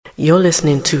You're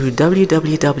listening to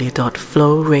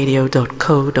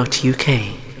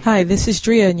www.flowradio.co.uk. Hi, this is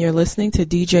Drea, and you're listening to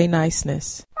DJ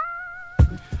Niceness.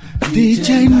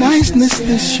 DJ Niceness,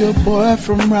 this your boy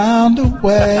from round the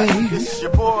way. This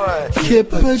your boy,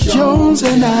 Kipper Jones,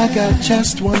 and I got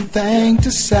just one thing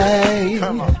to say.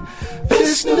 Come on.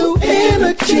 This new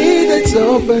energy that's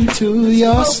open to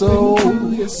your soul.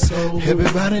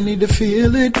 Everybody need to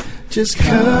feel it. Just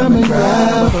come and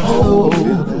grab a hold.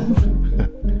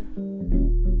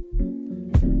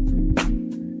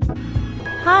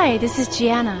 Hi, this is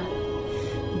Gianna,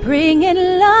 bringing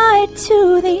light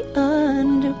to the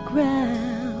underground,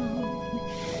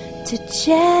 to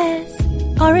jazz,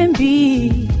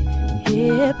 R&B,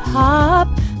 hip-hop,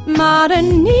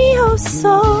 modern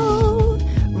neo-soul,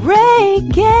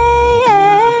 reggae,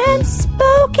 and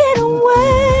spoken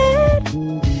word.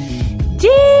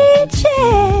 DJ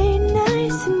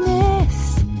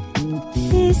Niceness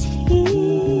is here.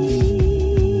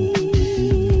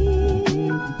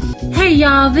 Hey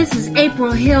y'all, this is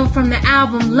April Hill from the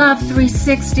album Love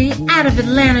 360 out of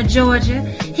Atlanta, Georgia,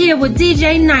 here with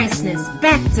DJ Niceness,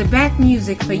 back-to-back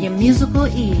music for your musical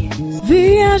ears.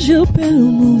 Viajo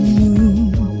pelo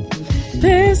mundo,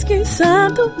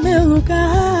 pesquisando meu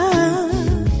lugar.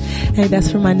 Hey,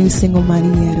 that's from my new single,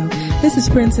 Marinero. This is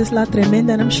Princess La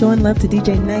Tremenda, and I'm showing love to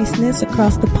DJ Niceness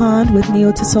across the pond with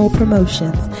Neo to Soul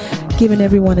Promotions, giving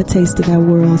everyone a taste of that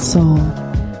world soul.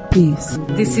 Peace.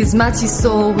 This is Mati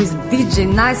Soul with DJ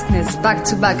Niceness,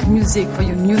 back-to-back music for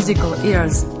your musical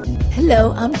ears.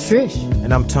 Hello, I'm Trish.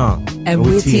 And I'm Tom. And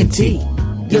we're TNT.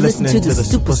 You're listening to the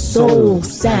super soul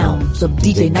sounds of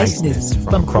DJ Niceness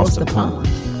from across the pond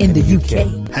in the UK.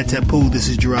 Hatapu, this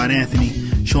is Gerard Anthony,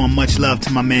 showing much love to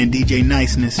my man DJ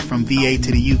Niceness from VA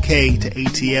to the UK to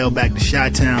ATL back to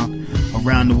Chi-Town,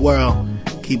 around the world.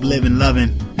 Keep living,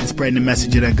 loving, and spreading the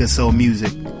message of that good soul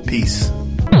music. Peace.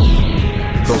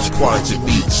 Those quality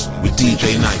beats with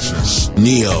DJ Niceness.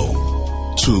 Neo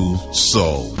to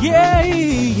Soul. Yeah.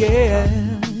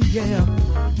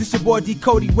 This your boy D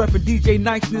Cody, rapper DJ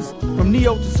Niceness from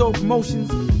Neo to Soul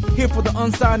Promotions. Here for the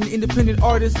unsigned and independent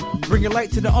artists, bringing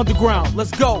light to the underground.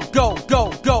 Let's go.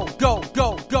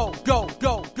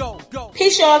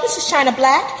 Peace, y'all. This is China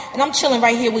Black, and I'm chilling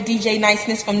right here with DJ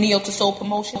Niceness from Neo to Soul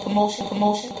Promotion.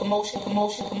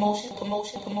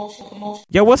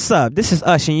 Yo, what's up? This is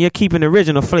Ush, and you're keeping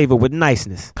original flavor with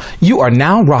Niceness. You are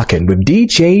now rocking with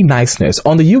DJ Niceness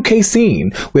on the UK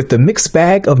scene with the Mixed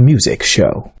Bag of Music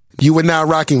show. You are now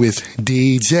rocking with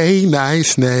DJ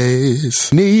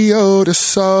Niceness, Neo to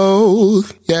Soul,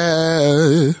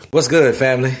 yeah. What's good,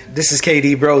 family? This is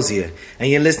KD Brozier,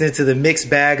 and you're listening to the Mixed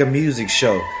Bag of Music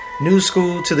show, new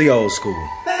school to the old school.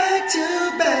 Back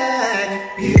to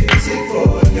back, music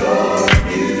for your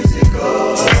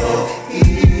musical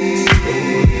ears.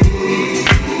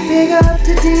 Big up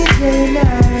to DJ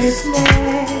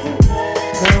Niceness,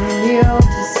 from Neo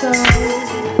to Soul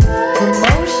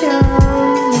Promotion.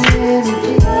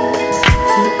 Energy to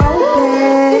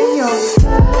open your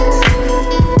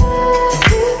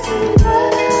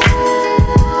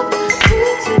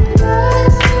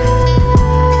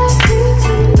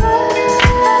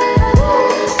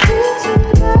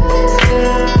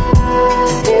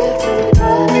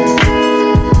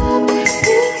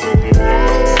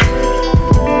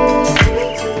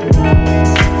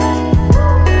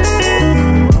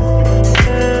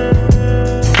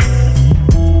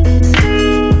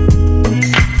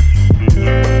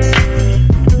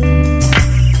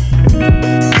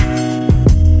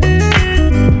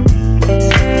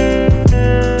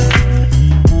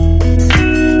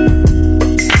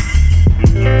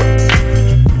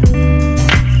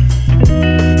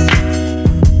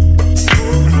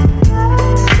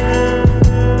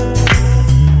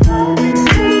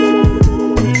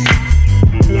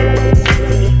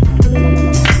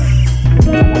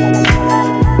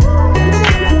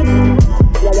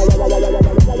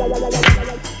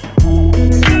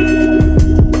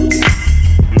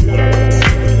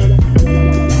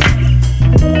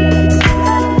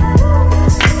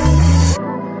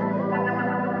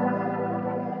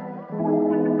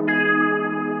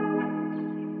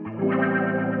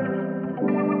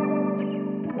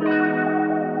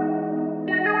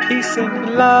Peace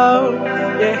and love,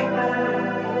 yeah.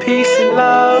 Peace and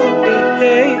love,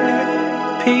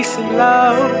 yeah. Peace and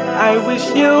love, I wish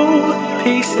you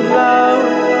peace and love.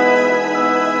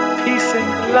 Peace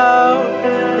and love,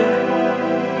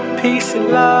 yeah. Peace and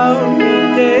love,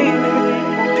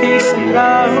 yeah. Peace and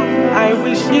love, I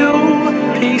wish you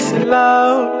peace and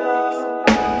love.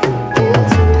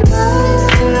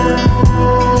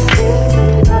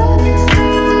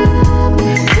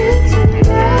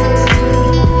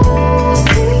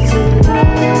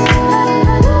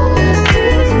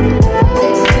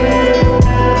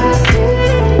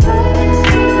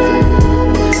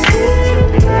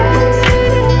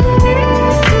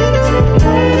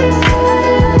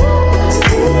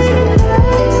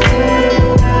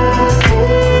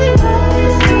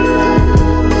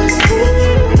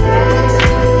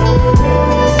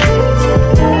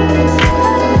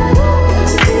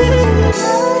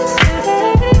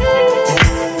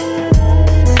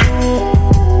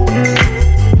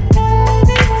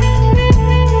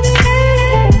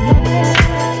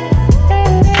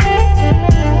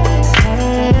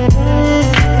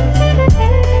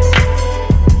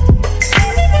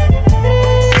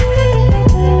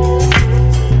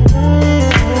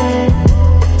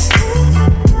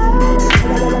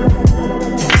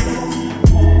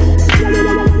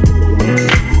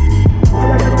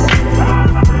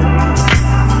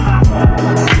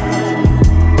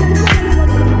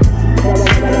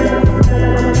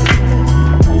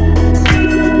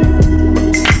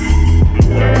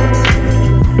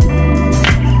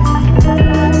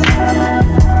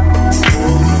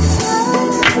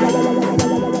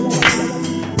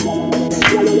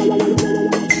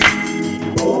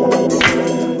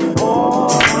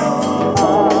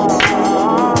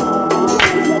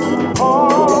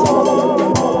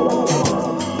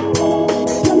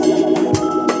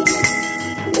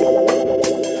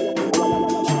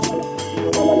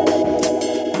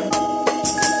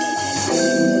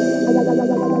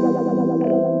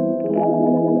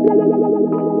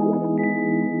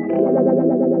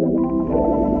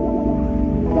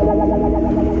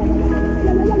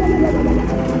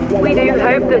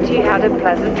 hope that you had a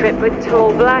pleasant trip with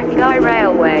Tall Black Guy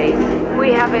Railways.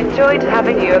 We have enjoyed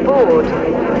having you aboard.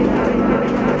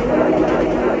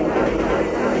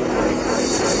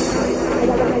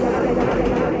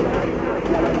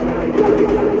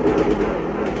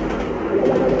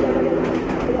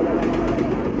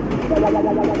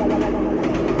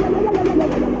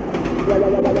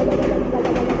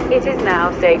 It is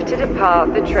now safe to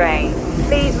depart the train.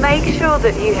 Please make sure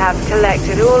that you have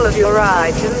collected all of your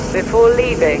items before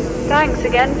leaving. Thanks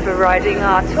again for riding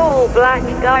our Tall Black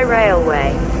Guy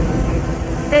Railway.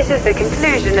 This is the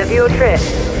conclusion of your trip.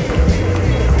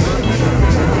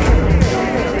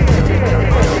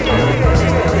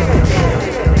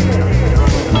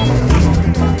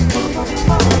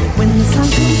 When the sun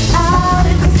comes out,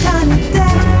 it's a sunny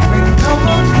day. Rain no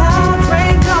more clouds,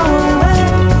 rain go away.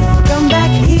 Come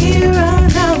back here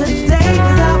another day,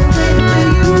 'cause I'll be waiting for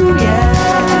you, yeah.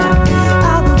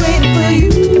 I'll be waiting for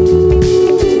you.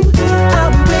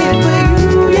 I'll be waiting for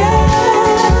you, yeah.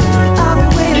 I'll be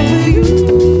waiting for you.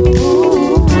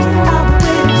 I'll be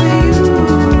waiting for you,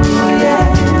 yeah.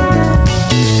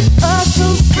 A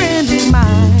close friend of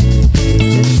mine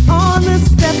sits on the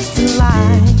steps in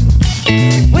line,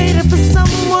 waiting for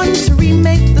someone to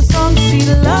remake the song she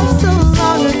loved so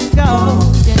long ago.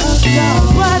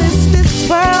 What is this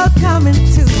world coming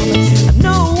to? I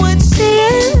know what she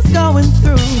is going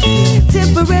through.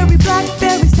 Temporary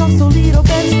blackberry songs, so little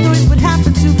bad stories. What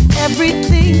happened to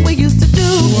everything we used to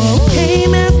do?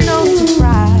 Came as no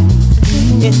surprise.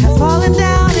 It has fallen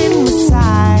down in the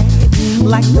side.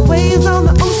 Like the waves on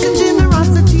the ocean,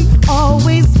 generosity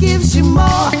always gives you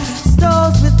more.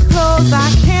 Stores with clothes I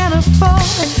can't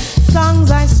afford. Songs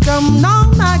I strum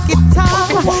on my guitar.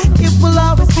 It will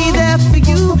always be there for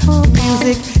you.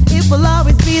 Music, it will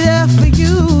always be there for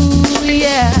you.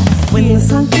 Yeah. When the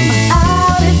sun comes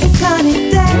out, it's a sunny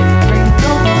day. Rain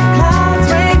no more clouds,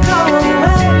 rain go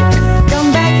away. Come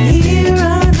back here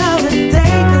another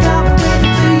day, 'cause I'll be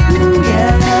waiting for you.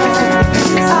 Yeah.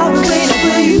 I'll be waiting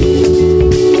for you.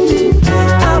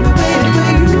 I'll be waiting for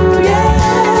you. Yeah.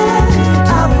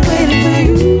 I'll be waiting for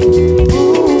you.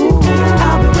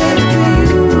 I'll be waiting for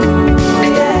you.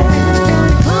 Yeah.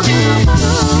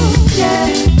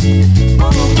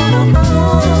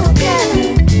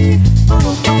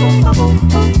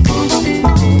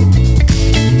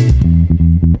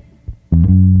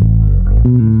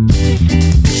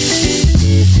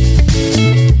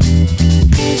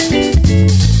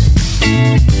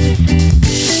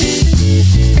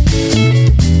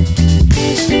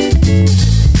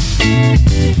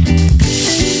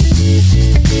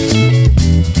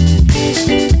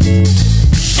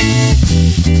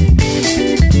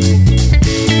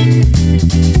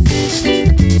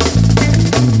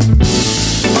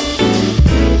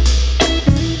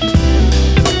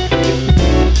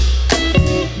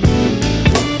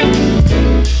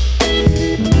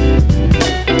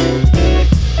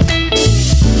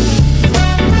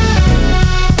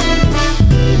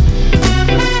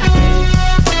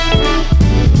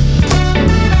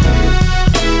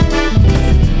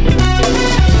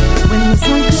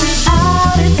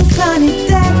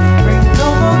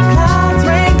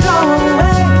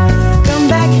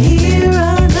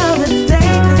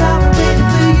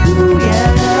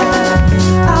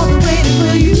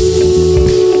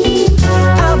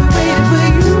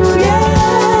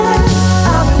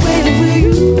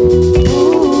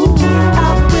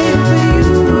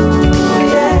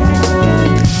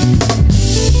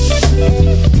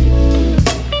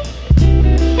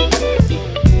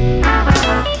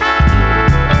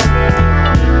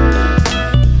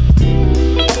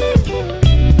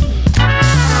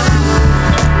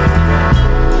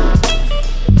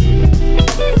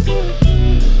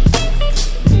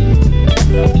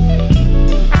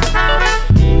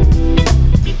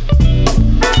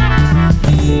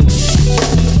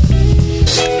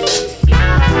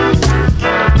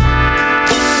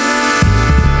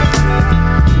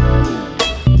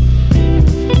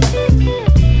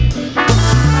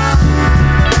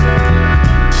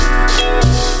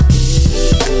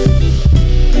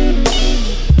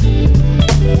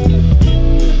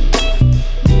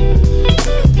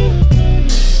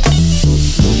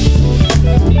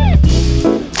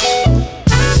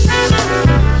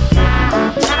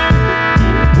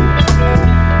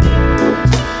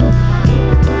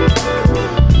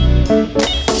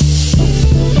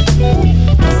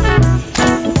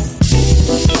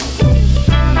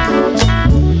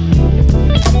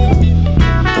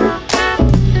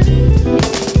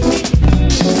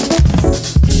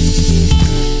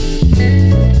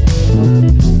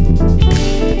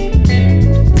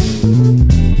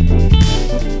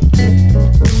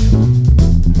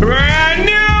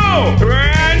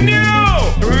 Brand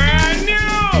new! Brand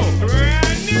new!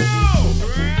 Brand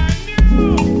new!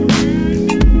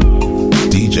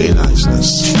 DJ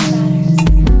Niceness.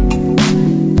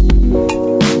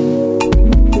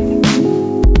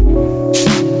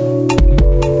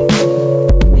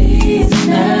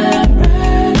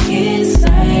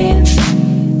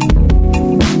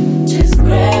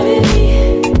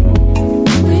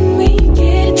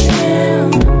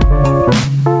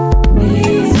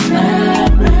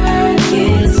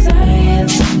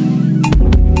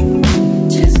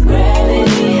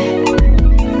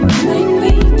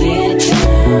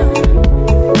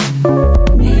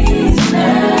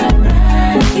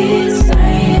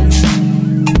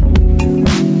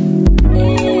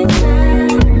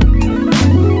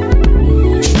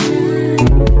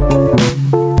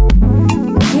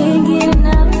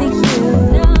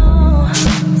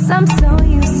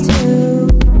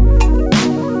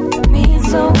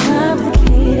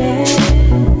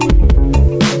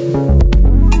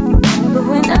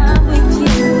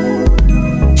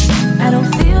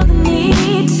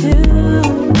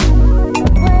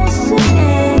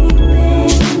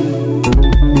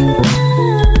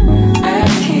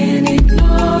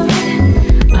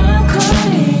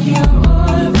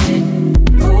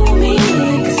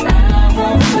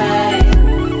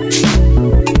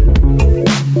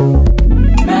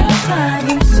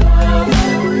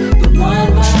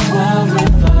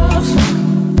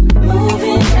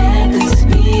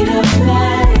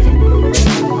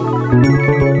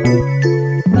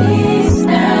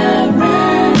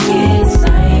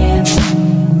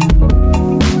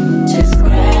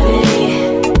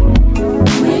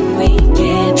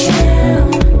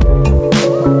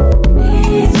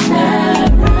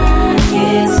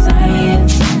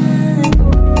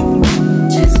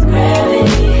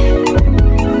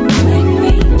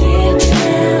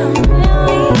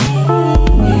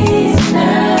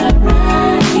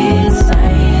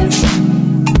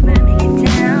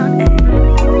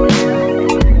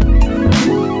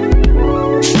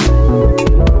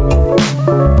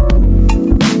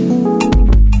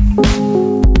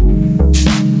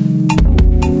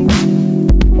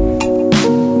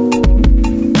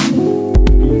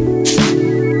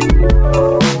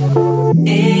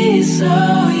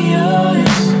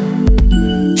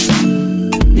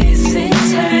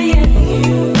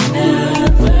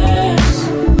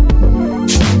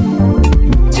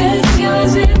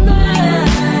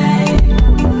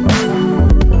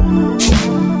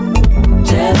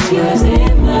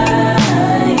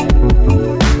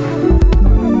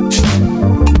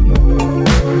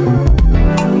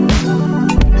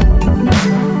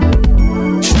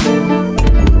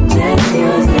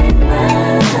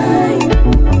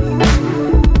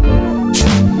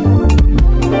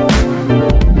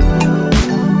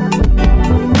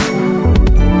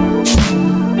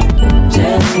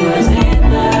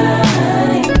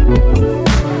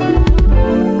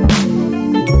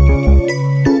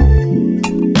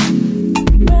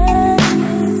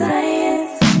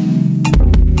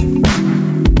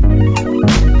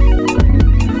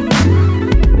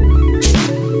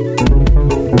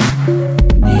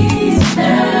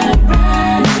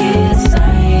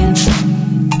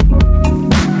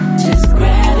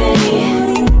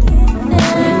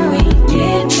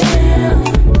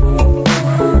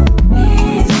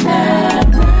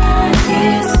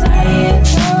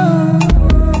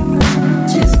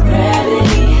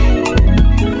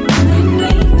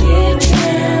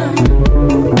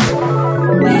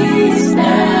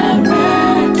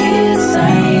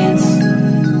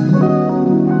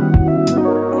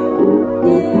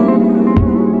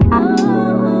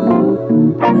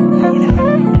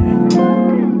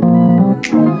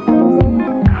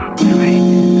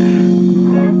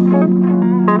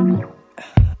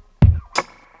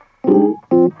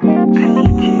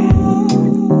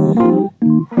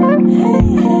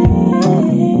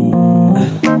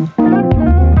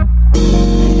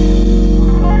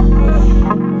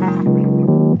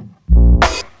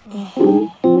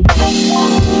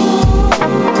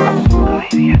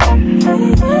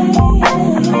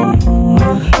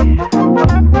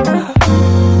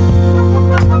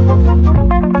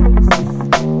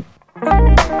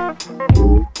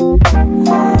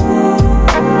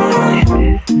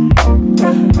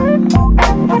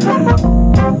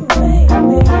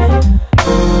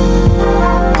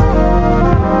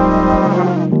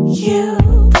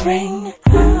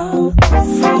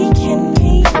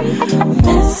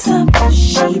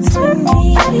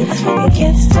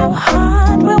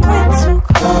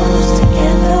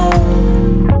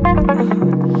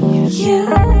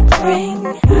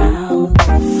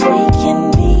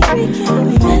 Freaking me,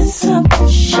 mess up the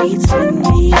sheets with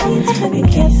me. It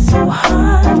gets so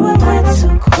hard when we're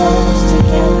too close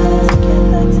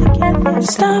together.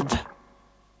 Stop.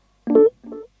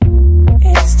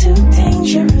 It's too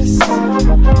dangerous.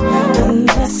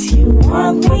 Unless you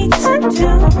want me to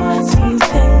do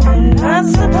something I'm not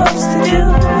supposed to do.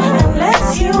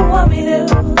 Unless you want me to.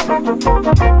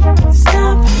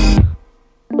 Stop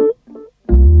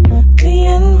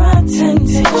being my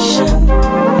temptation.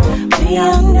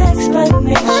 Beyond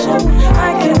explanation, I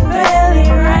can barely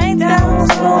write down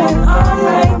what's going on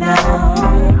right now.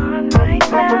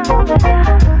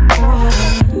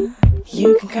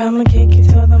 You can come and kick it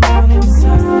till the morning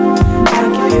sun.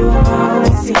 I'll give you a while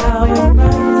and see how it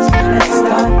runs. Let's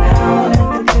start now,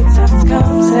 let the good times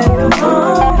come. Say come on.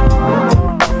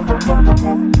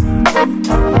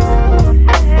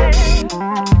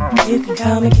 You can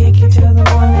come and kick it till the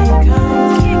morning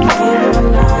comes. Give you a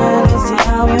line and see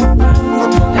how it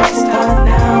runs. Let's start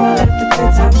now, let the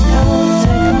good times come.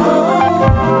 Say come on.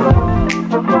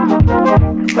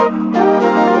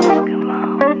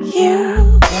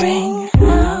 You bring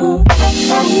out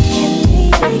freaking me.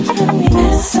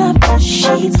 Mess up the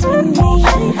sheets with me.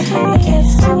 It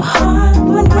gets too hard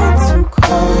when we're too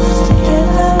close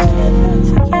together.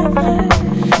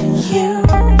 You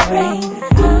bring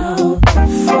out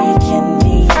freaking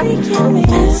me.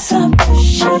 Mess up the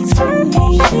sheets with me.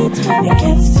 It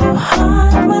gets too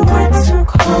hard when we're too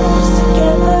close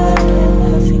together.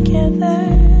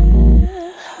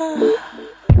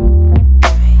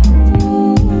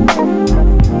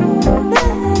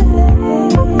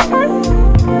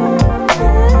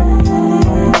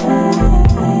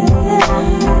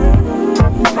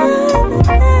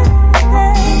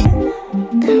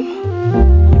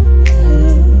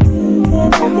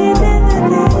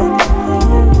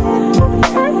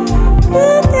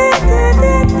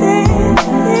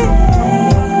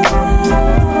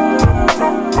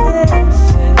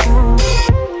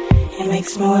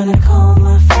 Makes me wanna call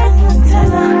my friend and tell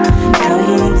her, girl,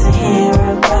 you need to hear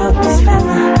about this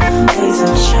fella. He's a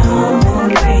charm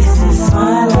and grace, his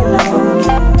smile alone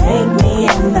can make me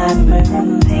in that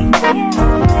mood.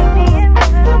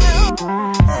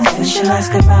 Then she'll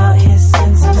ask about his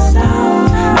sense of style.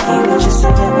 He got just a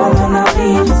little and I'll be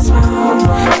his smile.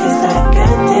 Is that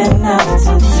good enough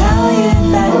to tell you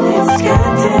that it's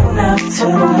good enough to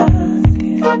look?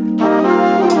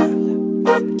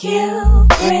 You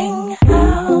bring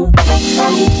out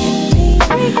freaking me.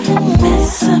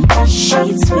 Mess up the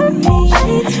sheets with me.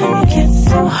 It gets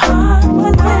so hard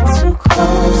when we're too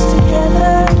close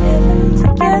together.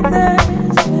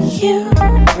 You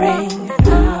bring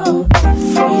out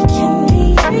freaking me.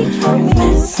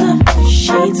 Mess up the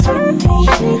sheets with me.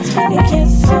 It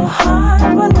gets so hard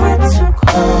when we're too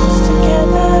close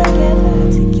together.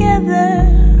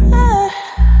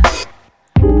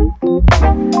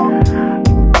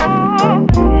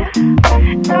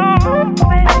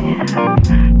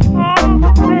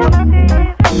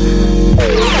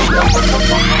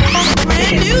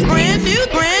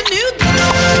 Brand new. I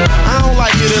don't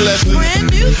like it unless it's brand new.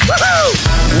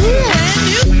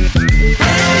 Brand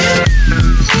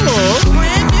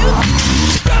new.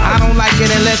 I don't like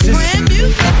it unless it's brand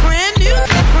new.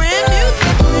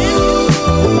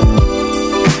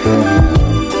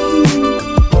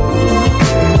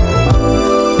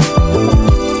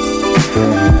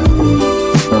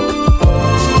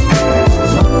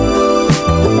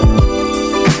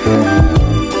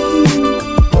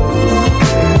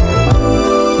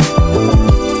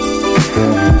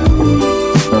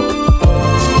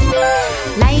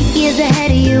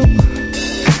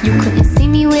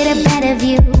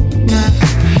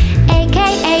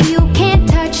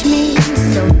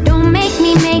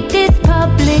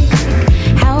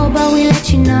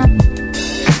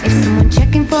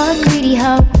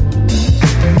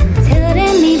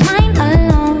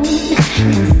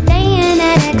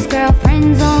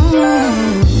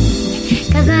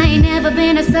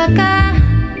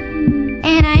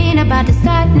 And I ain't about to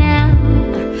start now.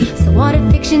 So all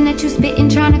the fiction that you spittin',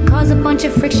 trying to cause a bunch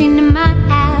of friction in my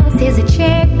house. Here's a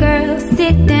chair, girl,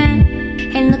 sit down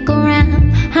and look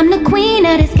around. I'm the queen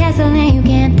of this castle and you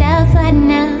can't outside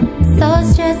now. So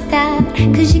stressed out,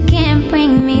 cause you can't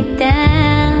bring me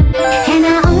down. And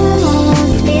I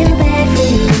almost feel bad for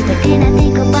you, but then I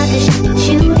think about the shit that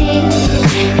you did.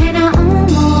 And I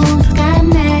almost got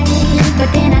mad,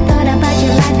 but then I thought about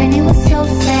your life and it was so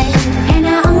sad. And I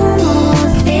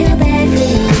almost feel bad for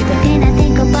you, but then I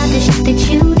think about the shit that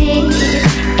you did.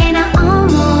 And I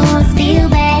almost feel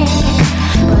bad,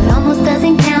 but almost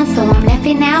doesn't count, so I'm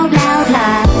laughing out loud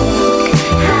like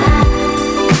ha,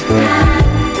 ha,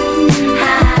 ha, ha,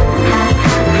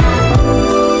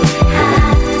 ha, ha,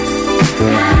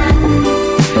 ha.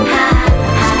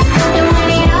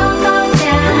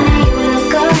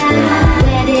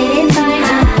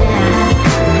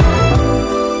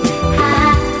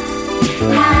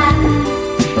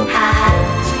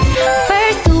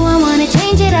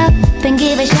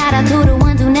 Shout out to the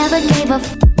ones who never gave a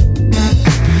f.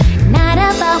 Not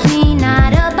about me,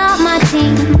 not about my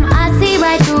team. I see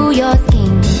right through your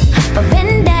schemes, but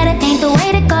vendetta ain't the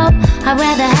way to go. I'd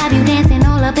rather have you dancing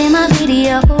all up in my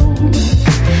video,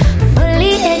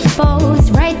 fully exposed,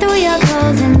 right through your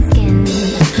clothes and skin,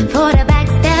 for the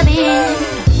backstabbing.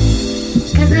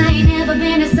 Cause I ain't never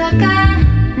been a sucker,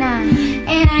 nah,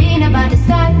 and I ain't about to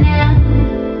start now.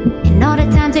 And all the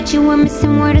times that you were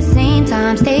missing were the same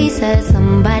times they said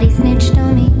somebody snitched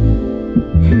on me.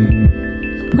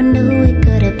 I wonder who it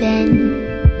could have been.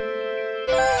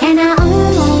 And I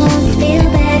almost feel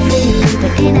bad for you,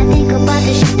 but then I think about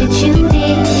the shit that you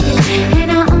did.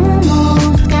 And I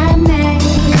almost got mad,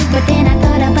 but then I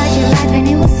thought about your life and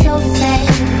it was so sad.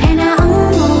 And I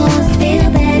almost feel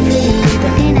bad for you,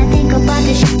 but then I think about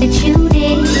the shit that you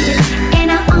did.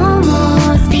 And I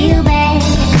almost feel bad,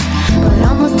 but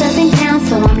almost doesn't count,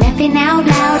 so I'm laughing out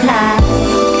loud like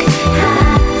ha,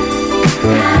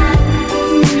 ha.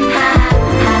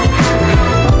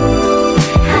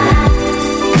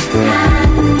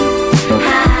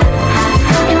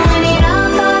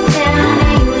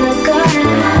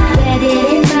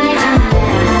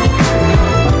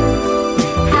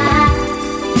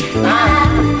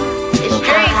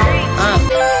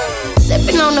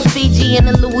 In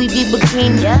a Louis V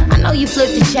bikini. I know you flip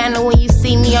the channel when you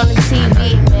see me on the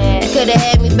TV. You could've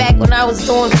had me back when I was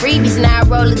doing freebies. Now I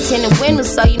roll a tinted window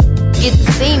so you get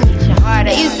to see me.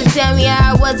 They used to tell me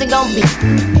how I wasn't gonna be.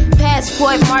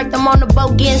 Passport marked, I'm on the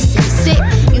boat getting sick.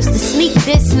 Used to sneak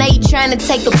this, now you trying to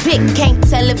take a pic. Can't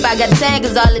tell if I got tan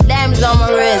cause all the diamonds on my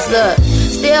wrist. Look,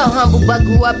 still humble but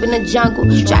grew up in the jungle.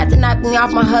 Tried to knock me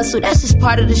off my hustle, that's just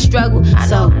part of the struggle.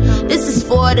 So, this is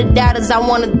for the doubters I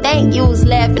wanna thank. You was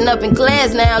laughing up in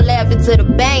class, now I'm laughing to the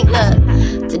bank.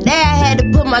 Look, today I had to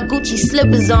put my Gucci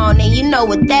slippers on, and you know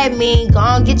what that mean, go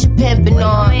on get your pimpin'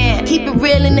 on. Keep it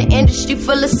real in the industry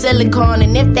full of silicone,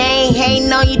 and if they ain't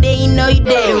hating on you, then you know you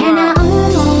dead wrong. And I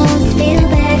almost feel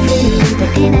bad for you,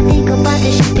 but then I think about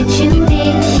the shit that you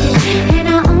did. And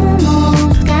I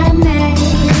almost got mad,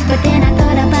 but then I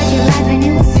thought about your life and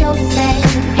it was so sad.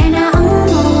 And I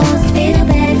almost feel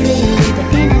bad for you, but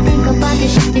then I think about the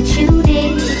shit that you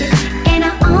did. And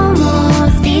I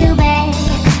almost feel bad,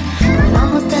 but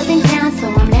almost doesn't count, so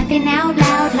I'm laughing out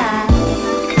loud like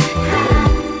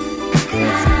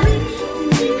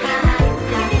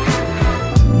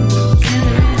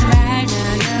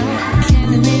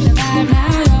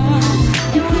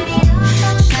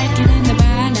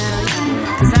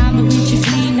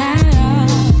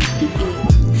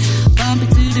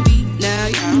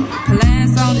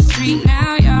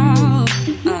now, y'all.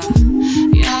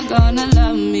 You're gonna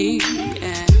love me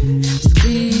and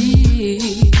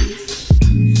squeeze.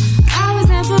 Always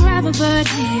and forever, but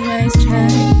he always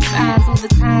change. Signs of the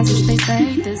times which they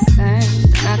stay the same.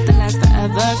 Nothing lasts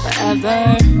forever, forever.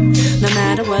 No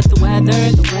matter what the weather.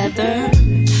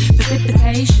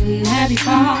 Precipitation, heavy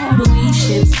fall, but we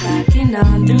ships rocking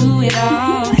on through it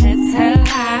all. Heads held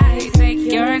high, take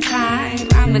your time.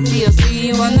 I'm a TLC,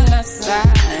 you on the left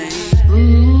side.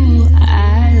 Ooh, I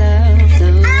love the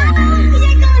way.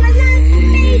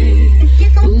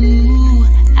 Ooh,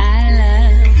 I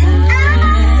love the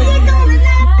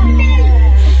way.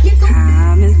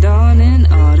 Time is dawning,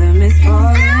 autumn is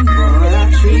falling. Boy,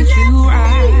 I'll treat you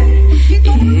right.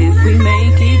 If we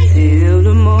make it till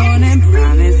the morning,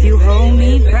 promise you hold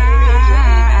me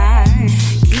tight.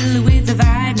 Kill it with the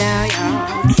vibe now,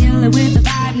 y'all. Kill it with the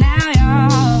vibe now,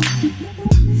 y'all.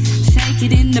 Shake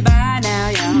it in the bar now,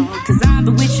 y'all. Cause I'm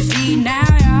with your feet now,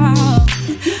 y'all.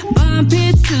 Bump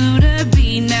it to the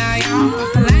beat now, y'all.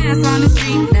 Glance on the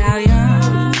street now,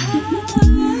 y'all.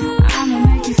 I'ma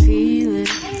make you feel it.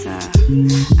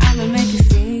 I'ma make you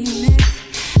feel it.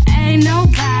 Ain't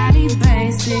nobody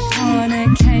basic. Wanna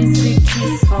case it,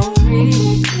 kiss for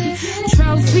real.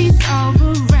 Trophies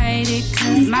overrated.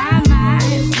 Cause my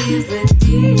mind is a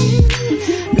deal.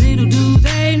 Little do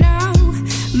they know,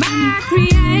 my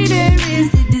creator is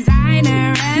the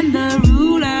designer and the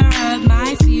ruler of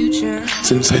my future.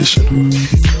 Sensational.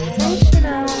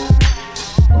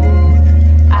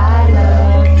 I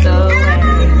love the way.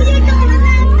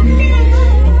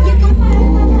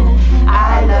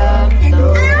 I love the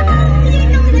way.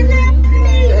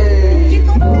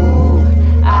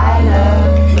 I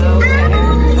love the way.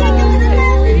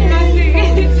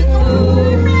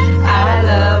 I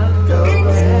love the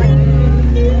way.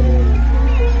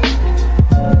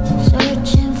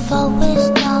 searching for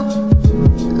wisdom,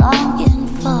 longing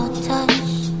for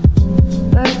touch.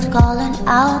 Birds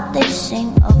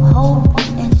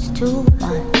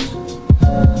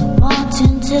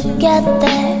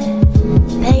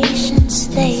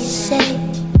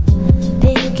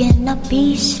breaking up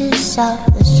pieces of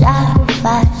the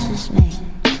sacrifices made.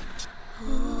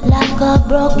 Like a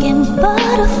broken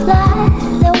butterfly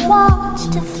that wants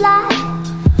to fly.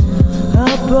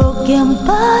 A broken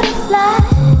butterfly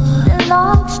that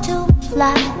longs to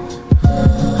fly.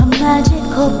 A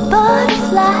magical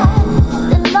butterfly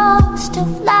that longs to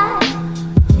fly.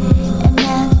 An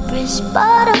empress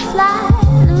butterfly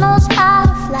that knows how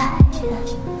to fly.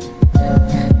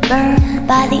 Burned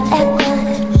by the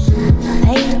echoes of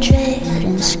hatred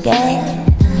and scare.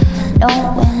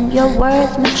 Knowing you're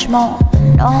worth much more, but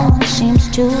no one seems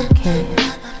to care.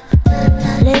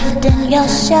 Lifting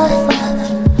yourself up,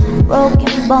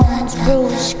 broken bones,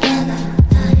 bruised skin.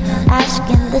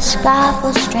 Asking the sky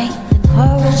for strength and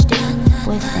courage deep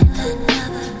within.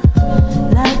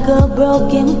 Like a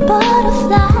broken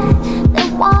butterfly that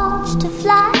wants to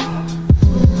fly.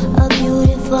 A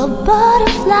beautiful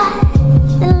butterfly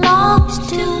that longs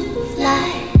to fly.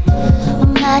 A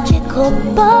magical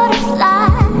butterfly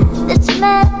that's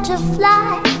meant to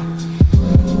fly.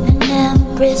 An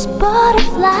empress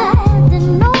butterfly that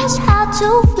knows how to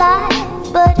fly.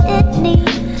 But it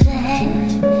needs a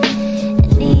hand.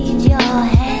 It needs your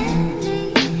hand.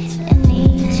 It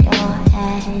needs your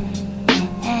hand.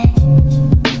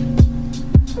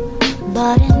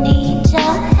 But it needs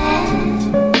your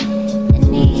hand. It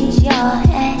needs your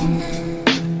hand.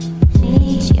 It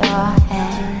needs your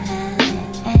hand.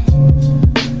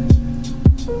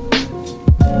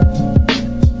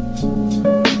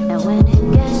 And when it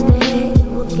gets there, it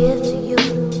will give to you.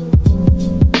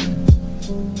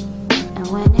 And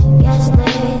when it gets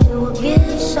there, it will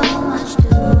give so much to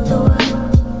the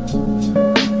world.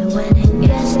 And when it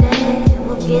gets there, it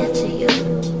will give to you.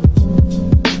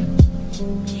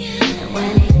 And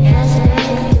when it gets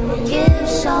there, it will give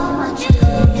so much to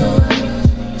the world.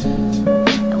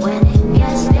 And when it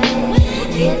gets there, it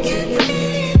will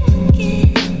give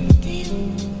to you.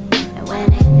 And when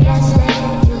it gets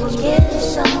there, it will give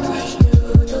so much to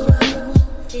the world.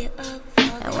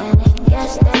 And when it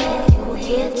gets there, it will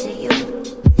give to you.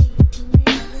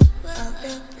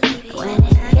 When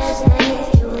it gets there,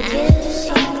 you will give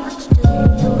so much to the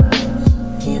world.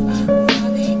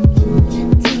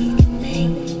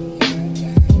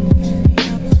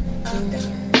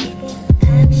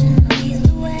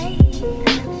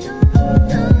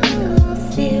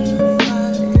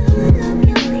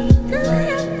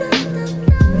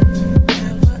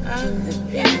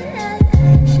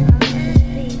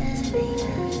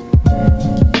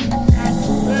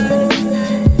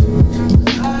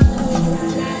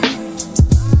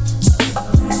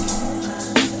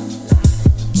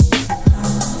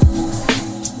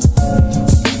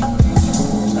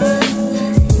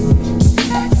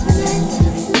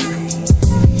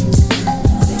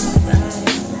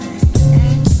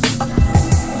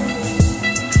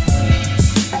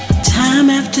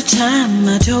 Time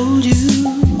I told you,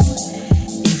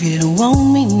 if you don't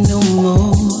want me no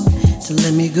more, to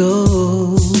let me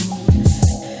go.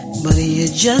 But you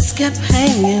just kept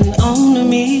hanging on to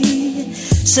me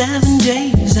 7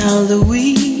 days out of the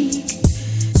week.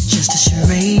 Just a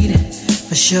charade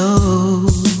for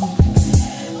sure.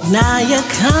 Now you're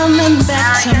coming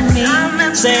back to me,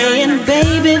 saying,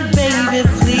 baby, baby,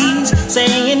 please.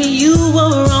 Saying you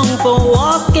were wrong for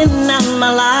walking out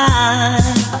my life.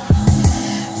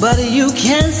 But you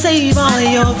can't save all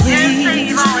your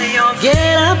pleas.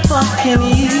 Get up off your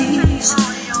knees.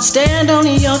 Stand on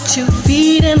your 2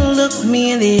 feet and look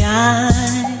me in the eye.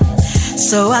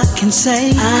 So I can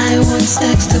say, I once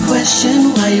asked the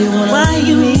question, why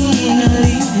you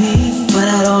leave me? But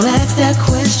I don't ask that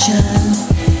question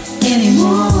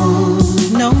anymore.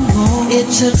 No more. It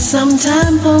took some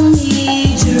time for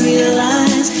me to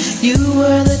realize you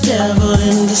were the devil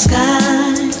in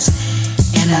disguise.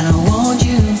 And I don't want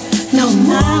you, no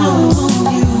more.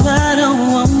 I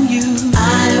don't want you.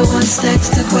 I once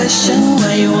asked the question,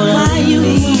 why you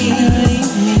leave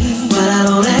me? But I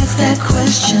don't ask that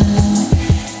question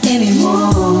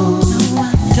anymore. No,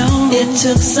 I don't. It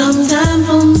took some time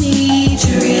for me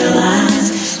to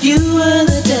realize you were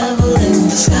the devil in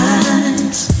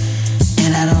disguise.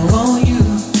 And I don't want you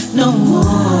no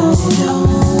more.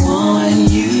 Don't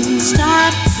want you.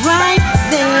 Stop right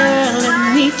there.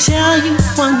 Let me tell you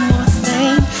one more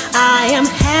thing. I am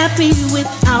happy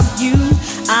without you.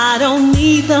 I don't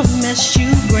need the mess you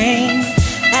bring.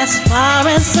 As far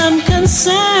as I'm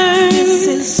concerned, this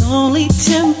is only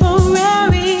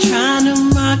temporary. Trying to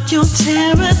mark your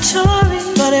territory,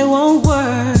 but it won't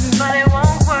work.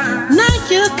 Now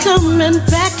you're coming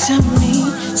back to me,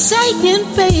 saying,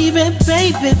 baby,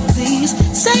 baby, please.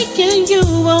 Saying you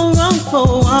were wrong for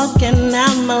walking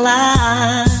out my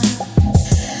life.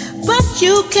 But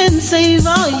you can save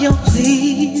all your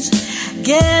pleas.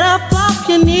 Get up off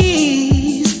your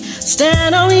knees,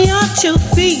 stand on your 2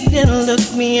 feet and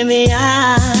look me in the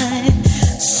eye,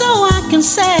 so I can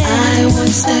say I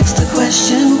once asked the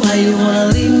question, why you wanna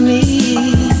leave me?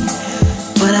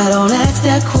 But I don't ask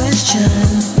that question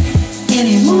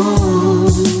anymore.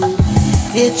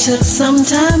 It took some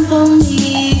time for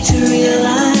me to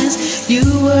realize you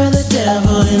were the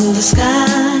devil in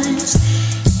disguise,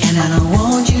 and I don't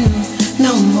want you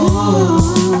no more.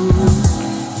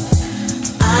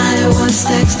 I once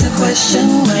asked the question,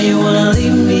 why you wanna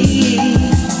leave me?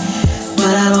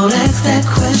 But I don't ask that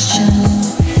question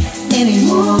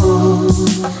anymore.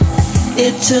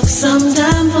 It took some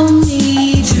time for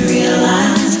me to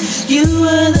realize you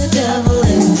were the devil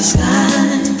in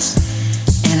disguise,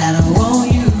 and I don't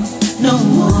want you no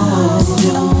more.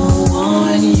 Don't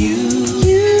want you.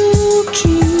 You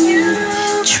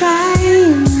keep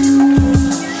trying,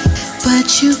 but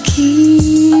you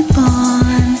keep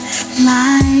on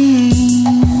lying.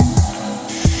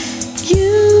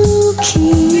 You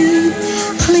keep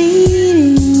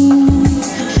pleading,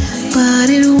 but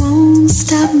it won't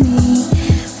stop me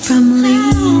from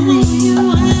leaving.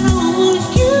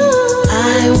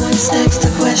 I once asked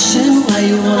the question, why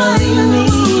you wanna leave me?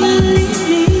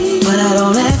 But I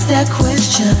don't ask that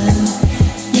question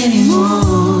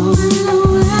anymore.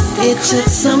 It took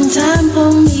some time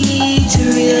for me to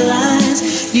realize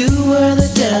you were the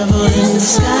devil in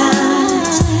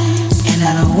disguise, and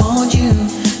I don't want you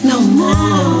no more.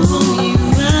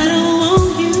 I don't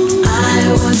want you. I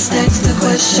once asked the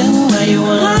question, why you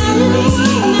wanna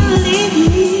leave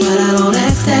me? But I don't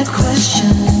ask that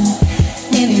question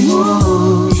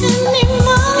anymore.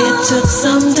 It took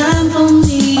some time for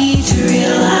me to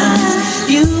realize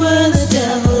you were the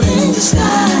devil in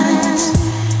disguise,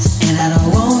 and I don't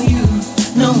want you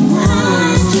no more.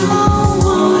 I don't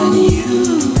want you.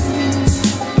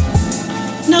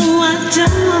 No, I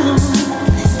don't.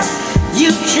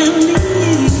 You can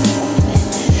leave.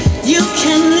 You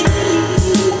can leave.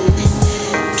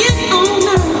 Get on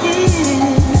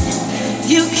ahead.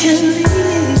 You can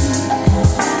leave.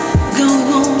 Go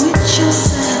on with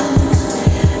yourself.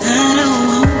 I don't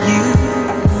want you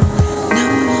no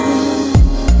more.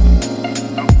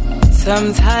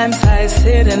 Sometimes I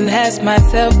sit and ask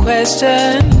myself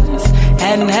questions,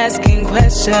 and asking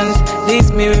questions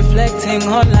leaves me reflecting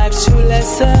on life's true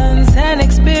lessons and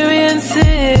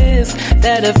experiences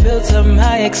that have built up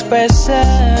my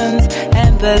expressions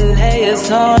and the layers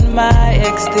on my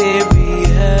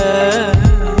exterior.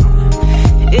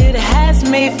 It has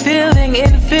me feeling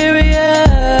inferior,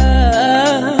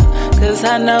 'cause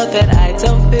I know that I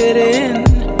don't fit in,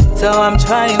 so I'm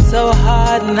trying so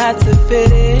hard not to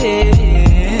fit in.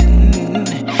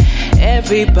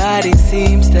 Everybody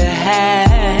seems to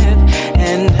have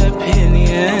an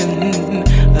opinion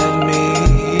of me.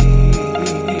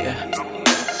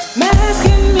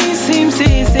 Masking me seems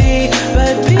easy,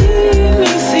 but being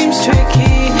me seems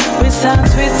tricky, which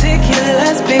sounds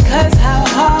ridiculous because how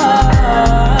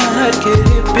hard could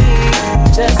it be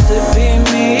just to be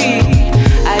me?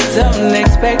 I don't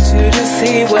expect you to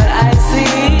see what I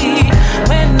see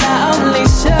when I only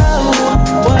show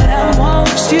what I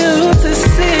want you to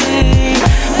see.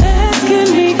 Asking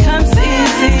me comes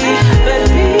easy, but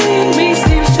being me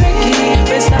seems tricky,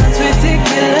 which sounds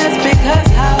ridiculous because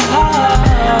how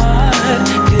hard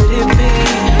could it be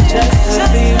just to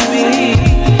be me?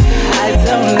 I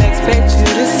don't expect you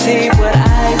to see what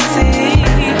I see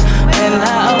when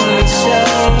I only show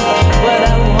what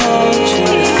I want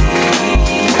you to see.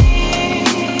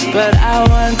 But I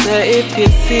wonder if you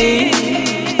see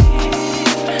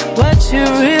what you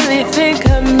really think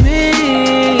of me.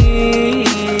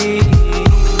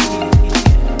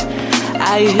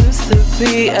 I used to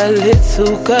be a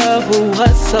little girl who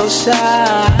was so shy.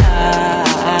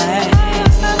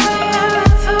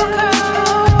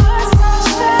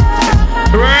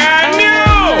 Brand new.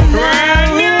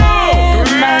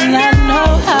 Man, I know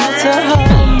how to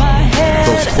hold my head.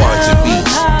 Those quality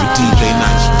beats with DJ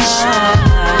Niceness.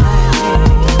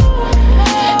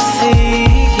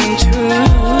 Seeking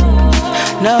truth,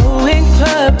 knowing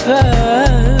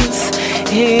purpose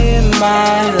in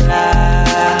my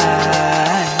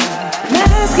life.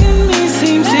 Masking me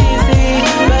seems easy,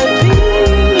 but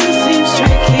being me seems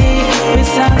tricky,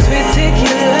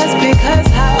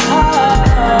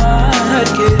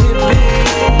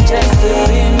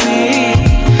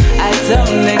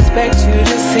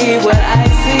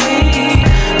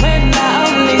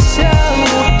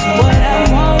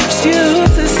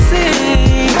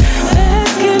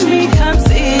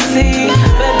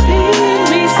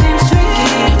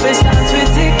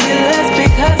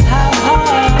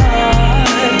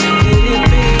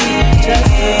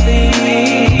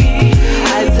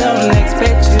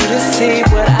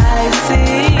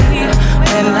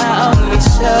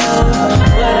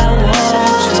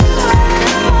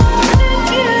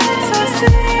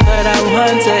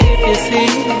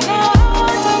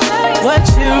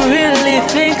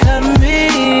 think of me.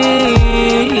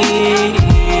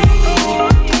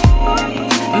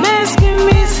 Masking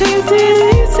me seems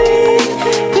easy,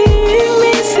 being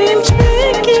me seems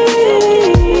tricky.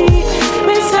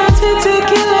 It sounds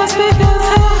ridiculous because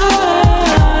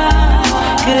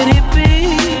could it be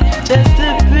just to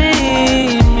be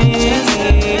me?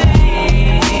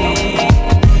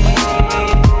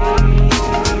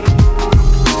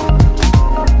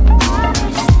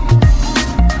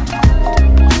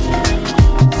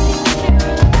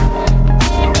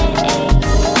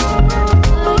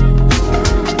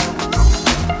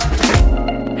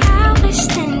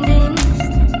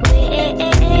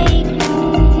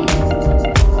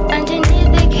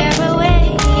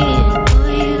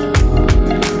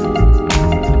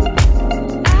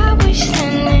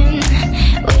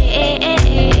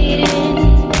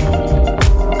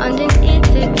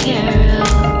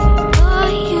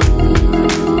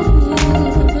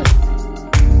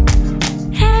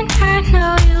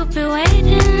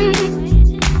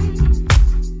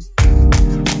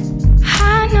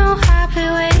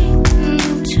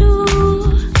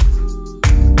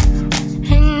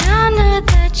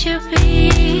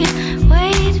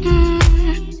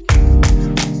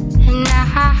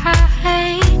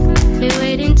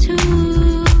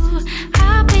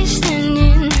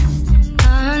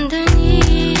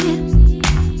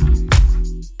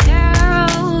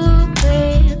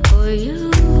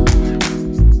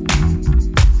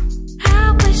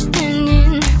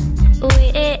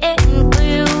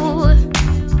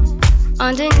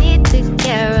 Underneath the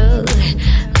carol,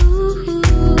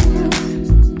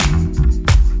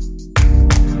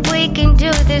 we can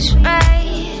do this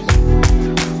right.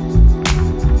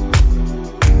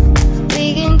 We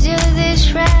can do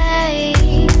this right.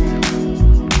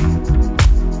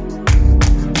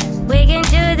 We can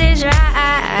do this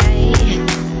right.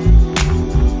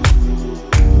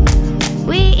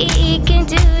 We can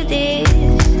do this.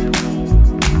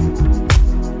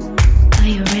 Are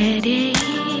you ready?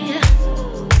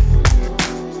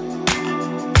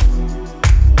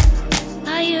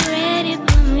 Are you ready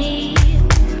for me?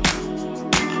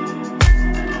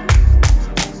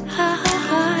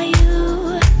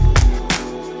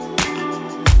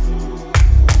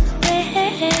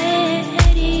 Are you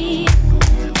ready?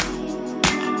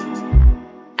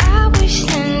 I was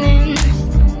standing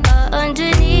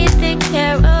underneath the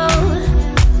carol.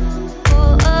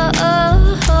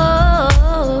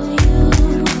 You.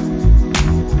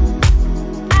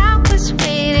 I was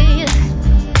waiting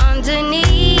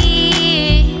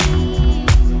underneath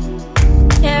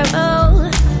carol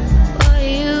for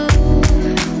you.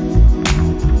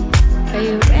 Are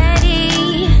you ready?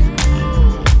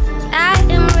 I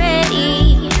am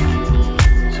ready.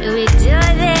 Should we do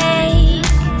this?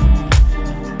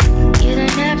 You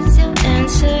don't have to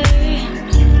answer.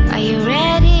 Are you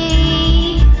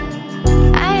ready?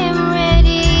 I am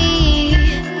ready.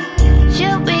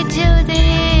 Should we do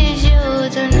this? You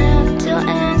don't have to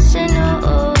answer, no.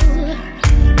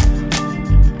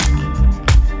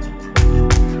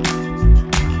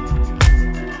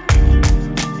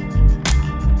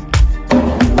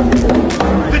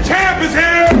 The champ is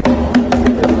here!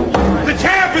 The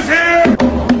champ is here!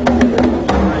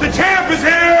 The champ is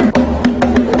here!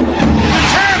 The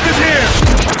champ is here!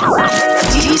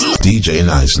 DJ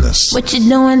Niceness. What you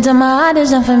doing to my heart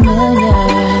is unfamiliar.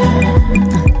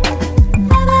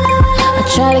 I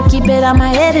try to keep it out my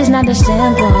head, it's not as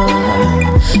simple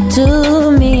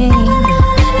to me.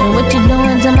 And what you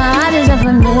doing to my heart is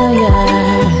unfamiliar.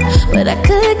 But I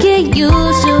could get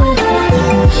used to it.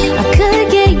 I could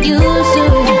get used to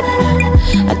it.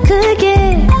 I could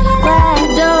get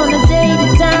right on the day, the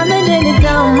time, and then it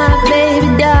go, my baby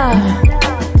doll.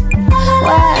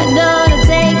 Why don't I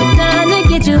take the time to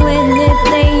get you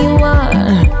anything you want?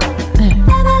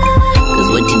 Cause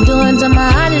what you doing to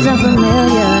my heart is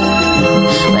unfamiliar.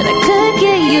 But I could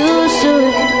get used to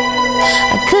it.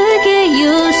 I could get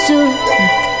used to it.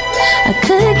 I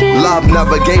could get Love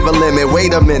never gave a limit,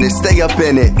 wait a minute, stay up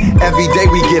in it. Every day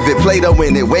we give it, play to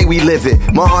win it, way we live it.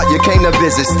 My heart you came to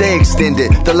visit, stay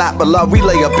extended. The lap of love we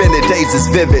lay up in it, days is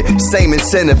vivid. Same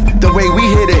incentive, the way we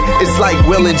hit it, it's like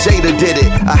Will and Jada did it.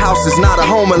 A house is not a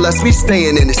home unless we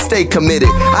staying in it, stay committed.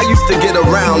 I used to get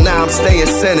around, now I'm staying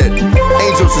centered.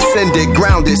 Angels ascended,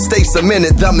 grounded, stay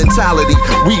cemented, the mentality.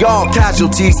 We all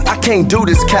casualties, I can't do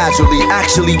this casually.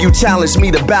 Actually, you challenged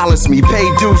me to balance me, pay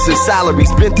dues and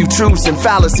salaries. Been through truths and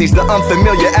fallacies, the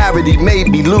unfamiliarity made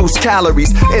me lose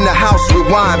calories. In the house with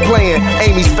wine playing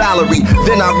Amy's Valerie.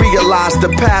 Then I realized the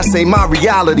past ain't my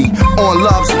reality. On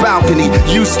love's balcony,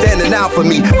 you standing out for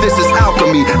me. This is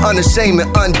alchemy, unashamed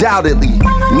and undoubtedly.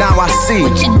 Now I see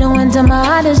what you doing doing to my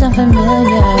heart is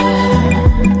unfamiliar.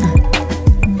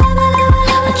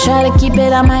 I try to keep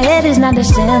it out my head, it's not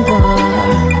as simple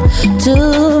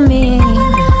to me.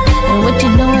 And what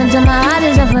you're doing to my heart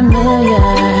is unfamiliar,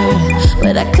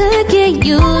 but I could get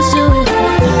used to it.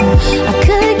 I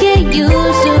could get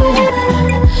used to it.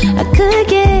 I could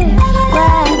get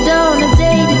right on the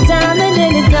day, the time, and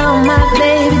then it go, my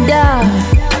baby doll.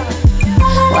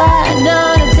 Why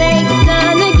don't I take the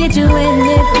time to get you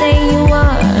anything you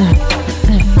want?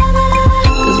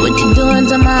 Cause what you're doing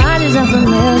to my heart is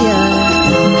unfamiliar,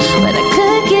 but I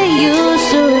could get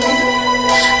used to it.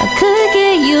 I could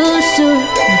get used to it.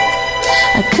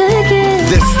 I could get.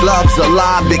 This love's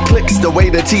alive, it clicks the way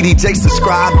that TD Jakes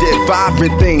described it.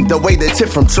 Vibrant thing, the way that Tip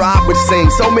from Tribe would sing.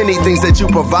 So many things that you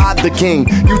provide the king.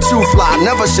 You too fly,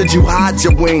 never should you hide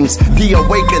your wings. The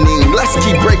awakening, let's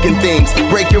keep breaking things.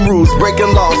 Breaking rules,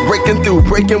 breaking laws, breaking through,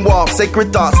 breaking walls.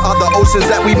 Sacred thoughts are the oceans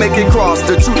that we make it cross.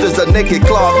 The truth is a naked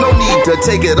cloth, no need to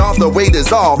take it off, the weight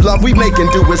is off. Love we make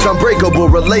and do is unbreakable,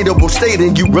 relatable,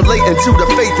 stating you. Relating to the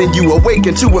faith in you,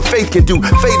 awaken to what faith can do.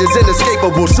 Fate is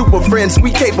inescapable, super friends,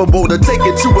 we capable to take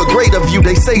it to a greater view.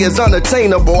 They say it's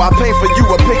unattainable. I paint for you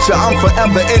a picture, I'm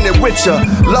forever in it with ya.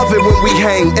 Love it when we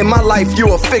hang. In my life,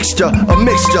 you're a fixture, a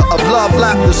mixture of love,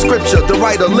 laughter, scripture, the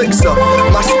right elixir.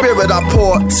 My spirit I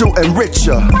pour to enrich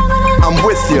ya. I'm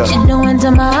with ya. What you're doing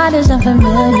to my heart is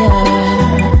unfamiliar.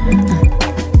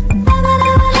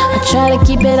 I try to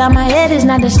keep it out my head, it's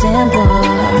not as simple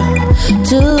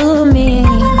to me.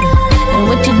 And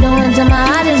what you're doing to my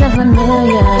heart is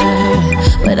unfamiliar,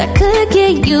 but I could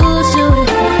get used to it.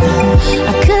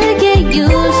 I could get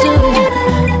used to it.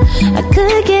 I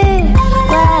could get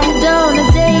right on the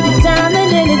day, the time, and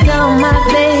then it go, my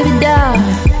baby doll.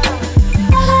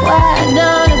 Why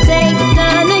don't I take the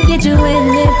time to get you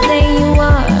anything you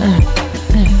want?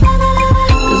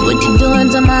 Cause what you're doing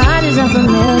to my heart is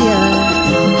unfamiliar,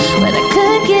 but I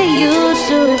could get used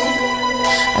to it.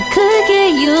 I could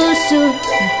get used to it.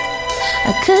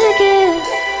 I could get.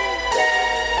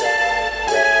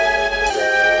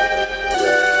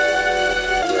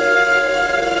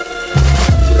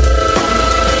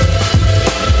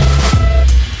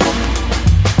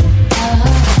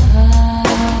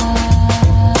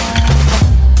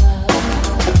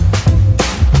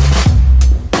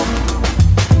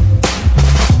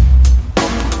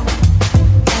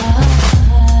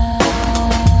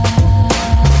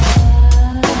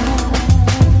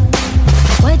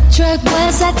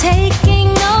 Was I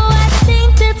taking? No, I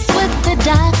think that's what the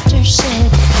doctor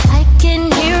said. I can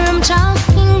hear him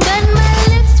talking, but my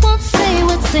lips won't say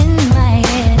what's in my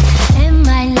head. Am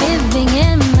I living?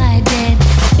 Am I dead?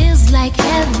 Feels like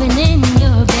heaven in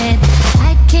your bed.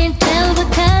 I can't tell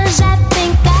because I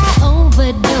think I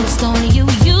overdosed on you.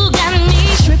 You got me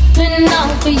tripping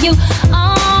off of you.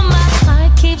 Oh, my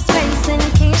heart keeps racing,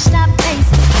 can't stop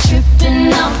pacing.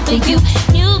 Tripping off of you.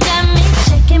 You got me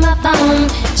checking my phone.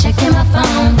 Checking my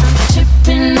phone, I'm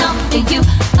tripping off of you.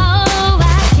 Oh,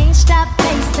 I can't stop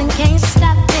pacing, can't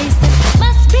stop pacing.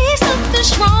 Must be something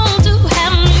strong to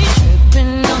have me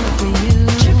tripping off of you.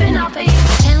 Tripping off of you.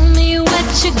 Tell me what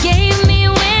you gave me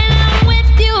when I'm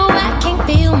with you. I can't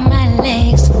feel my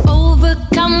legs.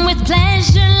 Overcome with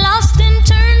pleasure, lost and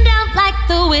turned out like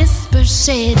the whisper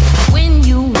said. When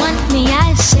you want me,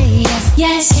 I say yes.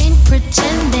 Yes. Can't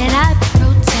pretend that I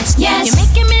protest. Yes. You're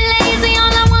making me lazy,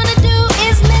 all I wanna do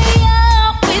is lay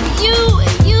up with you.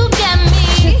 You got me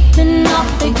tripping off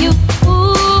of you.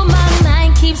 Ooh, my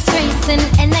mind keeps racing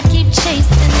and I keep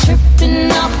chasing.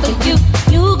 Tripping off of you.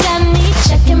 You got me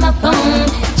checking my phone,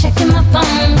 checking my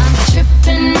phone. I'm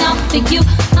tripping off of you.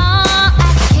 Oh,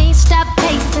 I can't stop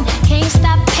pacing, can't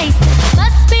stop pacing.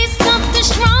 Must be something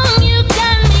strong. You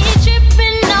got me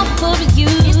tripping off of you.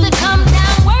 It's the come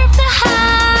down worth the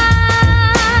high.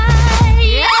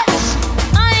 Yes,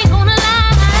 I ain't gonna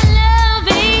lie, I love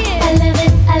it. I love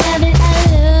it, I love it, I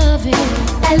love it.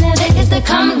 I love it. It's the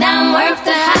come down worth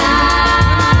the high.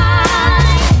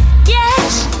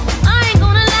 Yes, I ain't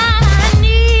gonna lie, I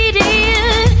need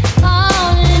it.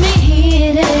 Oh, let me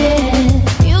hit it.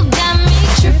 You got me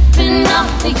tripping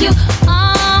off of you.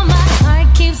 Oh, my heart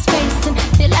keeps racing,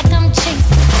 feel like I'm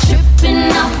chasing.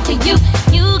 Tripping off of you.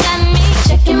 You got me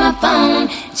checking my phone,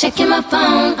 checking my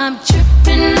phone. I'm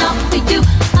tripping off of you.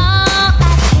 Oh,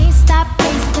 I can't stop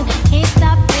pacing, can't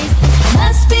stop pacing.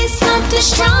 Must be something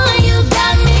strong. You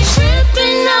got me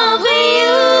tripping off of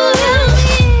you.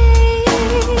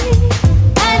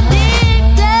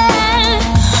 Addicted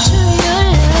to your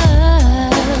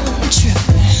love.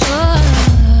 Tripping.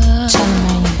 Tell me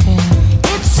how you feel.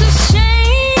 It's a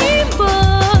shame,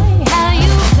 boy, how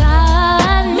you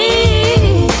got me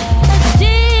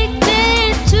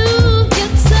addicted to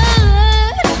your touch.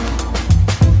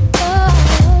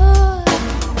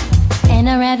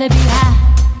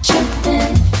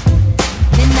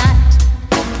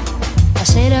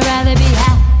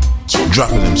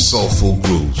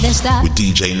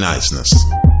 DJ Niceness.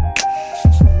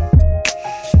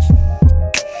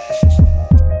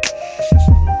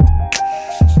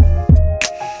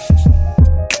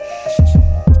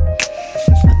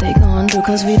 What they gon' do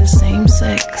 'cause we the same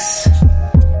sex?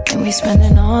 And we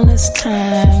spending all this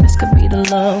time. This could be the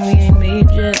love we ain't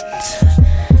made yet.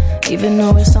 Even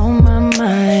though it's on my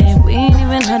mind, we ain't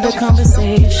even had the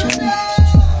conversation.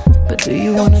 But do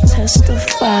you wanna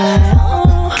testify?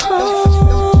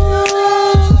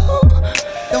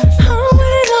 How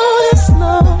many know this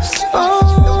love song?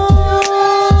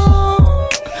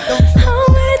 How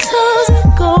many times it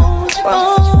goes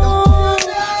wrong?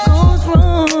 Goes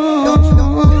wrong.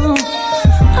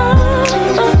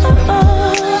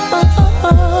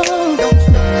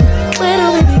 Where do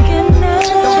we begin now?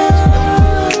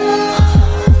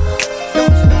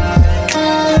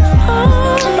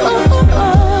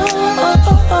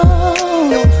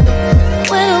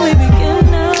 Where do we begin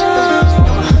now?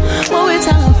 What we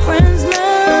tell our friends now?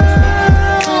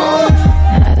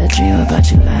 I had a dream about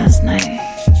you last night,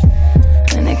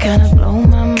 and it kinda blew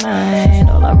my mind.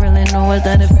 All I really know is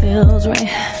that it feels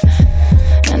right,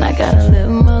 and I gotta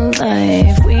live my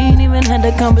life. We ain't even had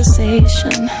the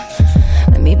conversation.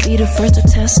 Let me be the first to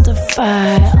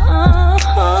testify.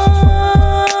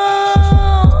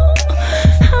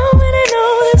 How many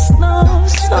know this love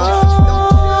song?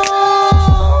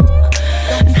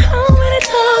 And how many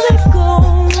times it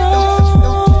goes wrong?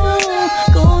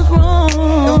 Goes wrong.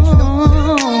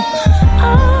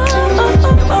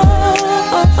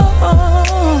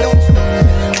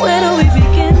 Where do we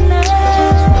begin now?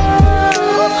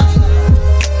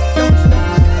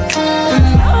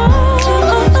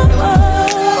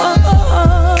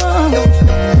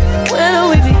 Where do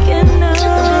we begin now?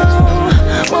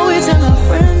 What we tell our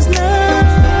friends now?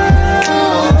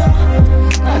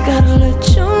 I gotta let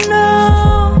you know.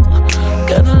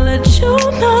 Gotta let you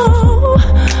know.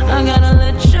 I gotta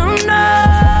let you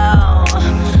know.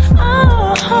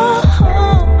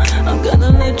 I'm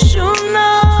gonna let you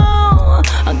know.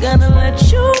 I gotta let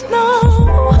you know. I gotta let you know.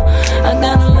 I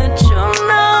gotta let you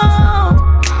know.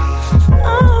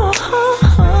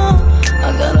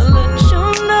 I gotta let you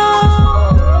know.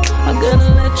 I gotta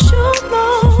let you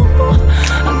know.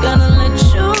 I'm gonna let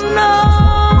you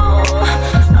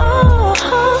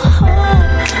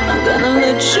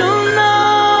know.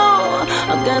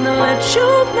 I gotta let you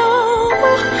know.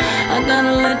 I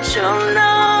gotta let you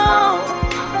know.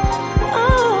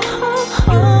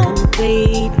 You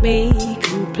complete me,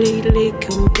 completely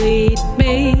complete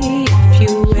me. If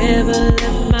you ever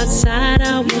left my side, I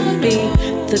won't be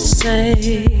the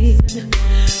same.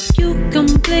 You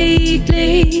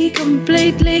completely,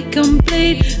 completely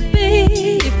complete me.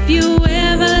 If you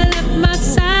ever left my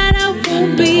side, I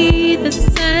won't be the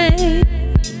same.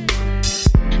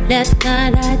 Last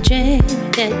night I dreamt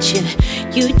that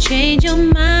you changed your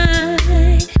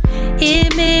mind.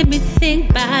 It made me think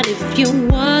about if you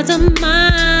wasn't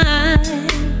mine,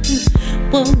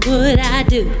 what would I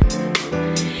do?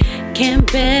 Can't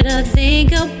better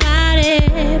think about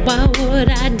it. What would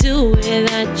I do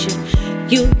without you?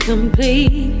 You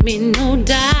complete me, no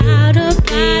doubt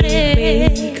about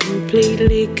it.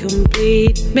 Completely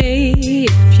complete me.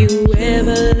 If you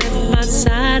ever left my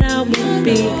side, I won't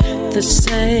be the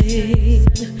same.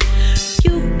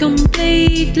 You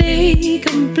completely,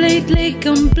 completely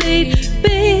complete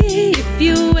me. If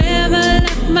you ever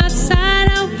left my side,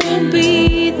 I won't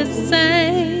be the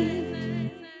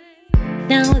same.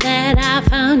 Now that I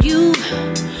found you,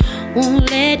 won't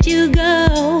let you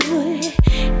go.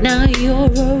 Now you're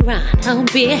around, I'll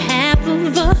be half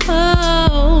of a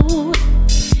whole.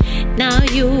 Now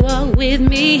you are with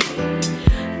me,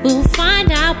 we'll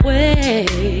find our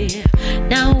way.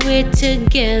 Now we're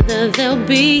together, there'll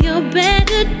be a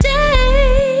better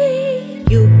day.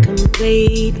 You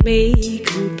complete me,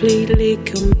 completely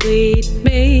complete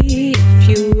me. If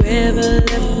you ever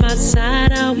left my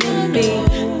side, I won't be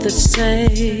the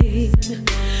same.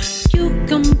 You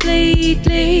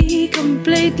completely,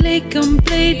 completely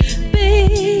complete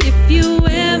me. If you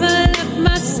ever left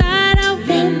my side, I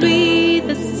won't be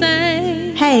the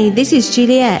same. Hey, this is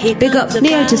Juliet. Big up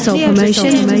Neo to Soul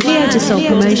Promotion. Neo to Soul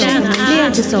Promotion. Neo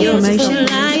to Soul Promotion.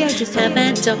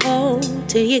 Having to hold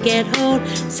till you get hold.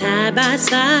 Side by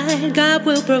side, God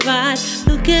will provide.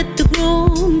 Look at the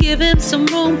groom, give him some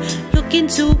room. Looking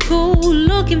too cool,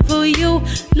 looking for you.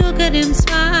 Look at him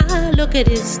smile, look at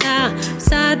his style.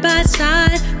 Side by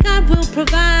side, God will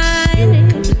provide. You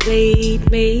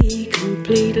complete me,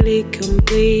 completely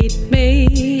complete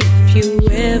me. If you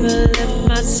ever left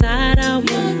my side, I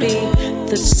won't be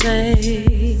the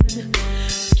same.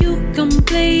 You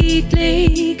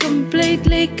completely,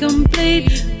 completely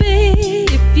complete me.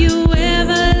 If If you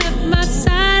ever left my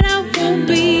side, I won't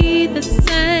be the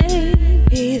same.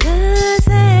 Be the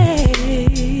same.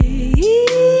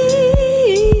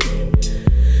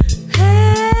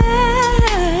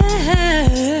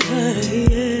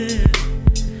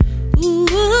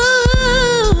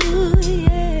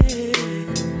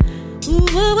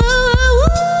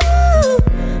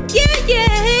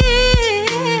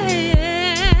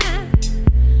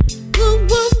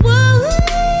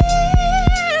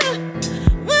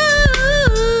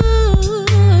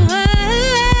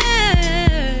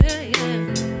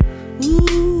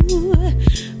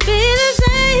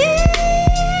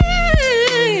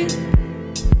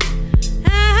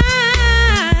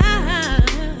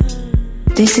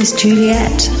 This is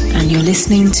Juliet, and you're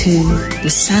listening to the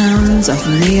sounds of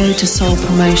Neo to Soul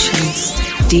Promotions.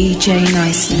 DJ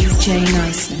Niceness, DJ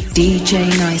Niceness, DJ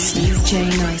Niceness, DJ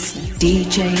Niceness,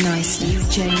 DJ Niceness,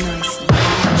 DJ Niceness.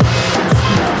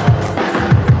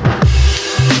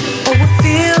 Oh, it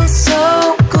feels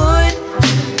so good.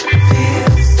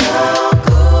 Feels so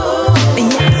good.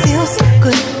 Yeah, it feels so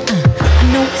good. I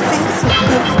know it feels so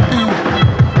good.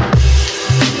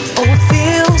 Oh, it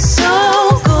feels so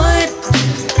good.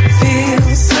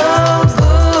 Feels so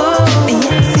good.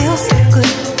 Yeah, it feels so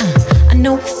good. I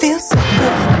know it feels so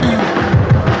good.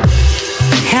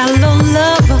 Hello,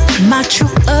 lover, my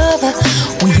true lover.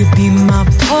 Will you be my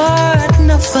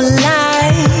partner for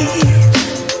life?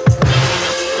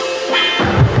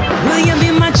 Will you be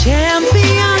my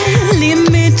champion? Lead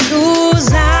me to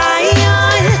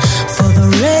Zion for the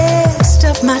rest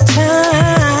of my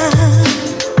time.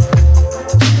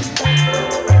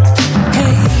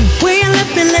 Hey, will you let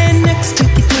me lay next to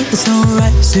you till the sun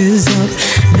rises up?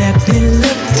 Let me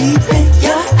look deep in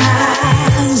your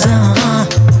eyes.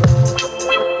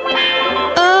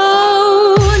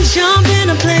 Oh, jump in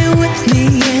and play with me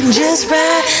and just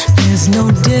ride. There's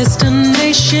no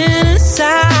destination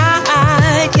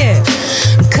inside, yeah,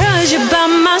 'cause you're by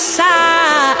my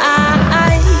side.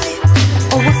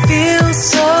 Oh, it feels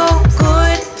so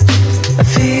good. It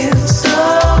feels so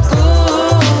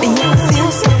good. Yeah, it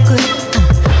feels so good.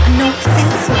 I know it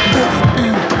feels so good.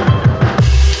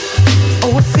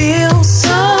 Oh, it feels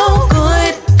so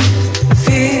good. It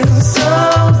feels so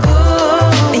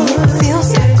good. Yeah, it feels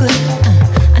so good.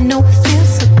 I know it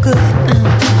feels so good.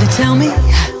 They tell me,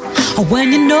 when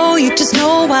you know, you just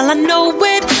know. While I know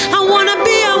it, I wanna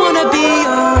be your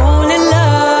only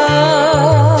love.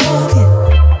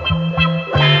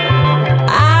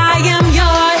 I am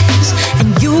yours and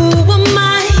you are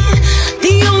mine.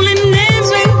 The only names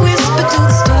we whisper to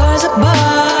the stars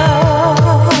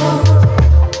above.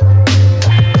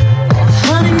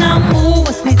 Honey, now move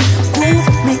with me, groove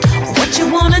with me. What you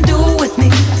wanna do with me,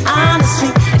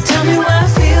 honestly. Tell me why I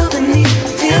feel the need,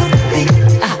 feel the beat.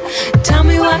 Tell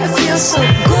me why it feels so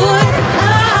good.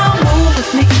 Move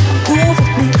with me, groove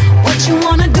with me. What you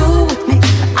wanna do with me,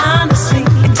 honestly.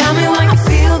 And tell me why you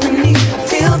feel the need,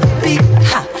 feel the beat.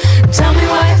 Tell me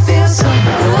why it feels so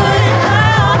good.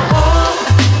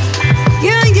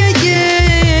 Yeah, yeah,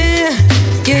 yeah.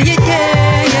 Yeah, yeah, yeah,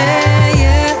 yeah,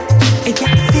 yeah. It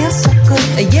feels so good.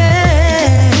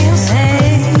 Yeah. It feels so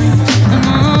good.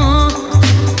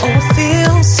 Oh, it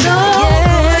feels so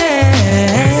good.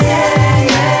 Yeah.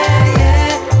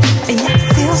 It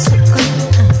feels so good.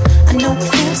 I know it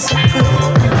feels so good.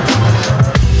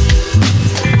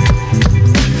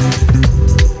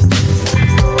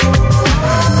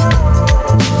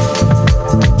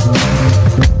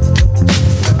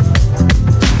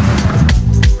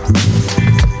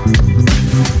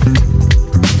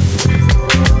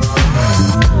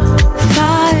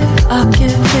 Fire, I'll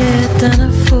give it than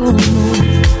a full moon,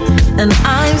 and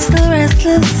I'm still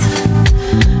restless,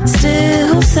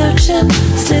 still searching,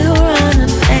 still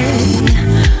running. Hey,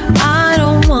 I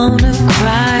don't wanna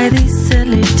cry these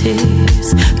silly tears,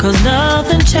 'cause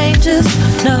nothing changes,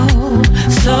 no.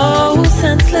 So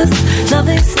senseless,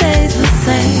 nothing stays the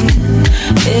same.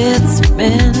 It's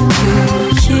been 2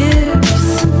 years.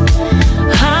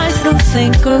 I still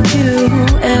think of you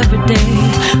every day,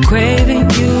 craving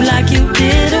you like you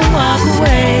didn't walk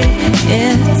away.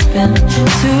 It's been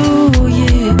 2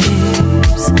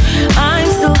 years. I'm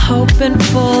still hoping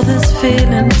for this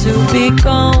feeling to be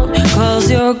gone, 'cause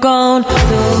you're gone,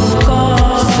 so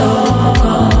gone, so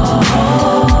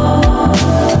gone,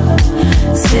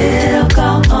 still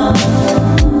gone.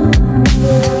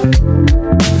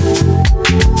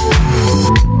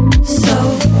 So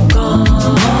gone,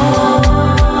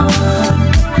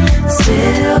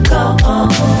 still gone.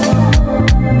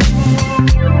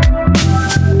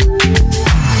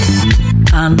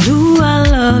 I knew I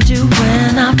loved you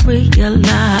when I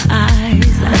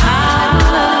realized that I was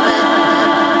loving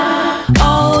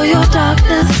all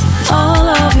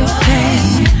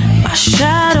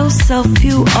yourself,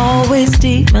 you always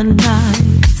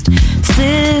demonized.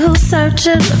 Still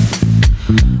searching,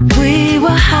 we were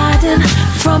hiding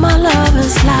from our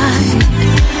lover's light.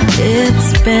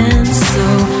 It's been so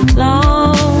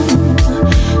long,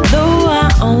 though I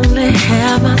only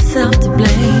have myself to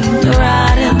blame. The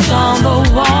writings on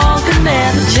the wall can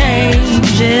never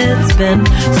change. It's been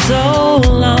so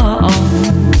long.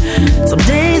 Some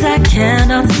days I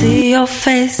cannot see your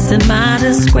face in my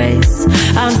disgrace.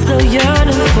 I'm still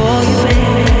yearning for you,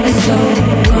 baby. So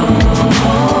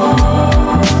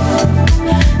gone,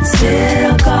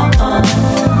 still gone.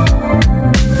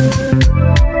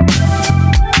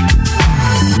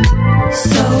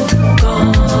 So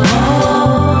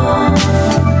gone,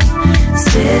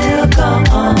 still gone.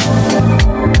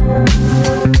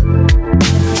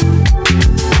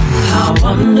 I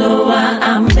wonder why I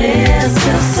miss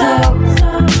you so.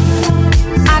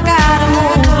 I gotta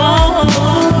move on.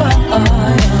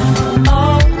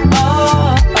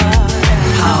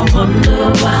 I wonder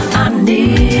why I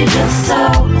need you so.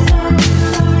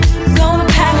 Gonna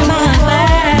pack my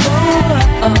bag.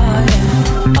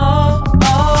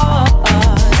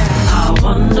 I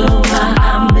wonder why I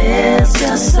miss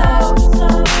you so.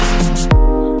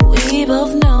 We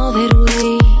both know that we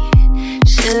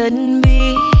shouldn't be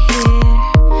here.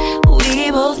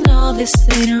 We both know this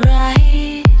ain't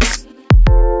right.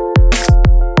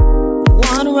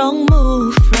 One wrong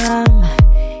move from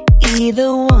either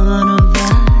one of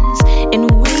us, and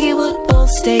we would both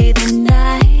stay the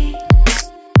night.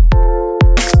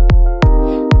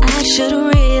 I should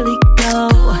really go,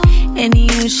 and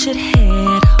you should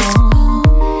head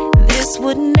home. This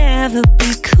would never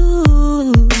be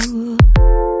cool.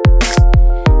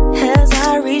 As I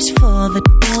reach for the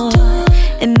door,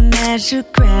 and as you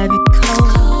grab your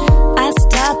coat, I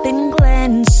stop and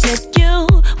glance at you.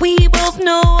 We both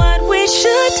know what we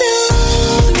should do.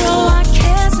 Throw our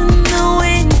cares in the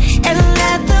wind and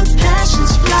let the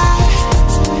passions fly.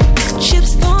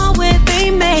 Chips fall where they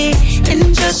may, and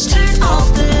just turn off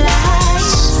the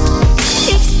lights.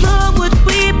 Explore what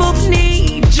we both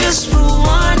need just for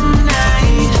one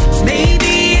night.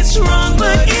 Maybe it's wrong,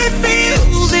 but it feels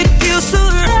so right.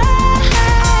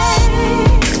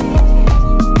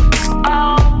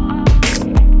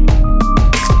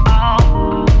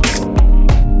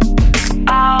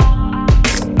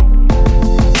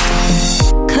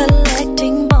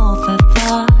 Collecting both our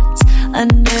thoughts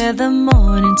under the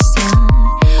morning sun.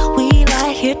 We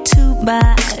lie here two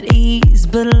bodies,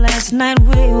 but last night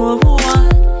we were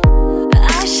one.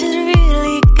 I should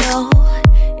really go,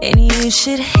 and you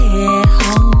should head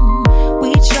home.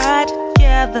 We tried to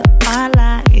gather our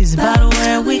lives about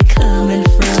where we coming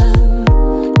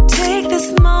from. Take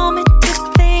this moment to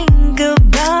think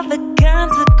about the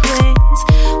consequence.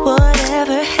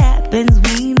 Whatever happens,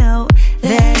 we know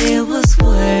that it was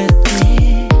worth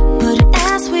it. But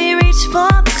as we reach for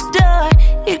the door,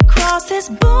 it crosses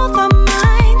both our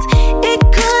minds. It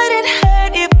couldn't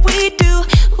hurt if we do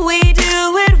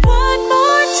it one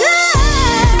more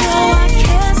time. Throw our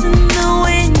cares in the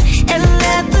wind and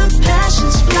let the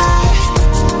passions fly.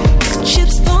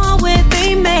 Chips fall where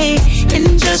they may, and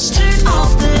just turn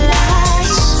off the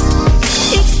lights.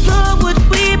 Explore what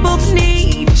we both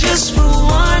need just for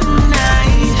one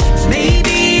night.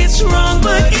 Maybe it's wrong,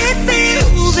 but it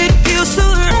feels so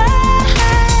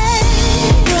right.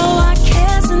 Throw our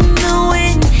cares in the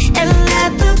wind and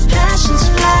let the passions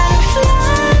fly.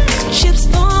 Chips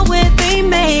fall where they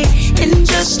may, and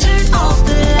just turn off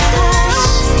the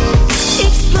lights.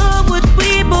 Explore what we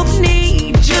both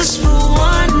need just for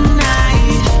one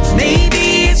night. Maybe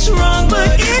it's wrong, but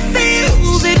it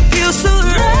feels so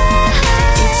right.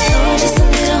 Explore just a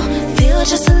little, feel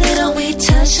just a little, we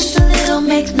touch just a little,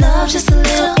 make love just a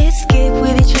little, escape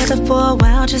with each other for a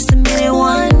while, just a minute,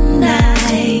 one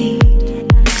night.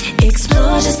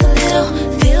 Explore just a little,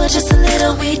 feel just a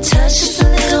little, we touch just a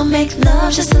little, make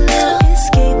love just a little,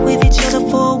 escape with each other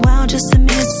for a while, just a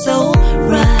minute, so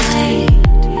right.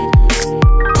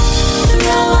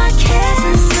 Throw our cares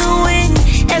in the wind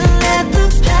and let the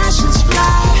passions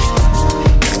fly.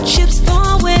 Chips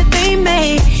fall where they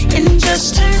may, and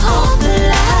just turn off the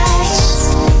lights.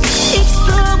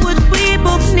 Explore what we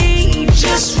both need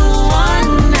just for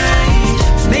one night.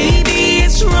 Maybe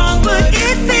it's wrong, but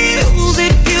it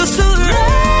feels so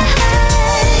right.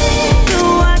 Throw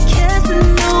our cares in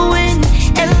the wind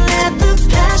and let the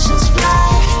passions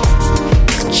fly.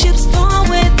 Chips fall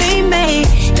where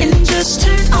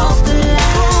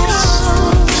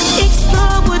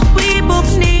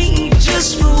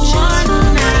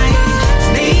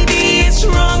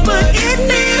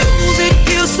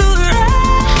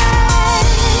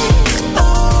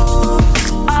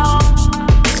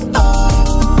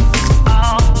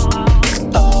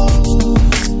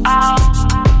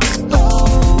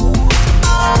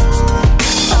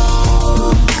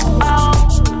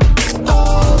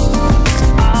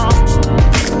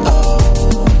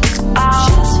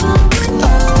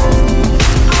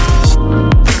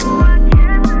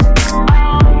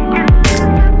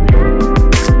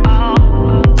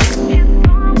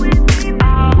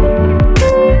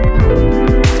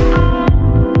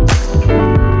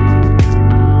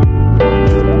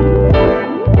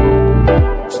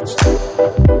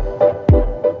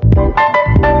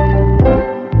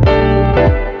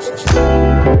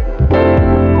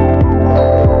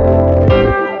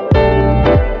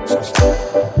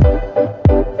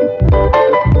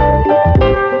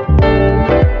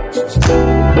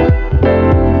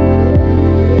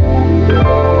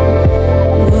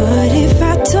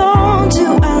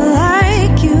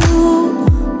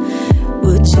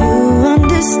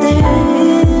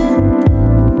understand.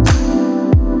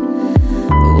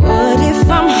 What if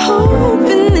I'm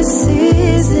hoping this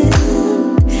isn't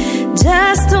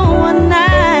just a one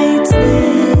night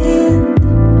stand?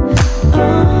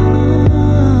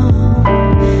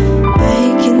 I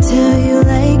can tell you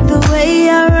like the way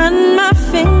I run my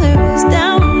fingers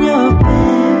down your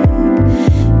back.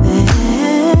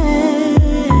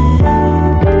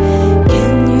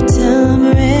 Can you tell I'm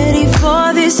ready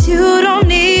for this? You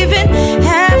don't even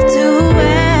have to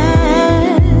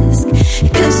ask,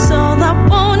 'cause all I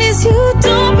want is you.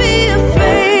 Don't be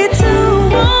afraid to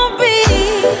want me.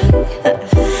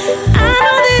 I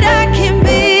know that I can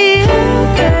be your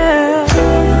girl.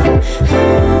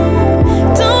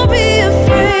 Don't be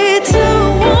afraid to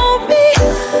want me.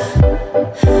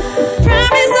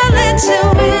 Promise I'll let you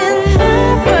in my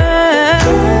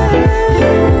world.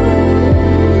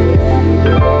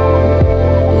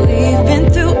 We've been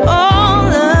through all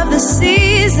of the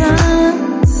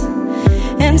seasons,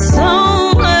 and so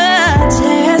much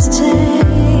has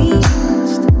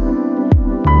changed.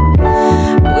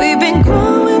 We've been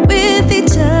growing with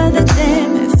each other,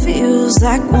 damn, it feels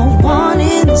like we're one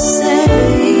in the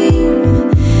same.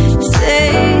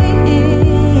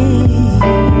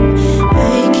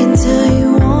 I can tell you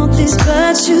want this,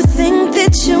 but you think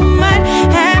that you might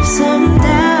have some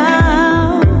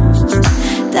doubts.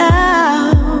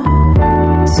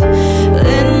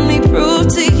 Let me prove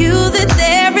to you that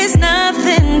there is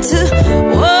nothing to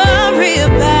worry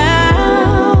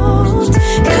about,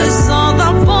 'cause all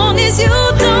I want is you.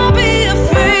 Don't be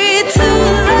afraid to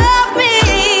love me.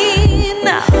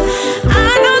 Now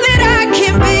I know that I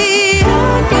can be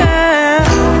your girl.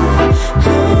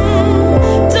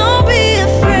 Don't be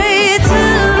afraid to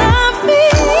love me.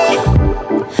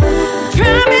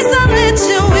 Promise I'll let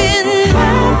you in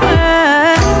my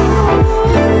world.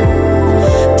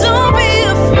 Don't be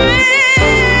afraid.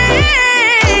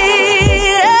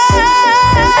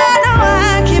 I know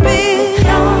I can be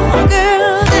your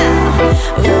girl now.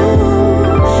 Ooh,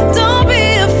 don't be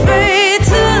afraid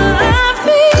to love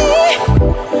me.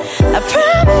 I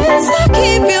promise I'll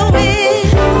keep you in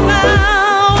my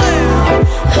world.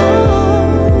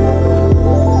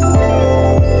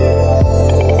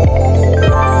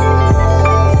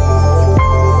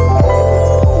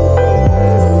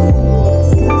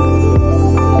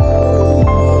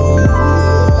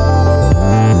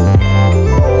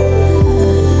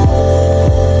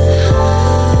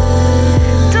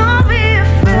 Don't be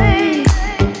afraid.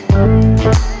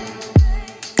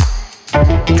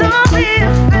 Don't be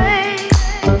afraid.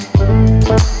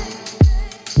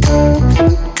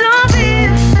 Don't be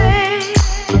afraid.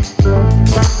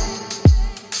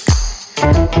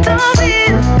 Don't be afraid. Don't be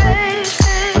afraid.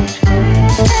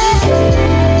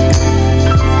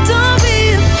 Don't be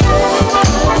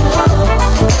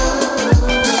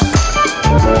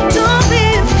afraid. Don't be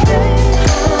afraid.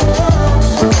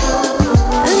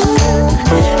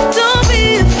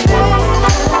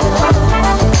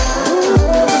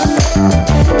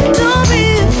 Don't be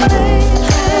afraid.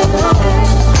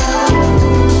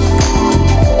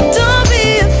 Don't be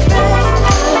afraid.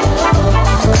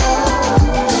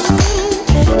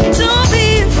 Don't be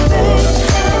afraid.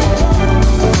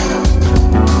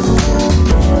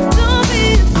 Don't be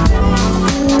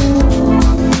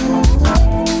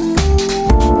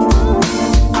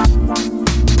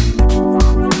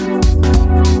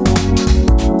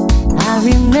I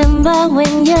remember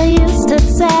when you used to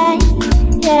say,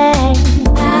 yeah,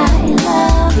 I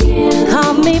love you.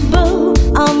 Call me boo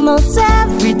almost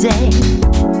every day.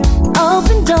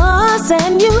 Open doors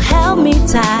and you held me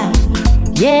tight.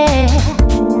 Yeah,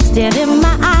 stared in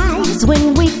my eyes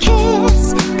when we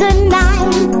kissed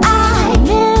goodnight. I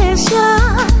miss your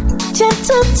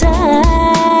gentle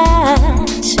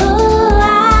touch. Oh,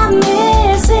 I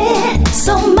miss it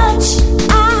so much.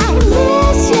 I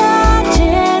miss your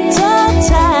gentle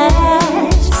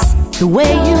touch. The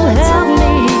way you held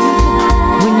me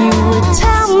when you would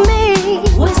tell me,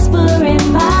 whisper in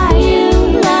my ear,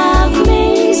 love me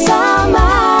so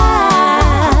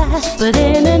much. But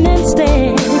in an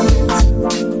instant,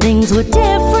 things were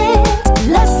different.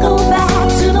 Let's go back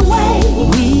to the way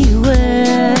we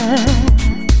were.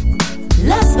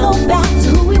 Let's go back to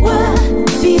who we were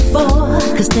before,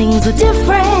 'cause things are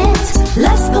different.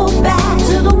 Let's go back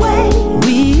to the way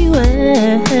we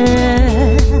were.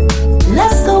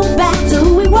 Let's go back to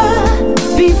who we were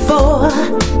before.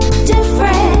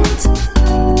 Different.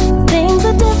 Things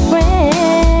are different.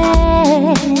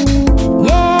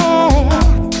 Yeah.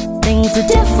 Things are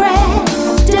different.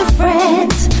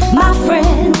 Different. My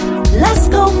friend. Let's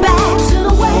go back to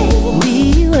the way we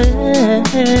were.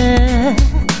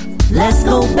 Let's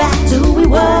go back to who we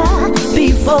were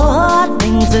before.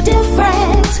 things are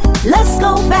different. Let's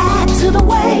go back to the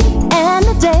way and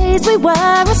the days we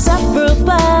were inseparable.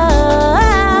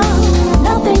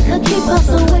 Nothing could keep us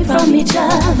away from each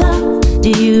other. Do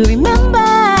you remember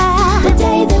the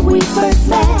day that we first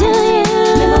met? Do you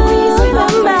memories of our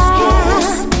first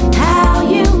kiss? How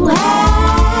you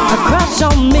had a crush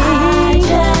on me. I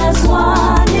just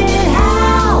wanted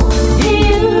how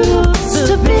it used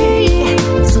to be.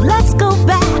 So let's go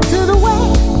back to the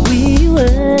way we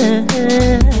were.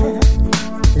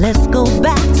 Let's go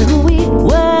back to who we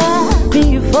were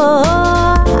before.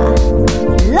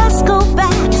 Let's go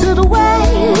back to the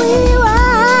way we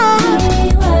were.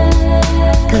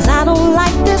 'Cause I don't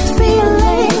like this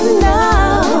feeling,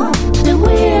 no, that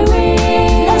we're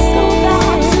in. Let's go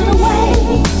back to the way.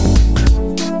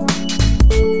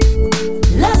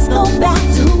 Let's go back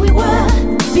to who we were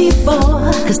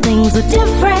before. 'Cause things are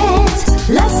different.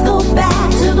 Let's go back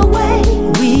to the way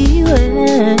we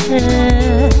were.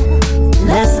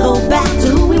 Let's go back to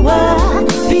who we were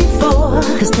before.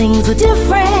 'Cause things are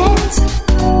different.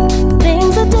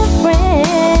 Things are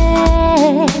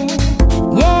different.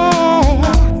 Yeah.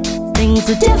 Things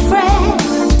are different.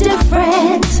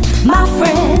 Different, my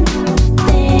friend.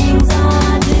 Things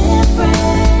are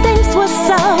different. Things were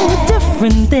so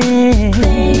different then.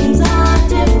 Things are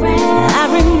different. I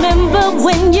remember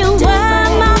when you were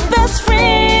my best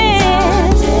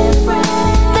friend.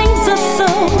 Things are so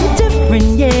different,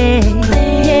 yeah.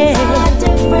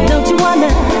 Don't you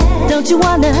wanna, don't you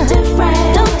wanna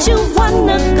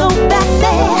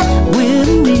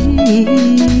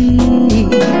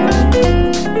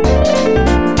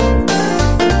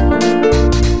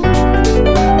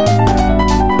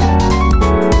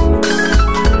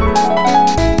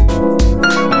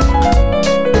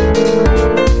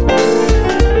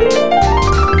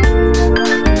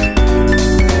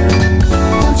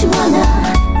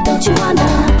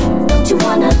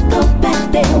go back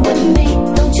there with me?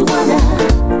 Don't you wanna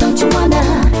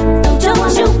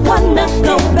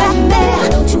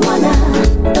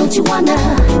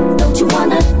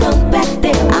go back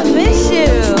there? I miss you.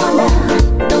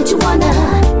 Don't you wanna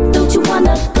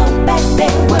go back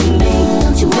there with me?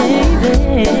 Don't you wanna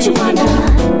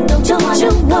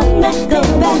go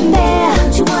back there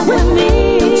with me?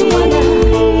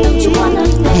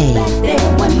 Hey,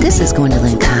 this is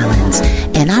Gwendolyn Collins,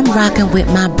 and I'm rocking with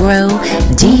my bro,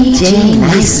 DJ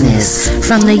Niceness,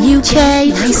 from the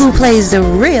UK, who plays the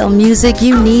real music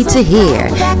you need to hear.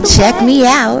 Check me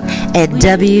out at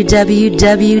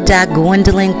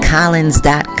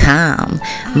www.gwendolyncollins.com.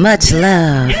 Much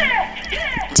love,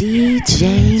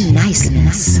 DJ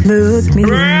Niceness. Look me in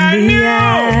the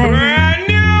eye.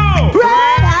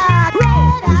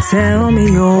 Tell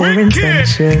me your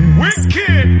intentions.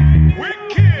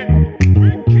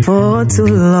 For too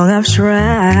long I've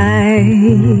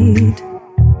tried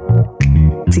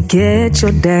to get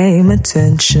your damn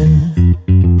attention,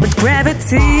 but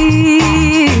gravity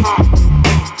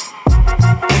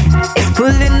is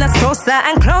pulling us closer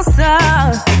and closer.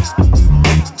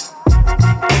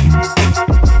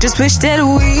 Just wish that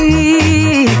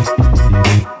we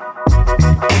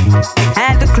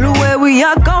had the clue where we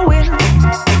are going,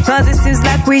 'cause it seems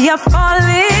like we are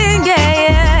falling, yeah,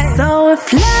 yeah. So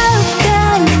if love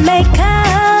can make us,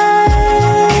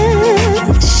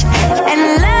 and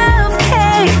love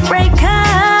can't break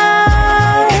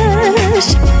us,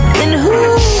 then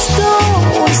who's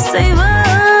gonna save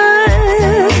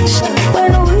us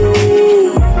when we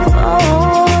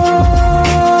fall?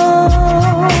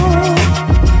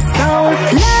 So if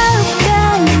love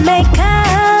can make us,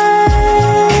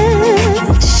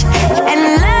 and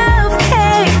love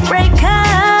can't break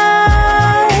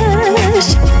us,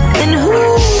 then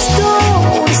who's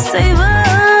gonna save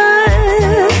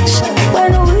us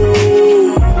when we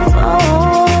fall?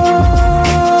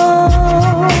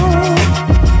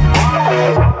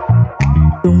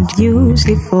 Don't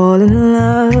usually fall in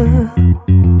love.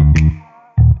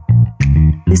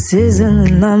 This is an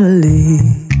anomaly.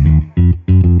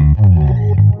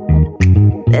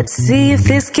 Let's see if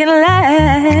this can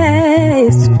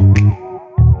last.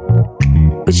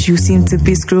 But you seem to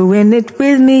be screwing it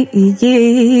with me,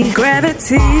 yeah.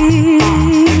 Gravity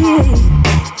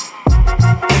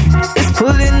is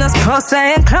pulling us closer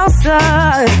and closer.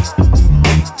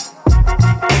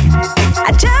 I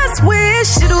just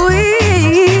wish that we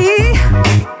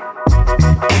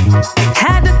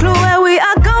had the clue where we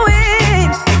are going,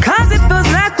 'cause it feels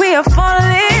like we are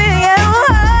falling, yeah.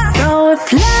 So if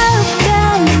love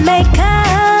can make us,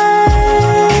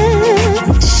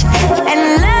 and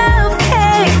love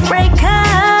can't break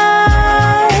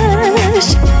us,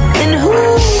 then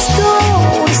who's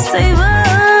gonna save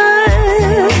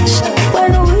us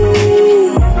when we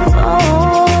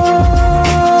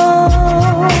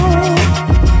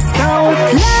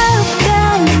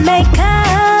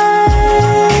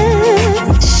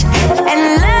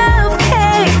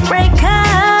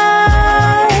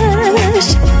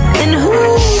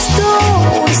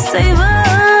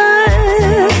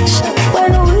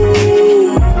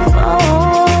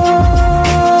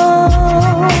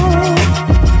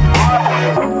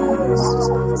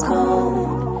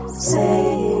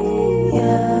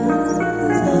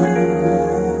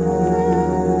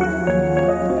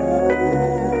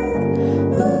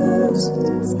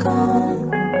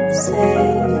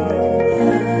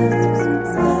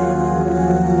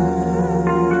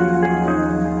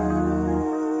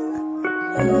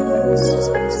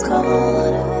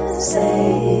So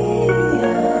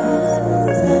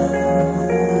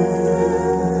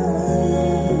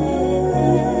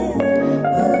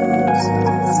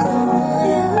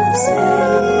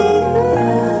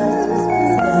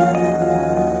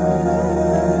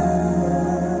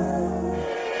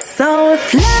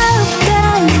if love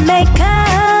can make us,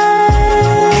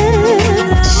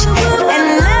 and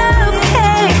love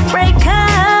can't break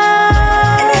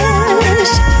us,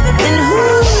 then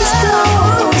who's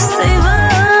gonna save us?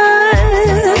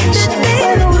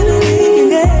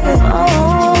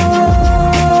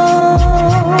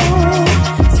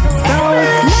 So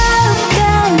if love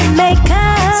can make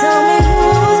us,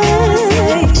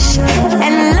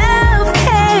 and love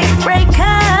can't break us,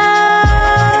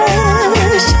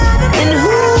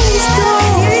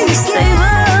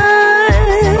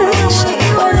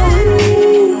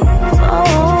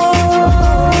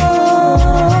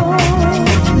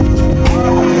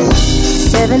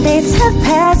 have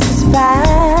passed us by.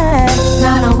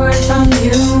 Not a word from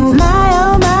you. My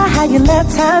oh my, how you let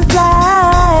time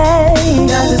fly.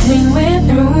 Does this mean we're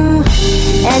through?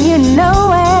 And you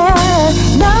nowhere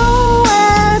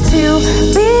to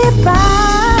be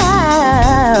found.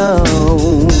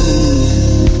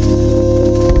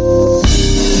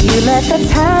 You let the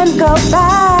time go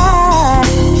by.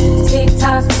 Tick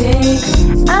tock tick.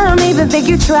 I don't even think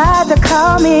you tried to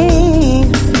call me.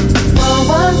 For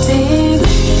one thing,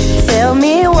 tell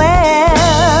me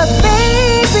where,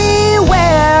 baby,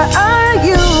 where are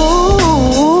you?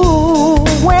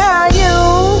 Where are you?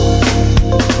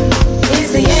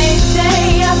 It's the 8th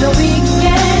day of the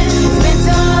weekend. It's been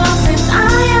so long since I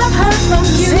have heard from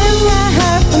you. Since I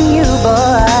heard from you,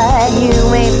 boy, you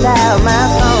ain't dialed my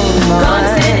phone, boy. Gonna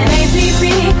send an APB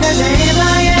 'cause you're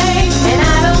MIA, and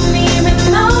I don't even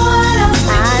know what else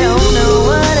to do. I don't know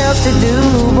what else to do,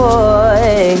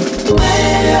 boy.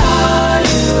 Where are you?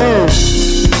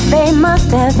 They must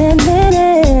have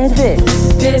invented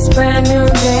this brand new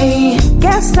day.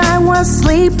 Guess I was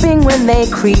sleeping when they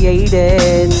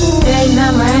created day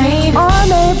number 8. Or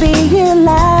maybe you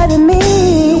lied to me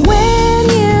when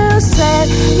you said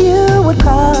you would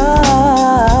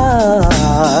call.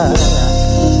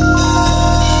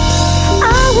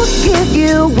 I will give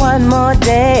you one more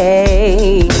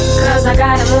day, 'cause I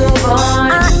gotta move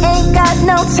on. I ain't got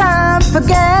no time for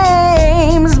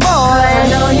games, boy. I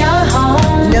know you're home.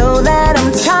 Know that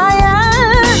I'm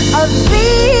tired of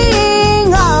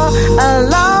being all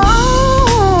alone.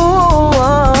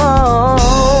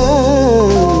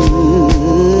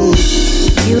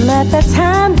 You let the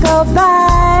time go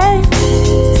by.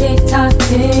 Tick tock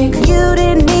tick. You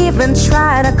didn't even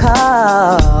try to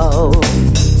call.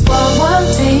 For one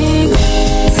thing,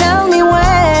 tell me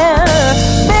where,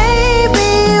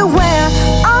 baby, where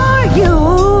are you?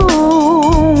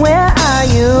 Where are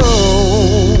you?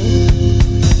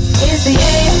 It's the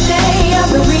 8th day of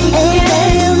the weekend. 8th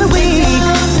day of the week.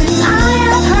 Since I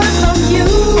have heard from you.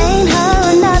 Ain't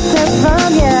heard nothing from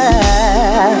you.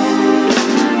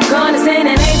 Gonna send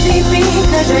an APB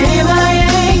 'cause you're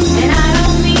MIA, and I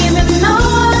don't even know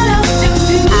what else to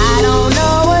do. I don't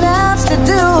know what else to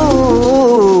do.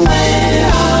 Where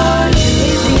are you?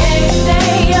 It's the 8th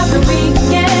day of the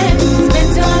weekend. It's been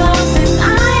too long since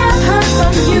I have heard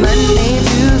from you. Monday,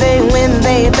 Tuesday,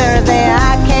 Wednesday, Thursday,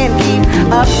 I can't keep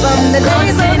up from the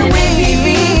days of the week.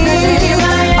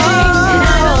 And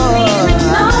I don't even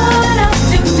know what else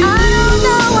to do. I don't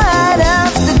know what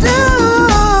else to do.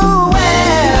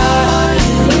 Where are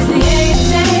you? It's the 8th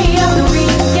day of the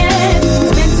weekend.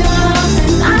 It's been too long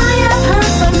since I have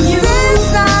heard from you. Since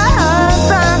I heard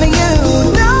from you,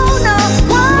 don't know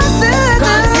what to do.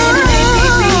 Gonna send an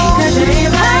APB 'cause you're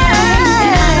MIA,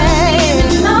 and I don't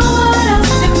even know what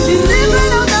else to do. Since I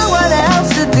don't know what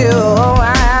else to do.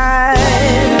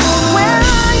 Where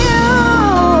are you?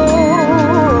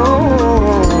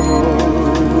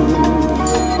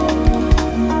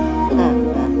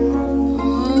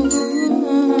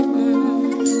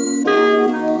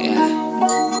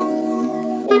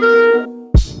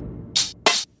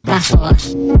 That's all.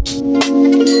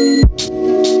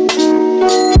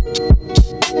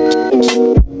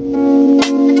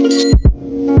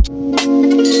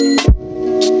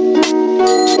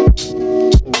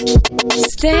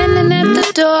 Standing at the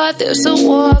door, there's a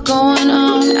war going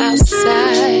on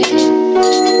outside.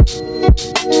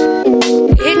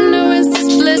 Ignorance is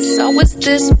bliss, so is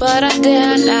this, but I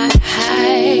dare not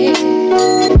hide.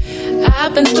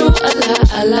 I've been through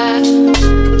a lot.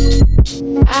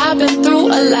 I've been through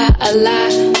a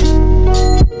lot.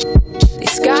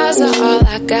 These scars are all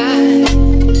I got.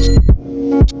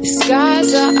 These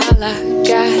scars are all I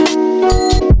got.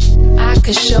 I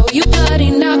could show you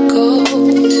bloody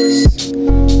knuckles.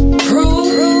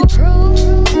 Prove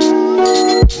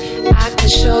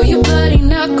show you bloody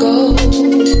knuckles,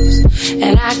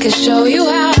 and I can show you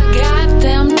how I got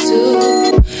them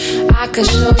too. I can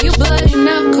show you bloody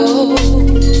knuckles.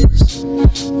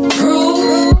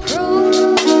 Proof.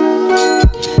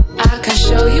 I can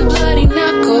show you bloody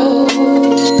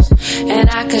knuckles, and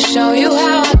I can show you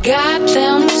how I got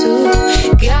them too.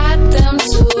 Got them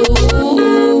too.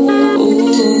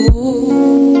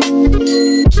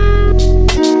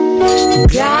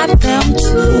 Got them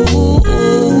too.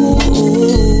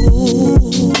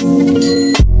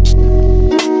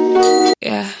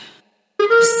 Yeah.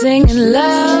 Singing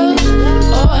love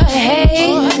or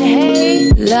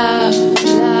hate, love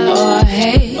or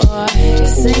hate.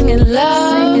 Singing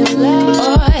love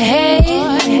or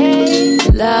hate,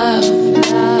 love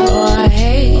or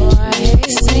hate.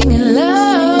 Singing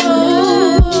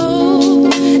love,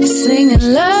 singing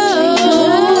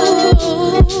love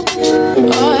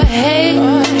or hate.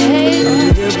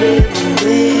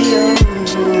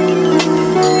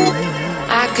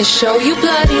 I can show you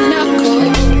bloody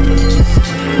knuckles.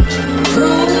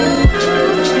 Proof.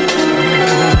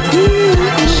 I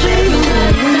can show you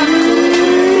bloody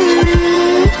knuckles.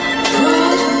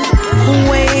 Proof.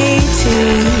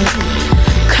 Waiting,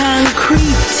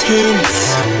 concrete tints,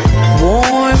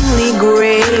 warmly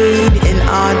grayed in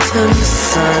autumn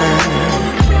sun.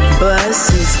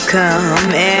 Buses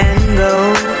come and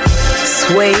go,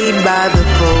 swayed by the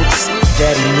folks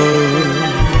that move.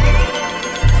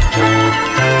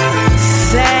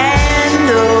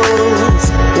 Sandals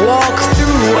walk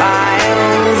through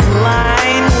aisles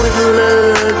lined with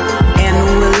love and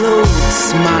willowed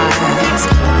smiles,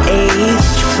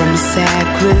 aged from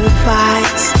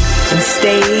sacrifice and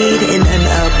stayed in an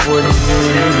upward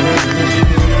mood.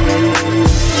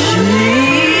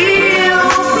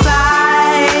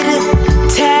 Hillside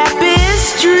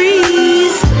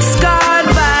tapestries scarred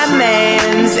by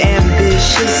man's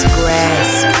ambitious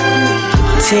grasp,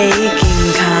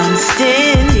 taking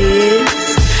constant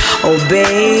hits,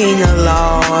 obeying a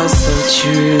law so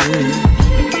true.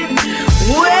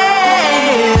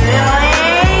 Well,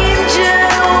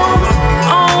 angels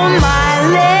on my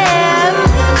left,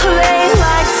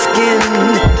 clay-like skin,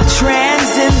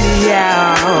 transcend the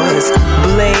hours,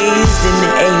 blazed in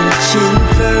ancient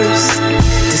verse,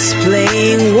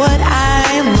 displaying what I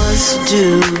must do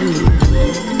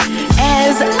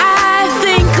as I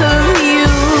think of you.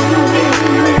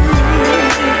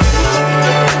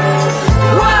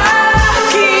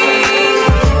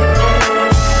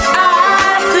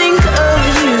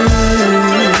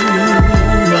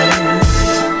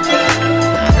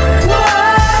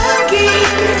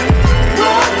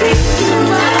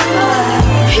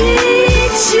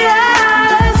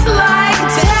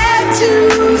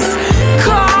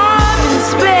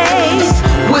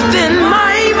 Within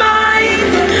my mind,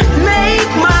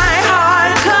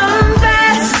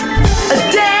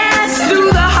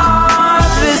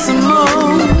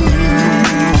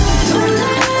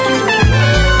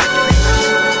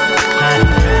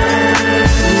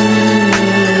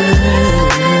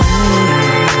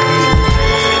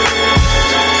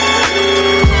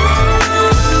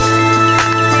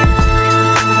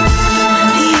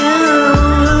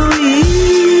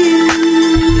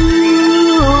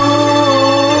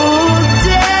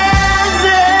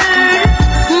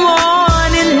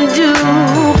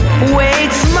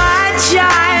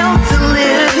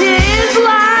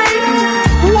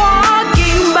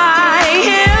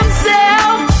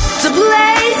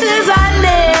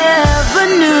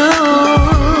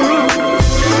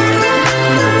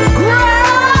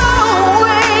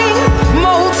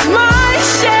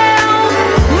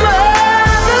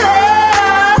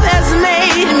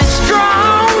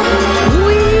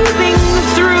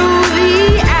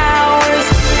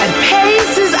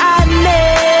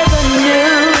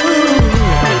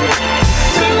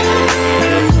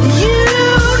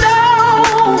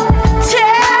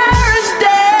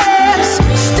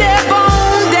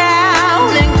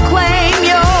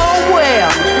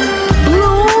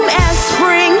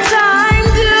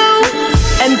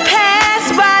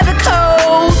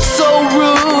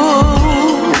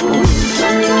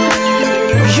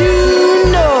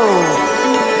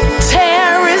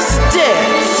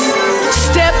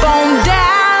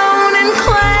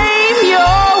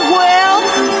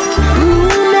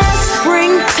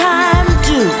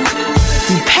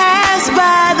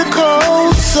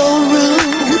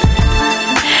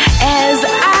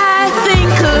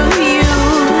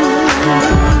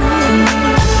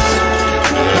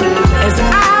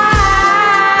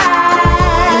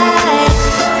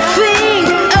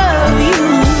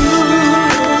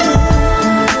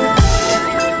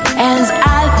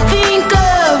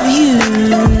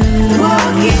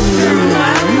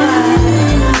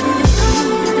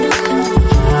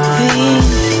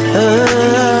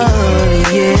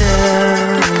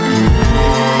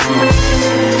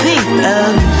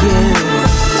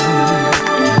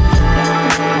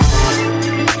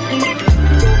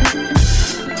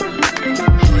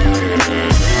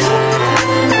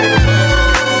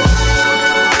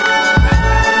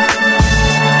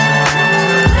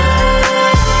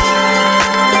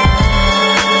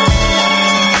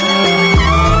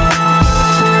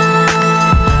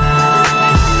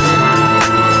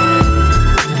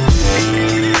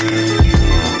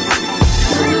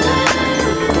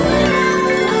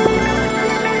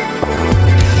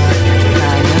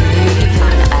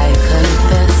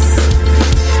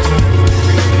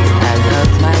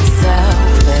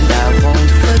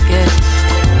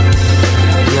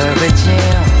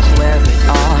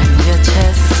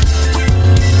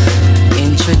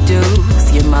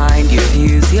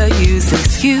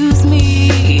 confuse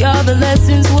me. All the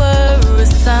lessons were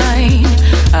assigned.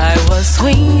 I was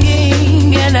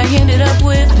swinging and I ended up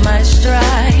with my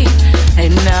stride.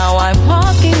 And now I'm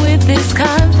walking with this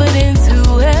confidence.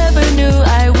 Whoever knew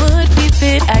I would be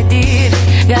fit, I did.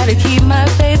 Gotta keep my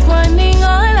faith running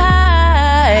on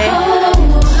high. Oh,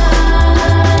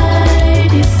 I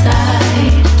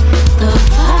decide the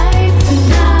fight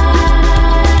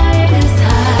tonight is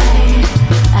high.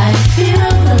 I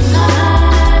feel the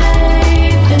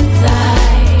life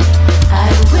inside. I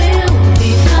will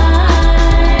be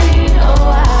fine. Oh,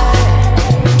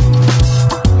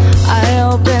 I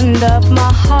opened up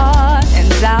my heart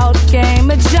and out came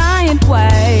a giant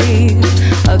wave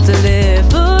of deliverance.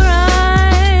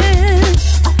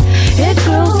 It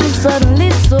grew so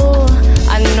suddenly, so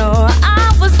I know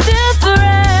I was different.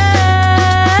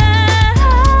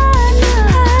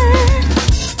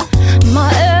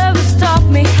 My errors taught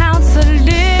me how to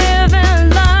live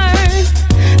and learn.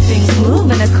 Things move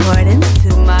in accordance to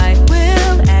my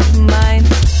will and mine.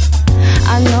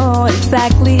 I know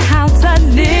exactly how to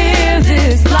live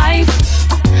this life.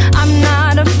 I'm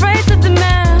not afraid to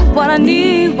demand what I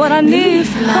need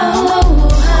from life. Oh,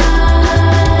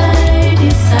 I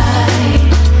decide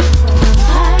the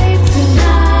fight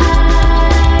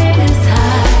tonight is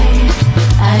high.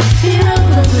 I feel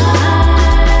the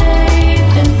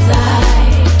life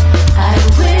inside. I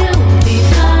will be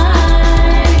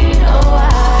fine.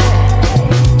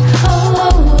 Oh,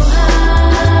 I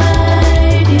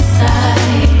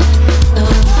decide the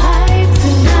fight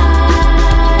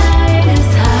tonight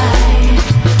is high.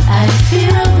 I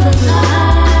feel the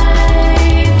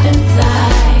life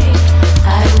inside.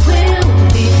 I will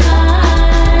be fine.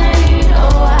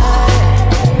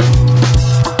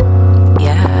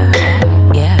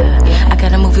 Yeah. I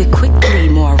gotta move it quickly.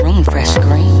 More room, fresh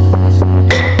green.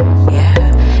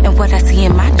 Yeah. And what I see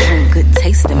in my dream, good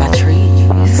taste in my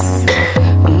trees.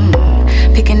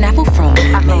 Pick an apple from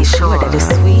me, make sure that it's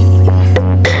sweet.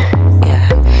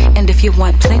 Yeah. And if you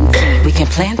want plenty, we can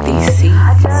plant these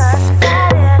seeds.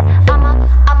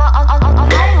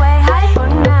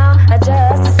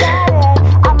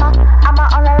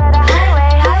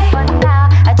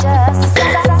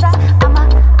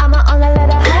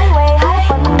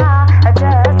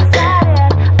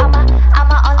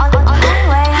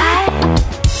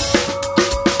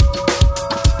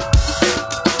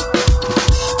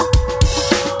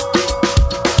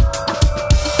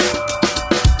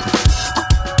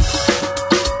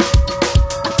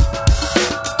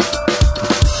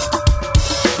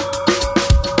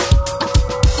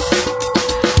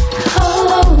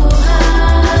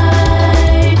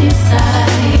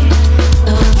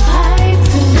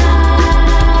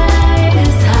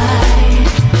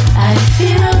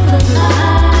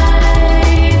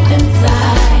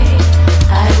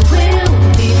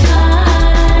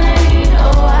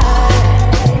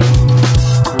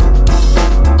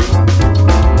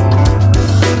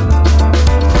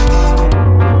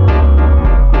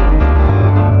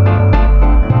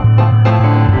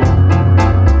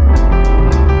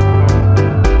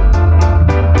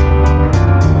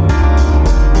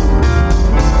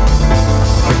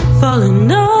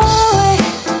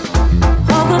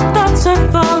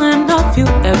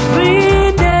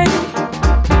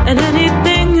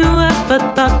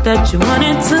 That you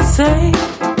wanted to say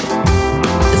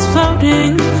is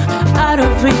floating out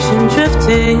of reach and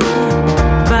drifting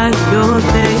by your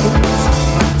face.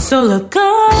 So look up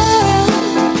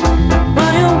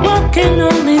while you're walking,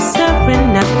 only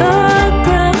staring at the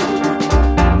ground,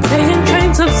 taking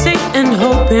trains of Satan,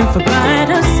 hoping for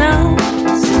brighter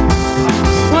sounds.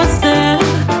 Was there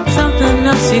something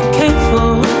else you came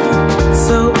for?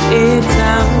 So it's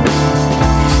out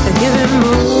and give it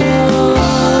more.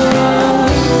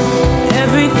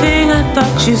 Everything I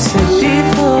thought you said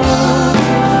before,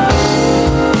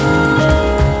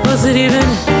 was it even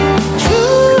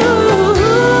true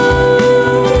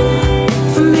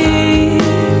for me?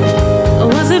 Or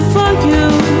was it for you?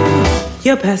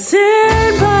 You're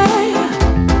passing by,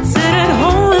 sit at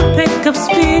home and pick up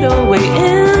speed or wait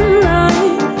in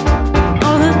line.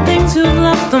 All the things you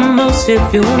love the most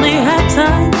if you only had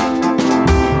time.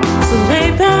 So lay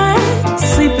back,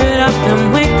 sleep it up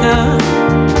and wake up.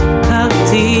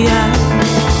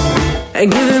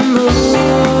 And give it more.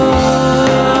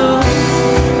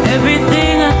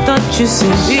 Everything I thought you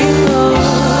said before,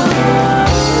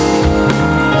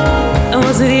 and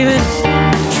was it even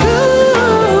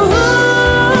true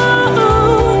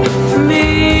for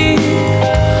me?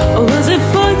 Or was it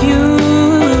for you?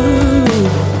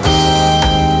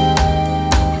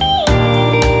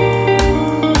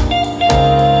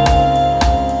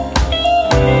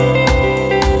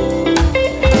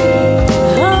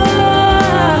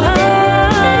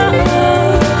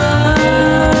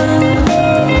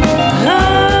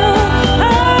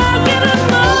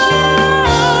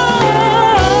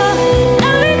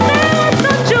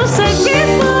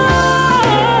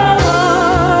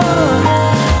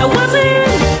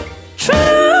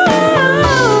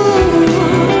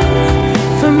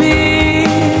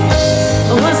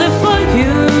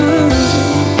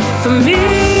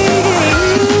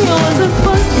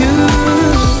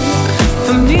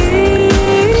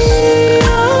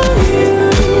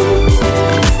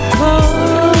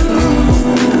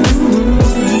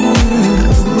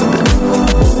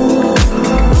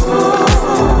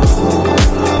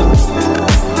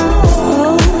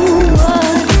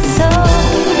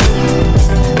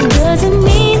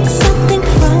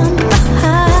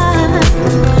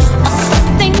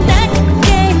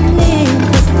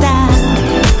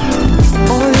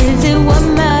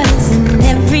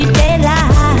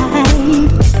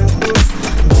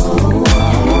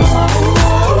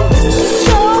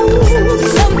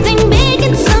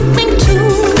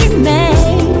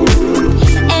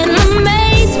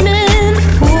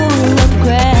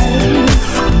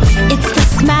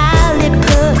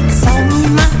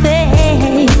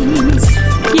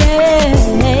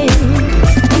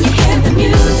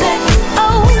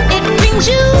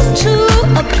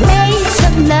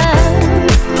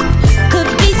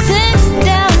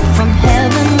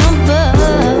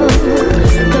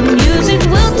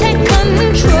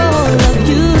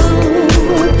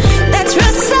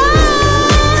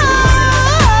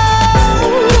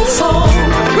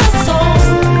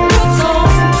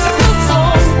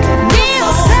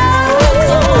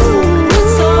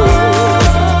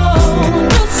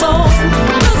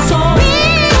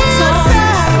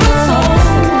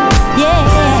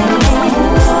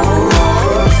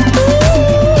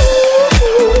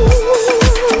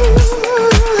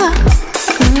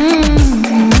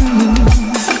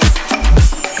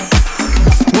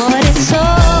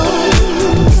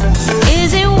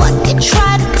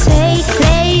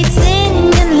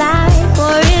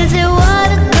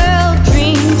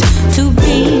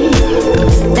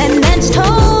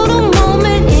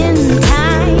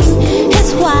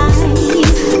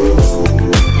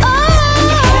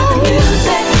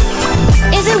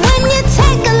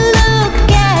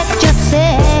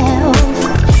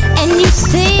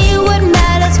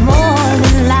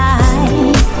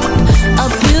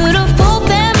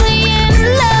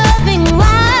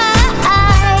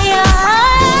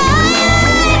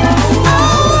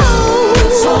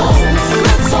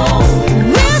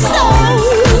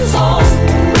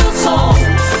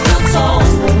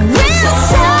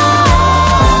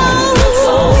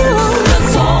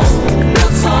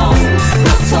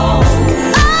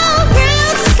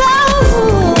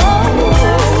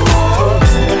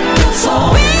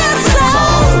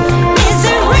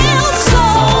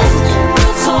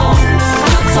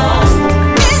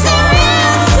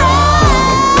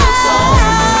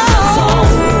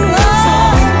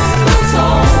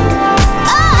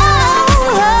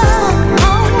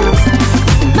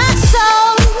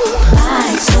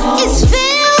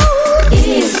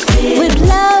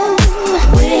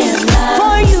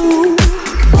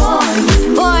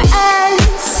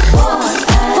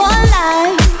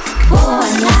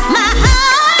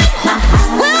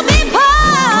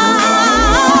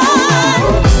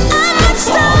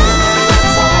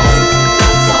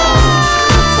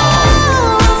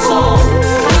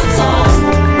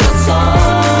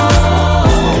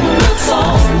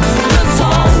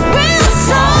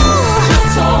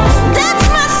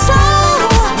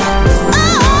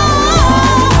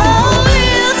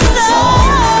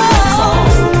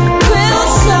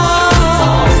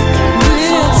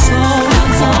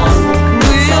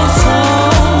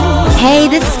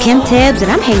 Kim Tibbs,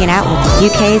 and I'm hanging out with the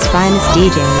UK's finest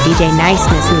DJ, DJ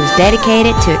Niceness, who is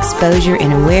dedicated to exposure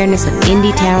and awareness of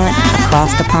indie talent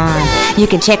across the pond. You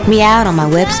can check me out on my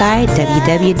website,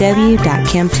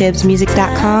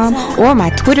 www.kimtibbsmusic.com, or my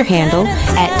Twitter handle,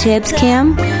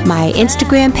 @TibbsKim, my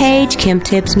Instagram page, Kim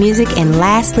Tibbs Music, and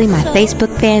lastly, my Facebook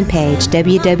fan page,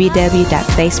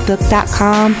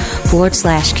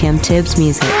 www.facebook.com/Kim Tibbs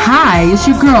Music. Hi, it's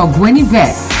your girl, Gwenny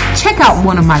Beck. Check out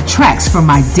one of my tracks from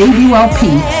my debut LP,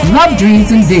 Love,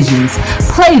 Dreams, and Visions,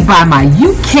 played by my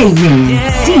UK man,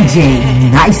 DJ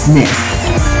Niceness.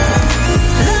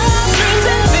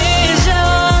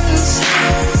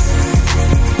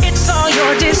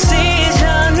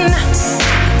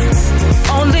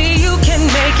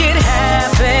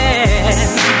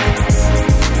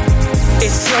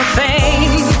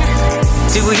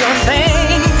 Do your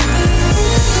thing.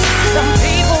 Some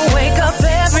people wake up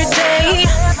every day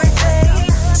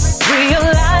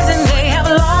realizing they have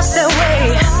lost their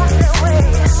way,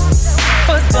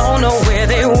 but don't know where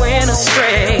they went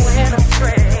astray.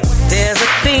 There's a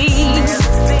theme,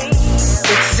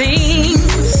 it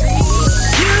seems.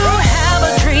 You have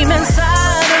a dream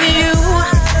inside of you,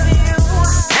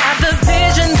 have the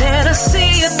vision there to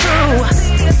see it through.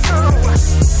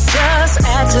 Just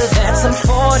add to that some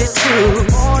 42.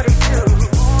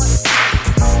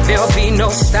 There'll be no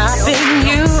stopping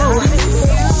you.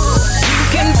 You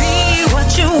can be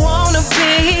what you wanna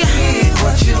be.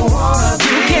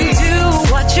 You can do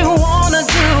what you wanna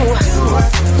do.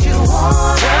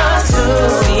 Just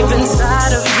look deep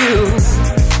inside of you.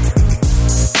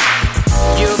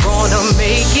 You're gonna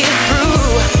make it through.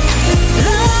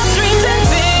 Love, dreams, and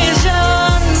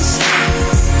visions.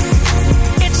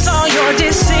 It's all your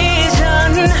decision.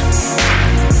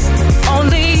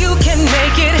 Only you can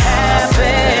make it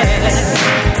happen.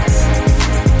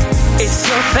 It's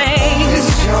your thing.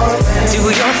 Do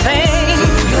your thing.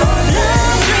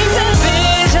 Love, dreams, and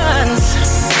visions.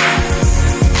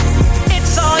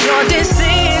 It's all your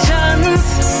decisions.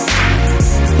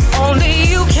 Only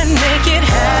you can make it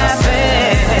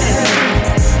happen.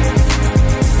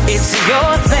 It's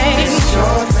your thing.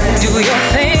 Do your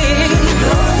thing.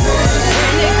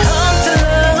 When it comes to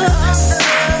love,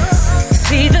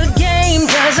 see the game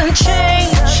doesn't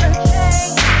change.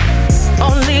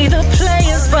 Only the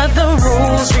players, but the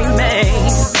rules remain.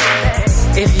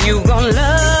 If you gon'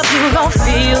 love, you gon'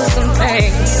 feel some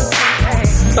pain.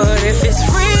 But if it's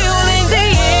real, in the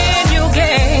end you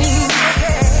gain.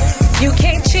 You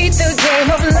can't cheat the game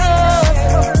of love.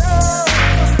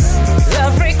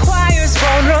 Love requires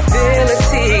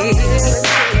vulnerability.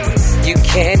 You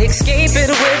can't escape it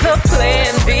with a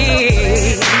plan B.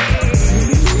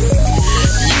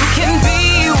 You can be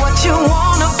what you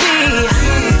wanna be.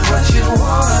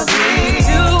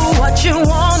 Do what you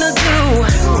wanna do.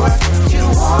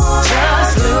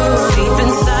 Just look deep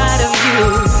inside of you.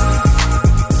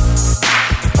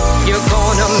 You're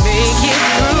gonna make it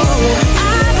through. I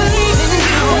believe in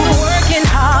you. Working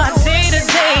hard day to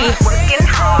day.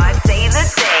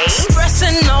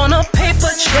 Stressing on a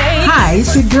paper tray. Hi,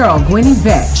 it's your girl, Gwenny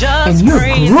Beck, and you're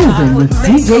grooving with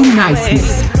DJ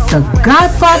Niceness, the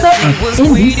godfather of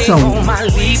indie soul. My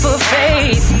leap of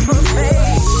faith.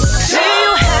 See,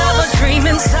 you have a dream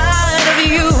inside of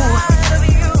you.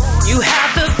 You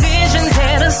have the vision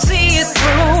there to see it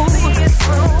through.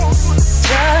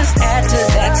 Just add to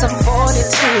that some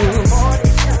 42.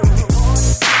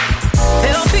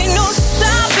 There'll be no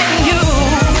stopping you.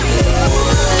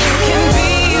 You can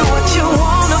be what you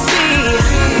wanna be.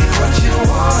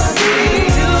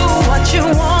 Do what you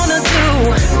wanna do.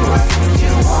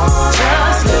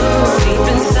 Just look deep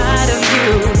inside of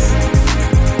you.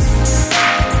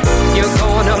 You're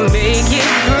gonna make it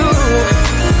through.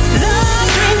 Love,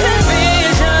 dreams, and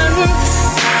visions.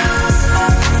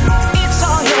 It's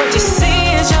all your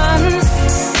decisions.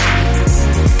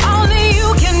 Only you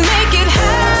can make it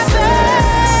happen.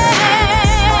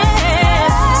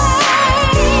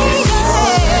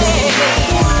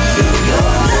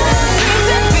 Love, dreams,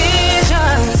 and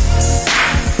visions.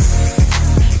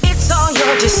 It's all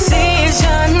your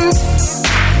decisions.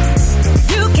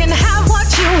 You can have what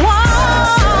you want,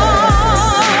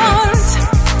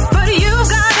 but you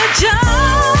gotta jump.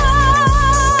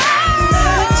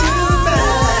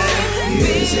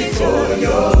 Music for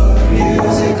your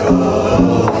musical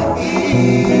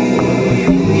ears.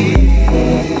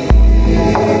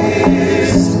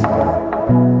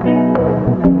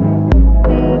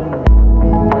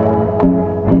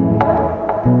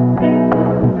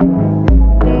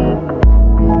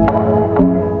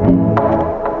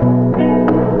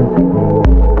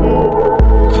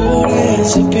 Cold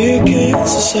hands and beer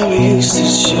cans, that's how we used to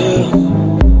chill.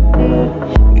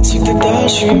 We took the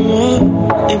Dodge up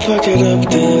and park it up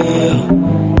the hill.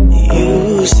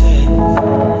 You said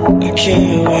I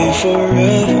can't wait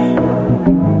forever.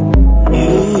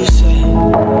 You said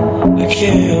I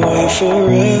can't wait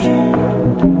forever.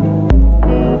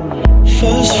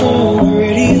 Fast from the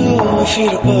radio, my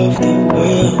feet above the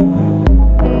wheel.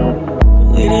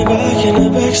 Leaning back in the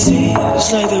backseat, it's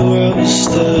like the world was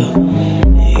still.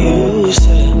 You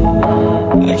said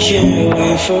I can't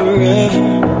wait forever.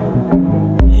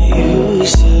 You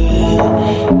said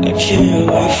I can't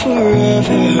wait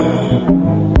forever.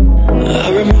 I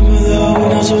remember the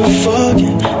windows were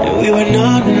fogging and we were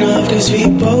not enough cause we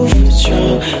both were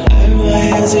drunk. I had my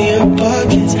hands in your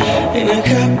pockets and a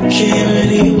cop came and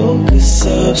he woke us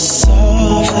up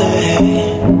softly.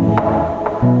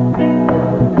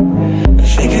 I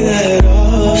think of that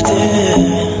often.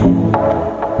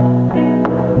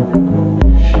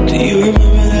 Do you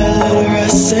remember that letter I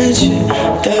sent you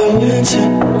that winter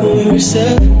when we were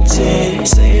 17?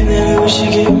 Saying that we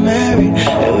should get married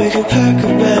and we could pack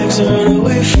our bags and run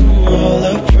away from all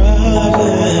our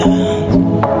problems.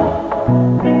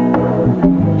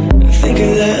 I think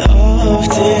of that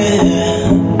often.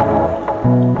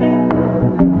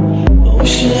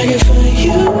 Wishing I could find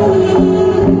you.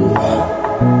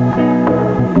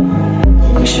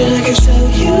 Wishing I could tell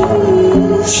you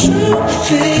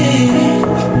something.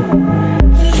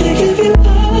 I think of you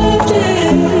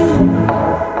often.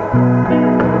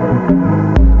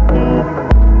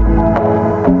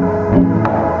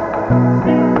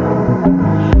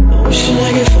 Wishing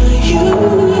I could find you.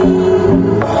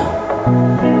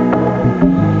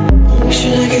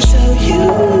 Wishing I could tell you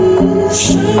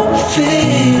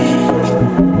something.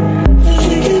 I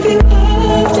think of you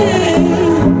often.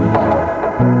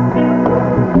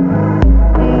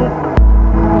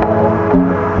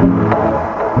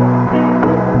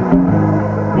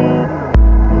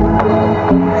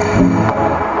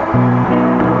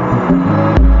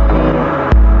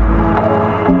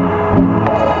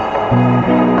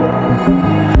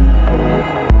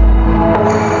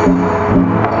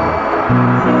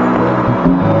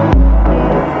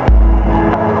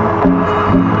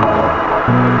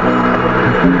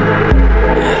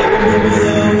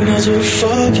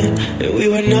 And we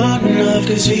were not enough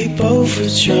cause we both were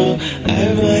drunk. I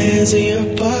had my hands in your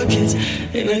pockets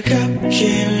and a cop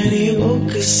came and he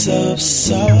woke us up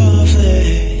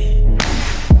softly.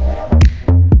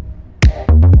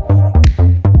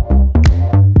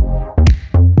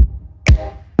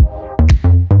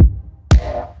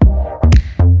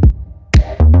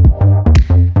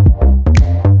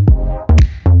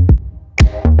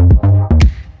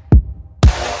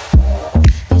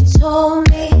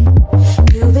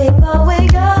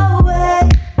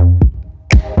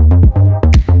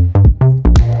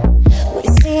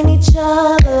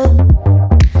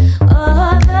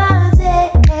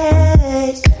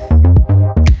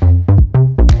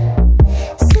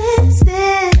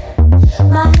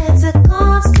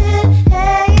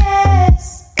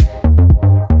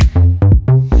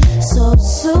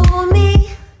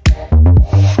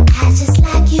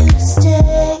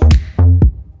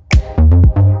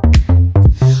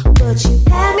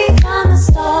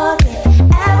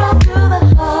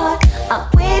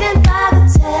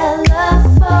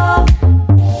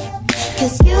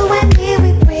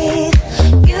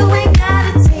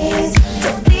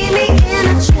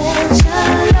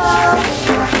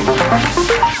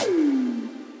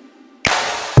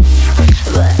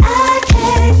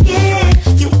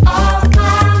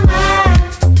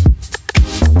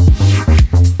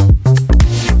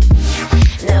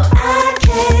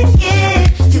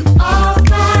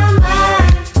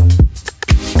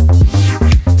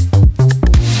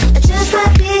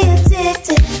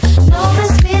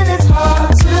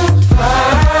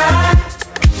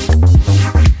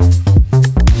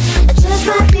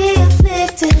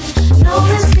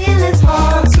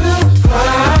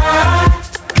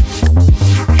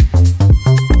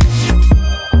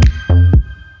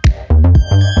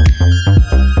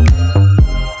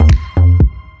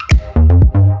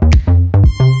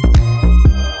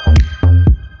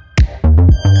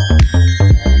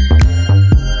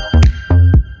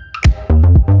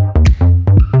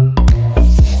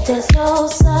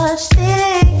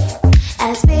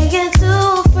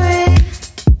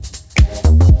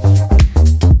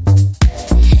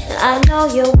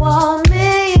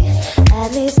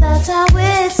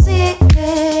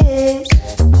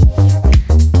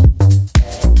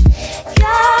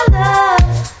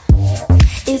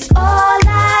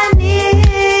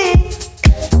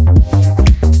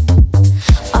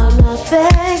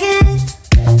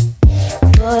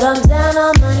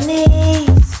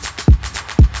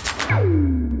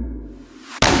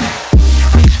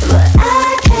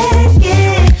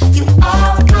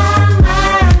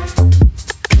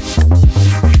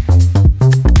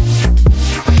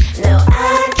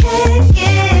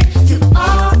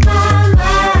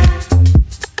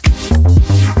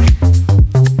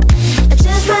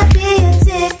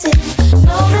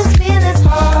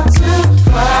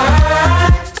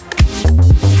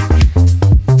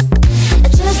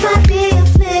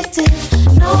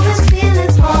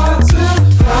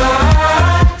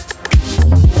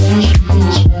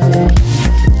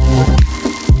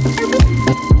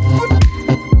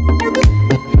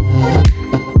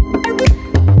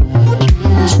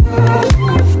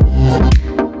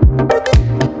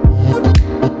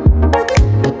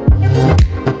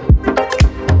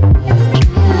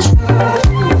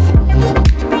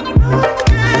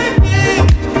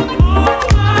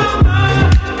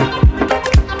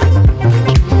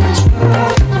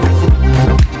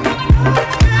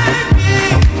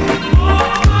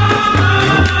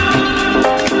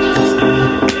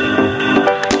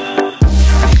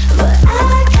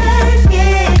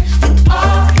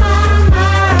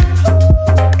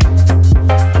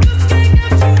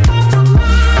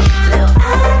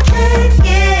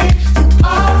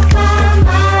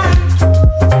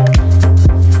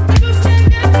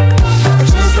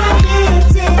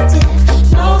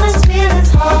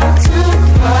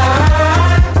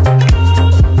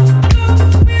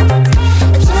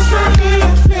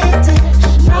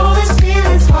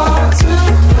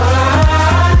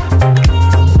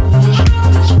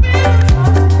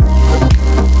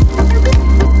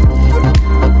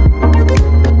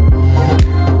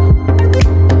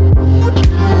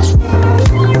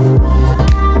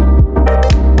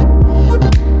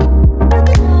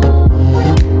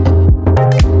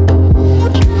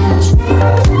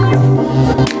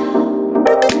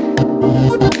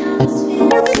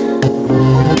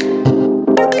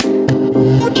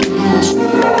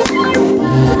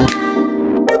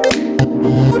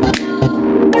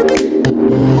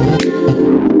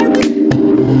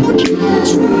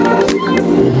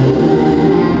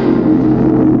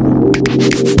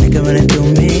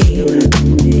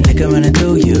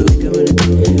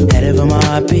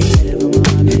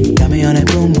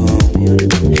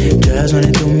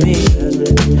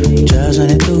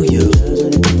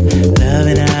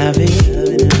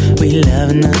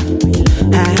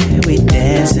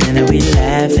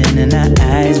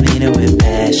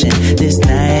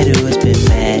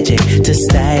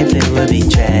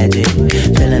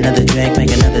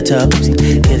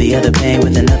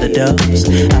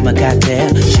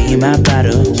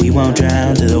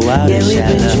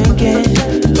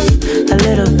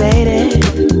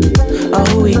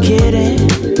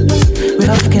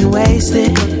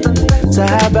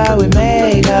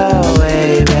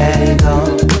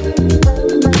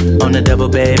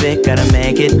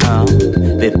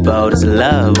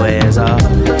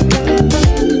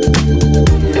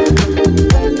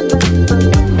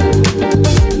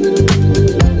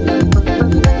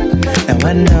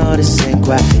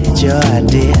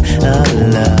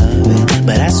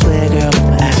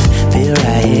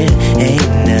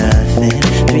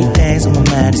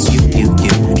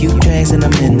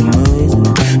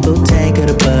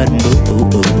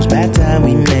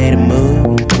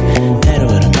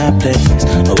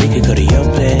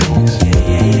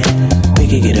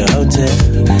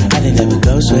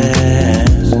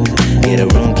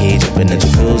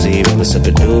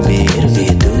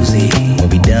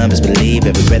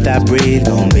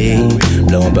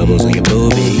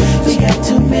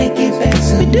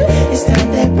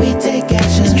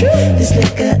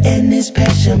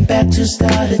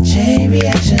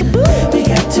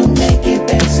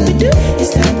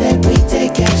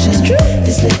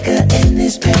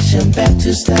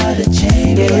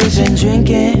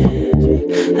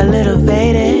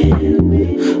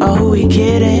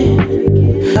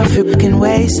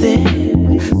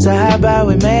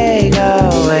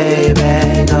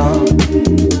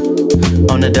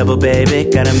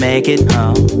 Make it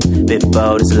home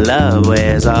before this love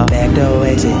wears off. Backdoor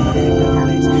exit,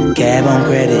 cab on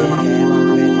credit.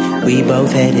 We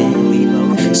both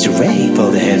headed straight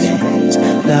for the heavens.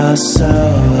 Lost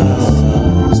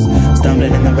souls,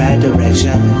 stumbling in the right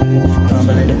direction,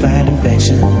 fumbling to find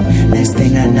affection. Next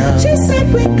thing I know, she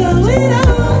said we're going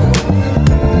on.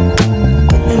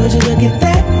 And would you look at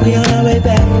that? We on our way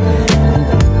back.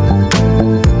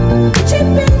 She's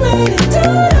been waiting too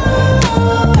long.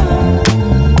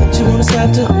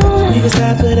 Stop to, we can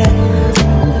stop for that.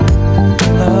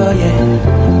 Oh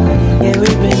yeah, yeah,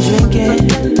 we've been drinking,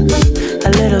 a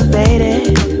little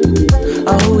faded.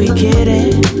 Oh, who we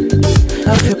kidding?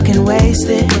 I'm freaking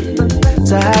wasted.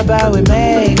 So how about we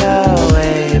make our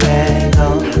way back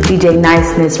home? DJ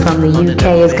Niceness from the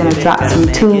UK is going to drop some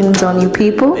tunes on you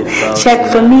people.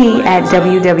 Check for me at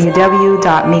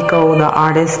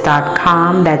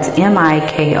www.mikotheartist.com. That's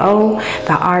MIKO,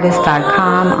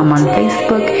 theartist.com. I'm on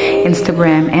Facebook,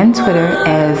 Instagram, and Twitter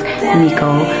as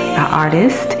Miko the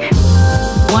Artist.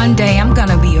 One day I'm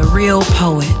gonna be a real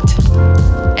poet,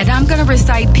 and I'm gonna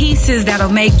recite pieces that'll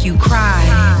make you cry,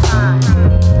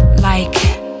 like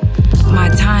my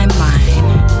timeline.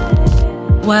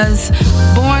 Was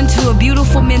born to a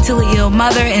beautiful mentally ill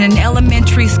mother and an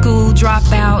elementary school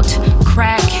dropout,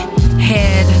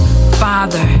 crackhead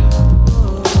father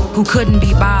who couldn't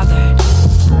be bothered.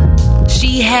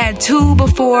 She had two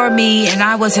before me and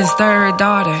I was his third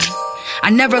daughter.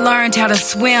 I never learned how to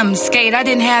swim, skate, I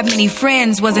didn't have many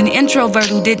friends, was an introvert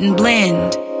who didn't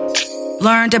blend.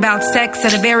 Learned about sex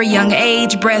at a very young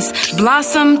age, breasts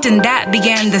blossomed and that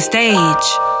began the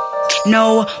stage.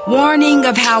 No warning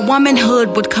of how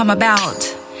womanhood would come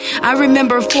about. I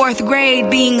remember fourth grade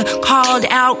being called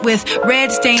out with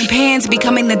red-stained pants,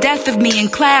 becoming the death of me in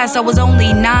class. I was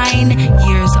only 9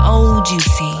 years old, you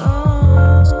see.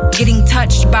 Getting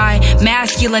touched by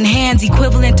masculine hands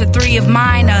equivalent to 3 of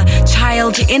mine, a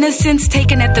child's innocence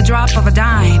taken at the drop of a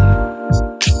dime.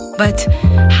 But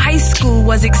high school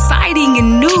was exciting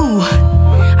and new.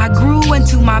 I grew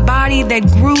into my body that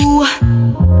grew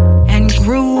and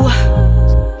grew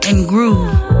and grew.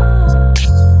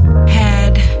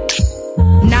 Had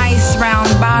nice round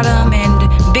bottom and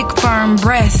big firm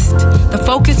breast. The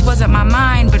focus wasn't my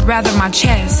mind, but rather my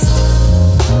chest.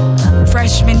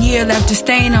 Freshman year left a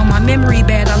stain on my memory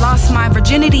bed. I lost my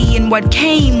virginity and what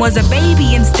came was a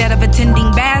baby instead of attending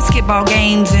basketball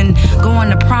games and going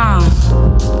to prom.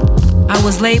 I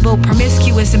was labeled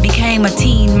promiscuous and became a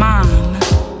teen mom.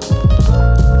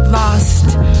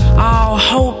 Lost all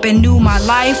hope hope and knew my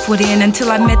life would end until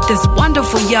I met this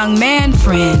wonderful young man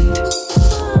friend.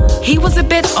 He was a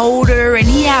bit older and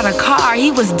he had a car. He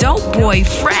was dope boy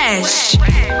fresh.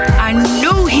 I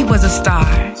knew he was a star.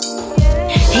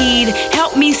 He'd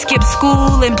help me skip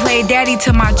school and play daddy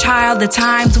to my child. The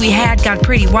times we had got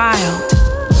pretty wild.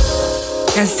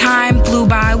 As time flew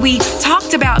by, we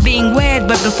talked about being wed,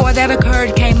 but before that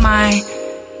occurred came my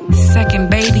second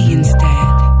baby instead.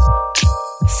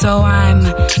 So I'm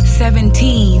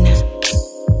 17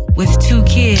 with 2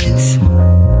 kids.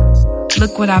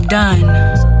 Look what I've done.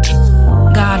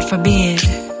 God forbid.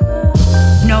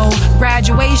 No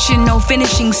graduation, no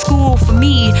finishing school for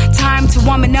me. Time to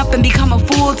woman up and become a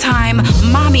full-time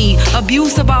mommy.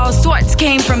 Abuse of all sorts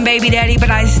came from baby daddy,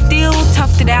 but I still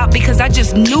toughed it out because I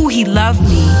just knew he loved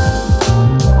me.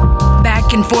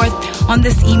 Back and forth on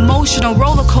this emotional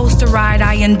roller coaster ride,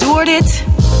 I endured it,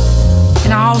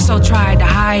 and I also tried to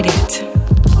hide it.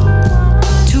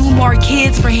 2 more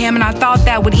kids for him, and I thought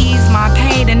that would ease my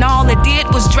pain, and all it did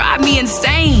was drive me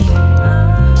insane.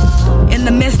 In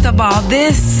the midst of all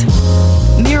this,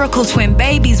 miracle twin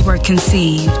babies were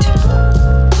conceived.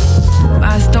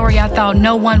 A story I thought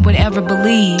no one would ever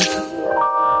believe.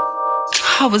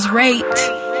 I was raped.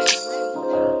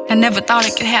 I never thought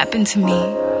it could happen to me.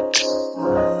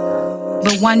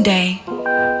 But one day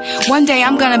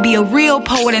I'm gonna be a real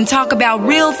poet and talk about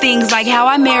real things like how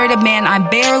I married a man I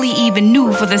barely even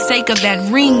knew for the sake of that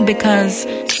ring, because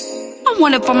I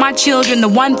wanted for my children the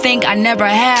one thing I never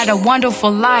had, a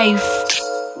wonderful life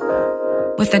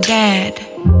with a dad.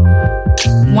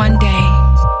 One day,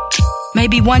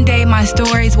 maybe one day my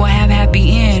stories will have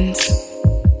happy ends.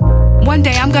 One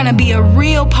day I'm gonna be a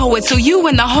real poet so you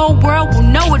and the whole world will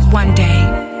know it one day.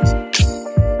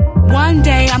 One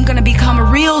day I'm gonna become a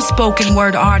real spoken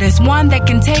word artist, one that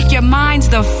can take your minds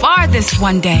the farthest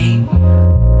one day.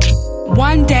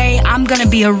 One day I'm gonna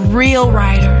be a real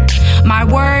writer. My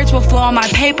words will flow on my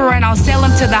paper and I'll sell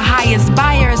them to the highest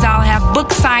buyers. I'll have book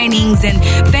signings and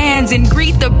fans and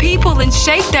greet the people and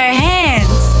shake their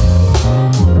hands.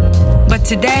 But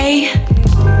today,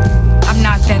 I'm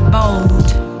not that bold.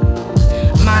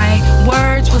 My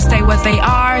words will stay what they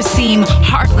are, seem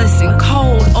heartless and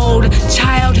cold. Old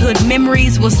childhood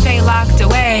memories will stay locked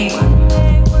away.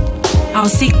 I'll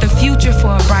seek the future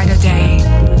for a brighter day.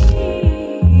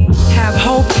 Have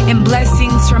hope and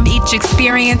blessings from each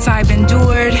experience I've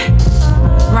endured.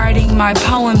 Writing my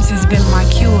poems has been my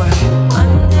cure.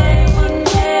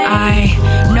 I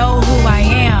know who I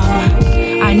am.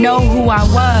 I know who I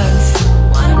was.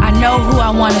 I know who I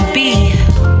want to be.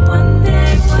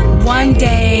 One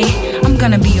day, I'm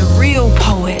gonna be a real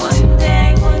poet.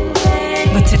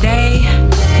 But today,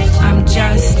 I'm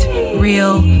just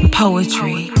real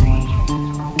poetry.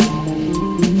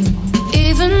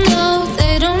 Even though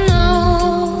they don't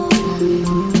know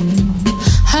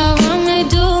how wrong they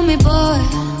do me, boy,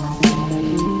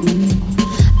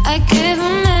 I gave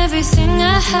them everything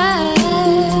I had,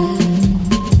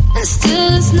 and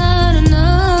still it's not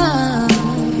enough.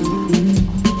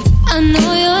 I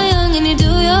know you're young and you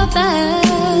do your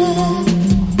best,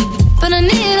 but I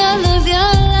need all of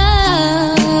your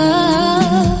love.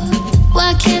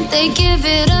 Why can't they give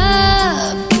it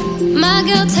up? My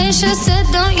girl Tasha said,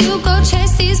 don't you go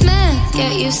chase these men.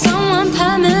 Get you someone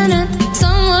permanent,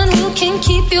 someone who can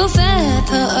keep you fed,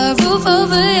 put a roof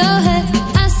over your head.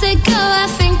 I say, girl, I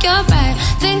think you're right.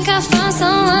 Think I found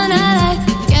someone I like.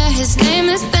 Yeah, his name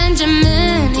is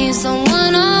Benjamin. He's the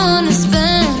one I wanna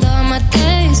spend all my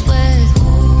days with.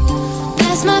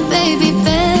 That's my baby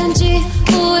Benji,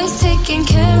 always taking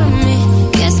care of me.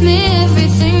 Gets me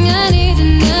everything I need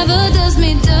and never does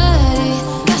me dirty.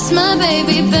 That's my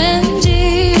baby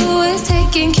Benji, always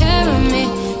taking care of me.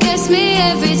 Gets me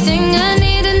everything I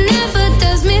need and never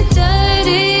does me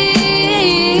dirty.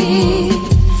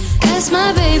 That's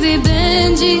my baby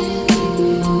Benji.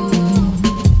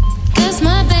 That's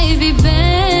my baby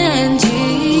Benji.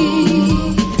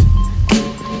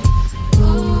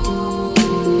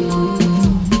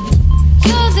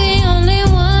 You're the only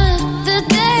one. The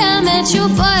day I met you,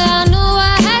 boy, I knew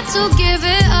I had to give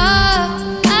it up.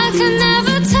 I could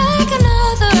never take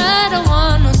another, I don't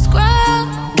want no scrub.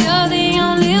 You're the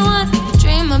only one,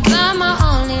 dream about my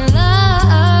only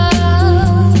love.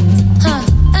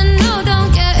 And no,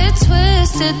 don't get it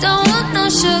twisted, don't want no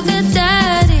sugar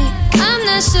daddy. I'm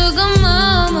that sugar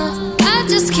mama. I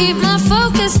just keep my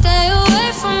focus, stay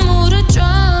away from all the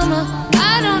drama.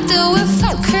 I don't deal with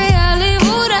fuckery, I leave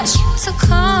all that shit to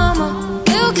karma.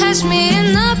 You'll catch me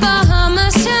in the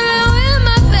Bahamas, chilling with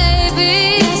my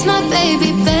baby. That's my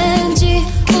baby Benji,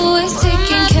 always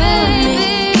taking care of me.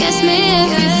 Gets me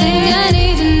everything I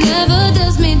need and never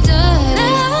does me dirty.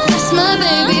 That's my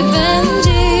baby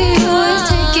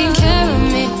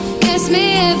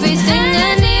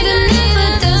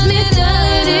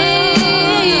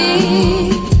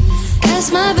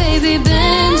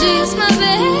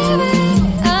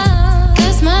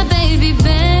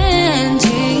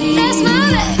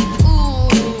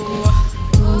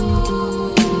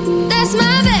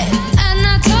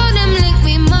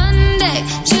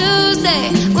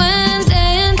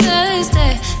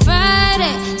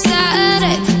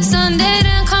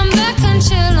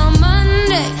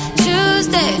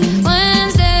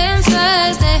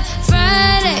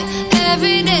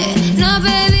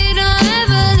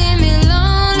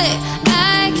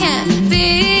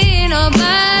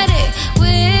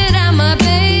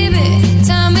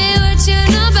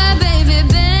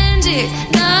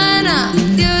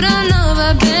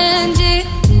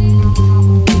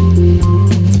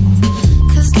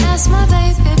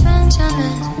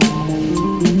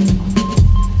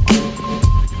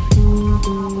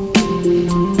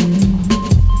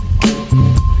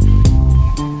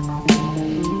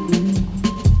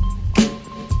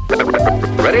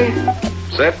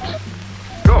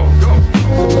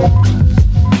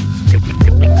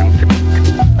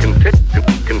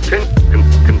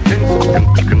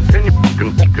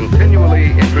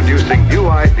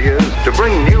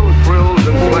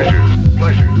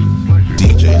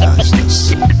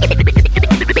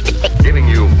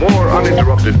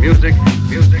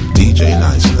DJ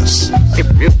Niceness.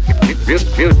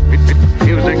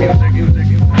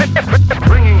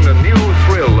 Bringing the new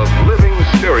thrill of living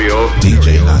stereo. DJ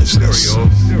Niceness.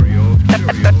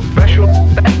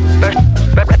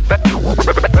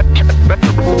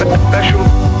 Special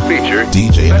feature.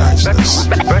 DJ Niceness.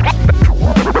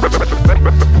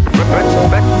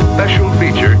 Special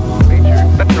feature.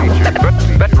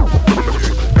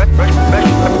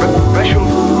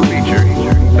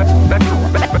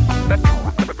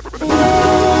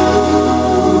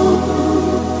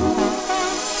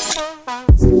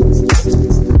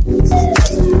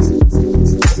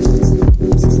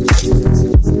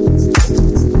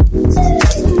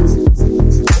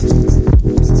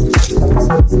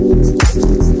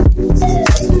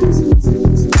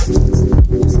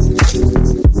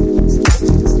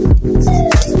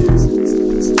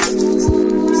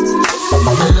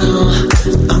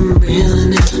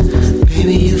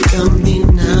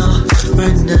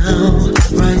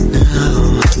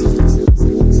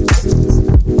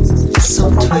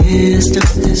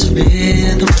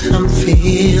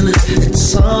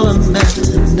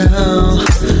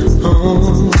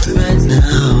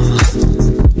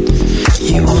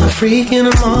 Freaking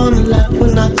I'm on the lap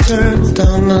when I turn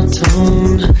down my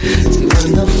tone. See,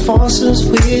 when the force is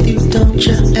with you, don't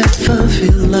you ever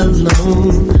feel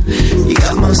alone. You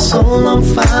got my soul on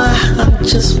fire, I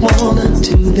just wanna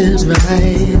do this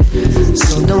right.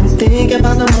 So don't think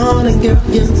about the morning, girl,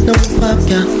 you know I've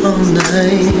got all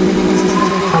night.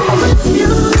 With you.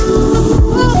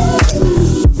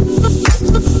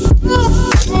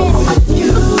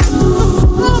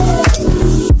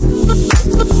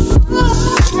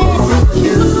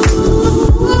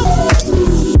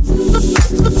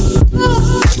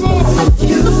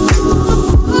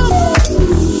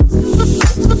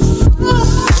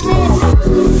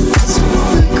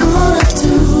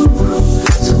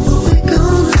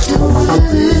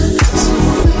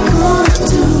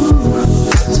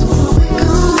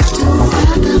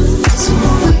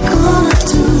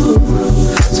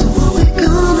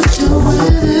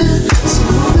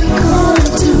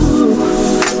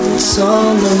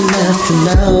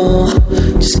 Now,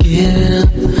 just get up,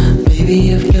 baby,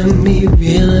 you've got me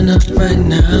reeling up right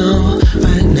now,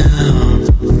 right now.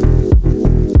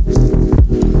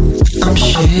 I'm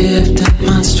shifting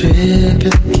my strip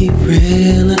and keep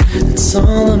reeling, it's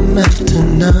all I'm after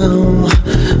now,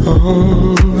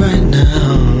 oh, right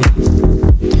now.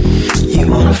 You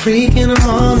wanna freak and I'm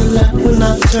on the lap when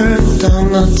I turn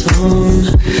down my tone.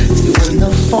 See, when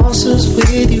the force is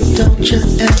with you, don't you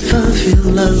ever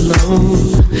feel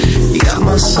alone. You got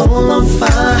my soul on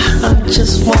fire, I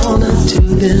just wanna do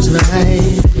this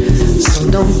right. So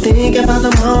don't think about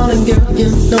the morning, girl, you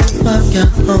know I've got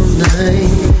all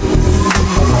night.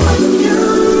 With you,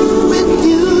 with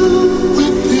you,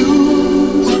 with you,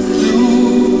 with you,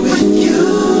 with you,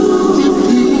 with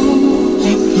you,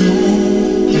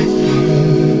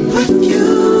 with you, with you,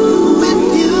 with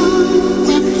you,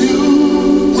 with you,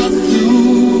 with you,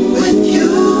 with you,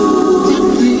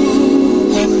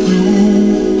 with you.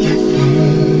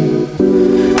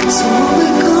 So what we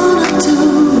gonna do?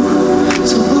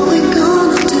 So what we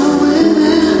gonna do with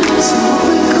it? So what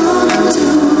we gonna do?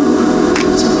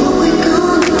 So what we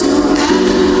gonna do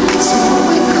after? So what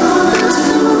we gonna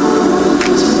do?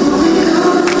 So what we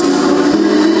gonna do with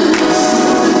it?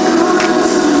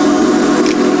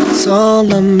 It's all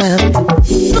a map.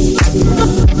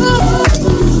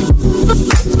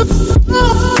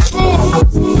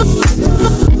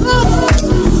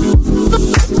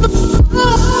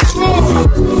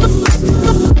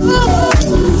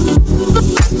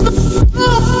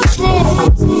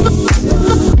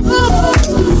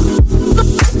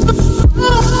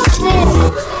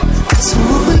 So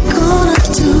what we gonna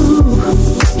do?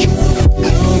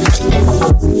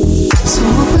 So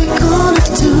what we gonna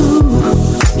do?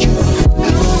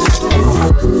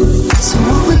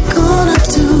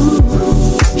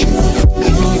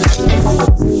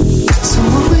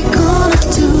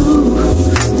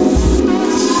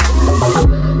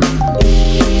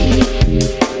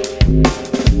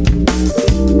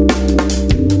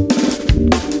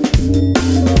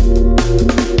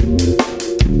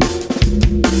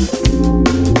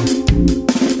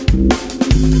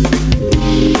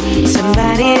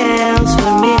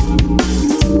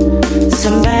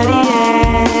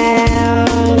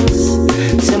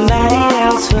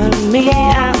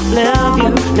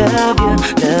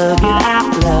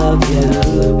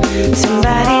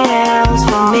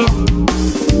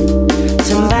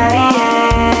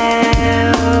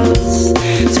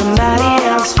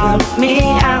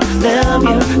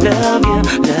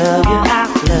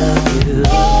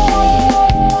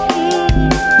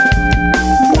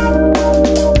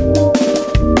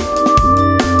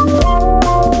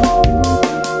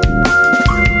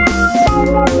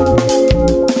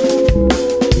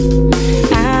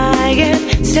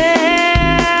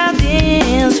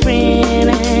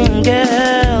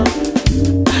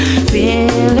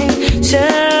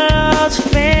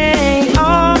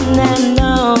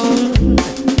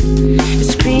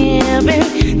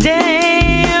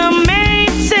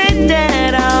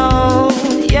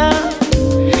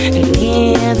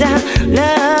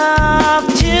 love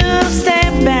to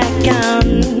step back on.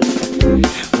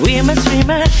 We must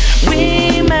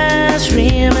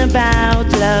dream about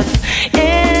love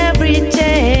every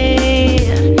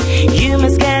day. You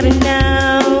must get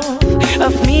enough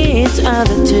of me, it's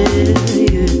other too.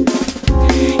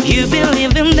 You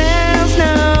believe in there's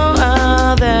no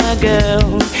other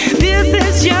girl. This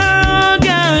is your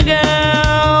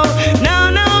girl.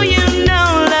 No, you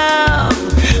know love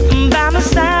by my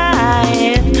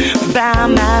side, by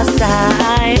my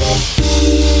side.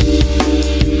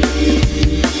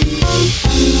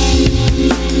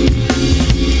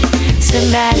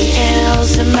 Somebody else,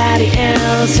 somebody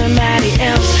else, somebody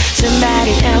else,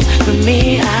 somebody else. For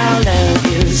me, I love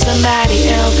you. Somebody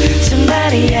else,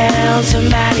 somebody else,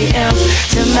 somebody else,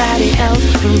 somebody else.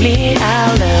 For me,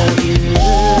 I love you.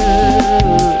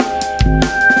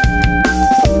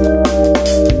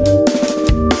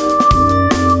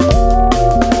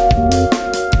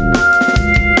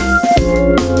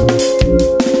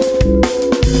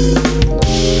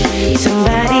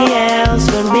 Somebody else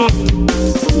for me.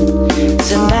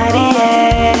 Somebody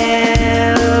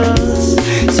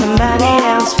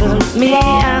else for me.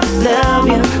 I love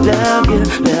you, love you,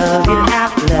 love you, I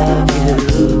love you.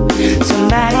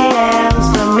 Somebody else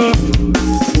for me.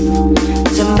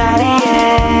 Somebody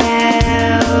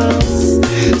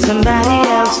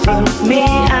else for me.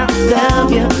 I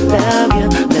love you, love you,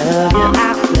 love you, I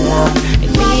love you.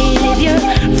 I need you,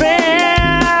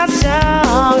 friends,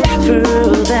 all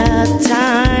through the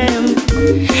time.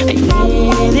 I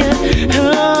need you,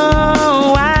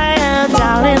 oh, why,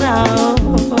 darling, oh.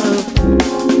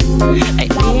 I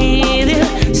need you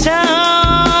so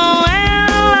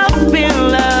I've been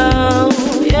low,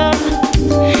 yeah.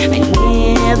 I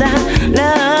need that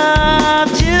love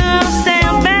to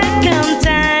stand back in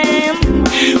time.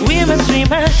 We must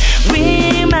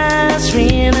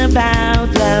dream about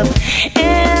love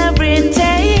every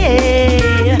day.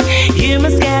 You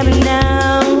must get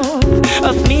enough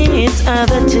of me, it's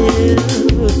other two.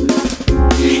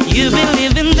 You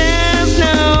believe in there's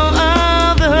no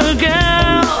other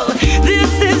girl.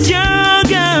 This is your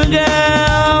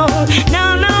girl.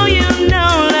 No, you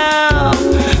know love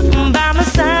by my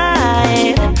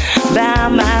side, by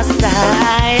my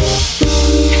side.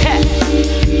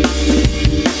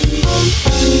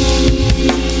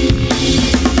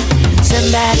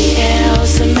 Somebody else,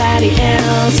 somebody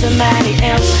else, somebody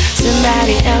else,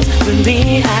 somebody else. For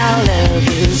me, I love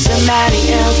you.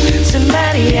 Somebody else,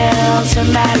 somebody else,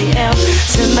 somebody else,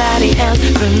 somebody else.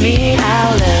 For me, I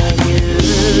love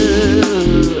you.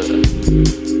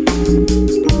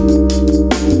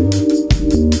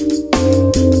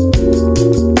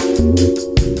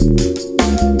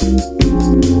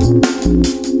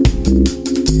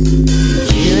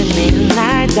 You and me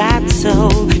like that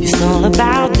soul. It's all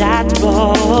about that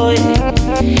boy.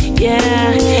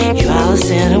 Yeah, you all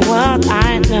said what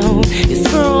I know. It's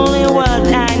truly what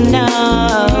I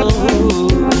know.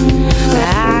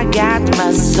 I got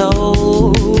my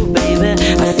soul, baby.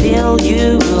 I feel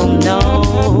you will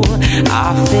know.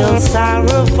 I feel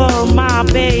sorrow for my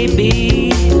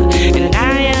baby, and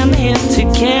I am here to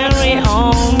carry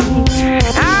on.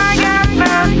 I got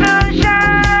my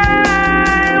sunshine,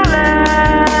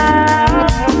 love.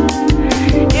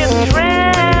 It's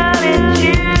ready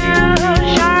to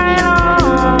shine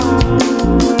on.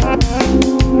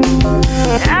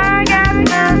 I got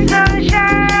my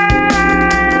sunshine,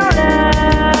 love.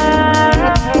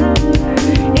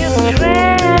 It's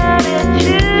ready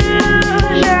to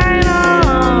shine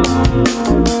on.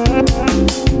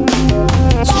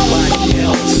 Somebody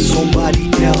else, somebody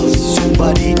else,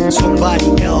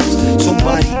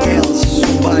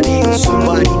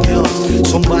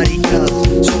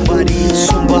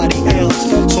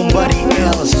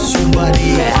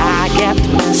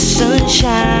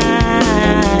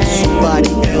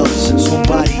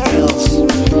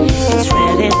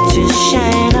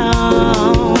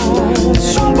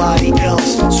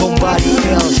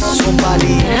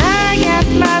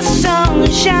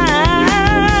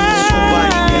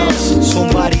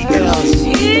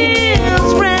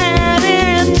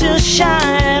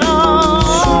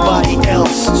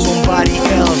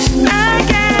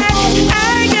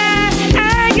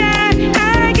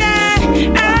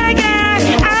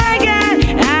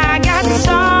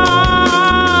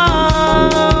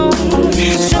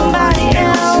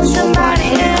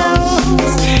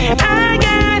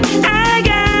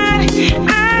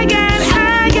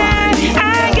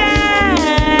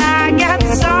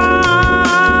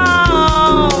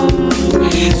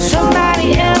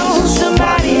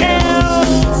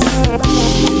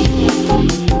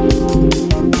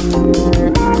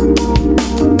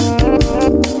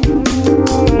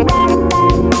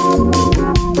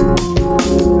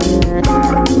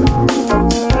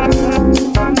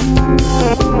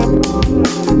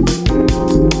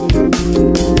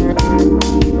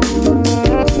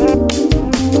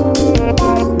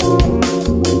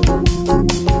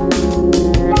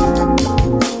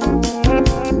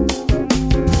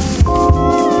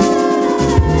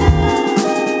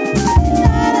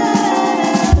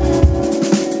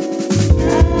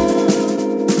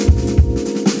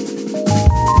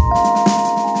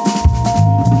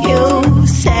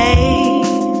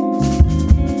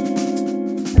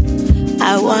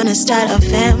 wanna start a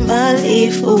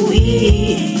family for we.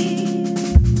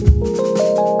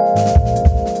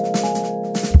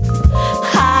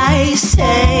 I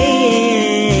say,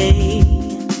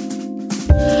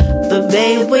 but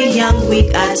babe, we're young,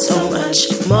 we got so much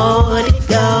more to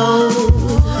go.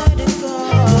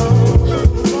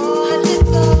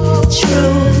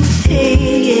 Truth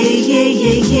is,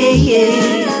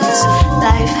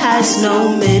 life has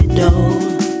no middle,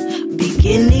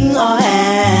 beginning or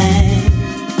end.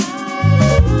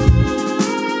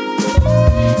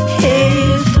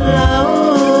 It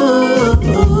flows.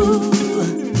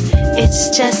 It's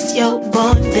just you're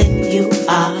born, then you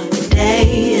are the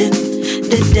day and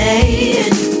the day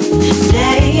and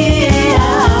day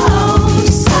out.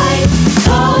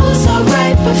 Cycles are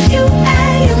right with you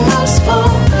and you're most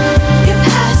full. Your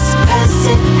past,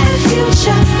 present, and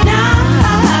future now.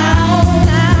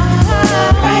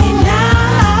 Right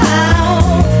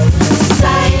now.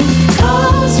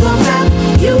 Cycles will wrap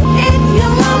you in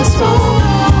your mom's womb.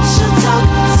 She'll talk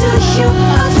to you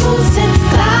of who's in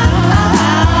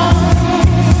clouds.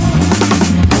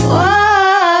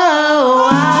 Whoa,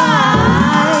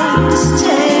 wise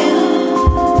tale.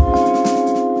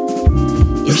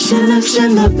 You should live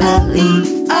in the belly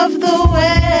of the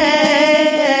whale.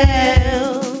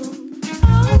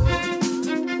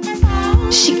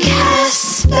 She casts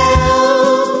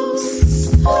spells,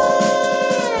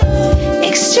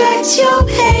 extract your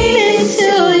pain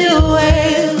until you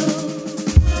wail.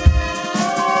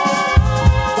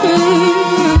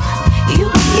 You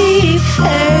keep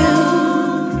fail.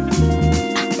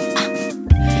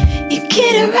 You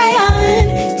get it right on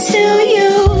till you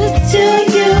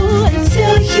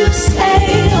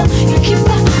sail. You keep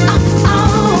on.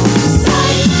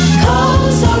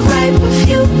 Cycles are right with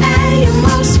you and you're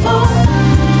most full.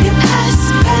 Your past,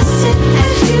 present,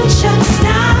 and future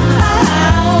now.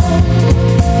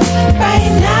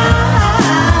 Right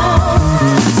now.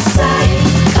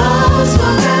 Cycles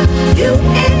will wrap you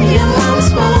in your mom's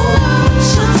womb.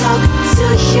 She'll talk to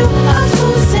you of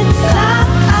who's in clouds.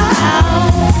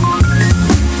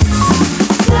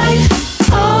 Life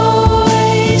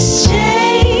always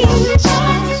changes.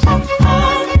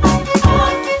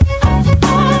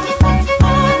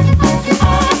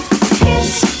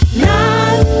 It's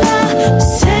not the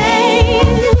same.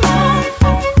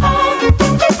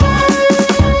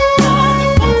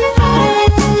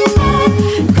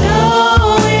 Going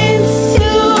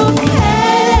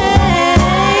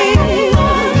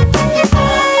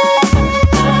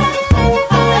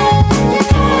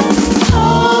to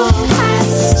hold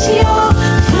past your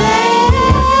flame.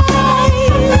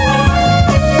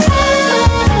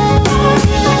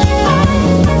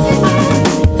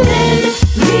 Lend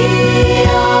me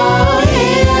your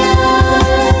ears,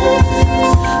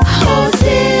 hold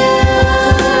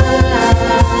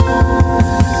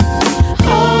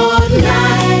hold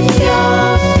not your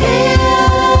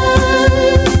fears.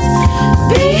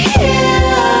 Be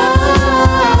healed,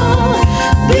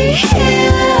 be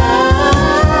healed,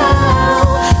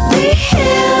 be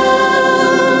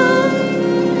healed.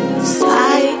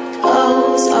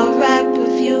 Cycles are right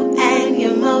with you and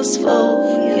you're most full.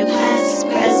 Your past,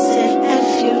 present, and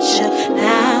future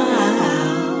now.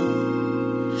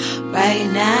 Right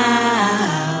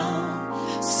now.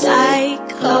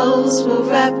 Cycles will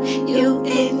wrap you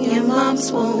in your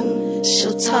mom's womb.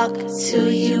 She'll talk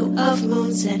to you of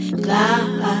moons and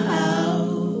clouds.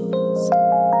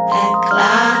 And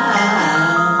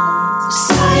clouds.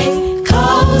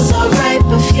 Cycles are right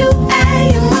with you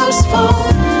and you're most full.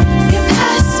 Your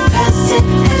past, present,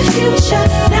 and future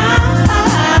now.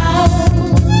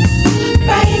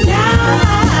 Right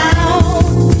now.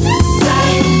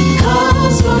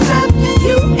 Cycles will wrap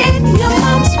you in your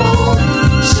mom's womb.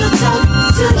 She'll talk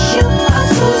to you of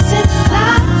who's in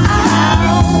clouds.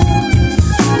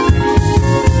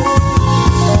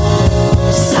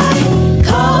 Cycles.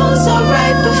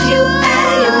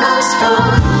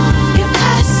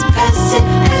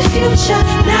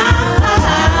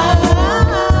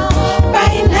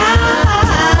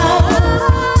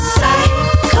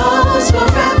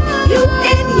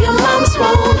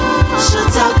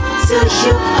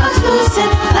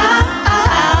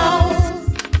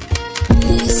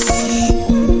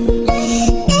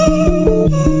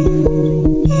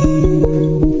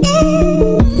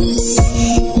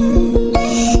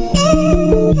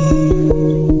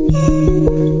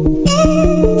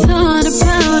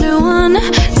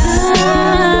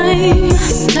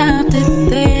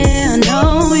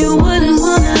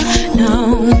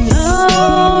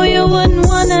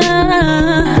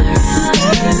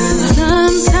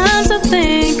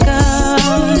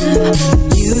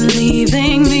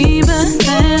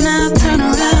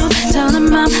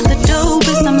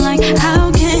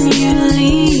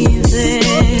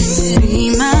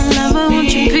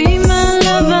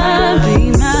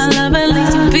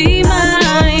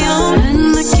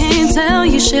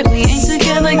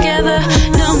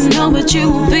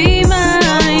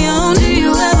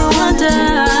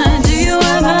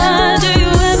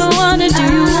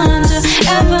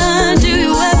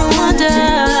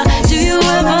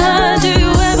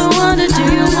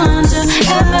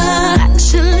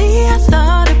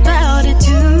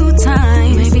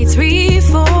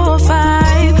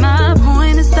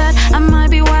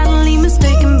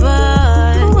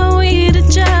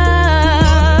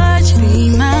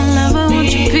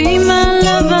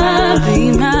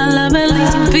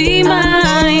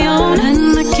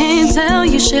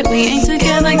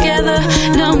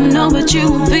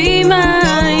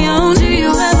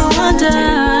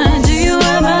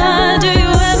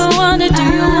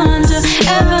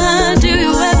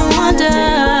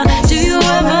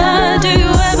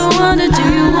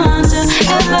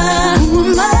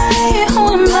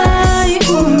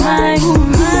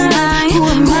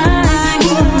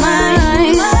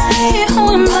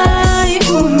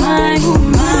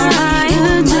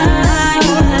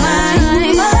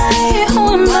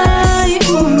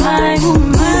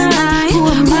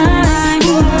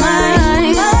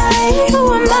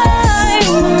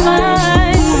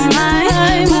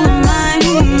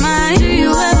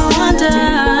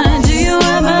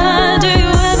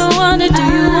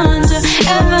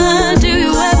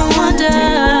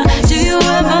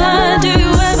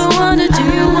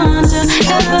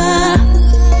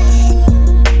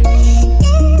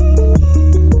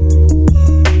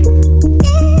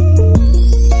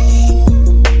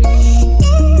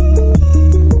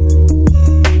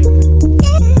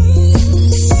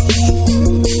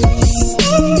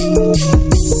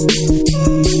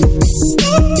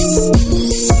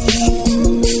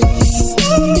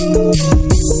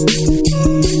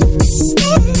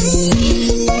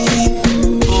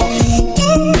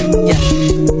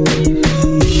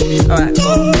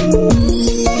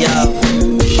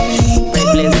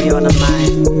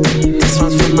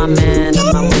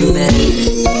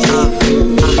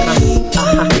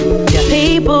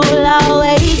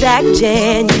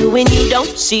 when you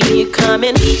don't see it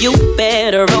coming, you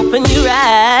better open your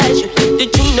eyes. You think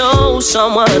that you know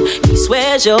someone, he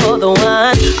swears you're the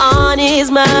one on his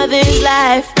mother's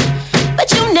life.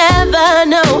 But you never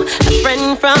know a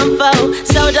friend from foe,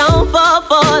 so don't fall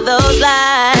for those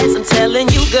lies. I'm telling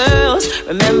you girls,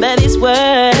 remember this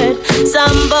word.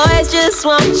 Some boys just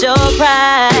want your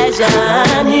prize,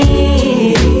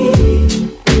 honey.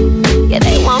 Yeah,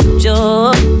 they want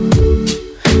your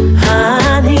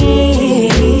honey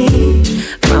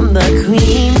from the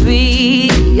queen bee.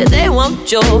 Yeah, they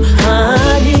want your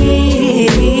honey.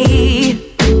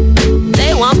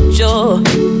 They want your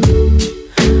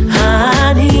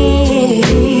honey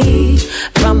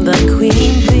from the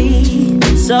queen bee,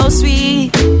 so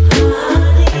sweet.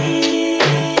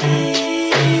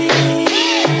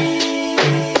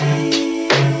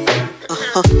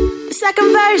 The second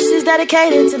verse is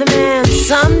dedicated to the man.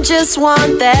 Some just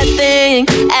want that thing.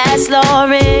 Ask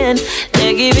Lauren,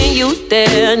 they're giving you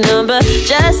their number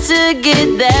just to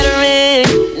get that ring.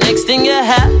 Next thing you're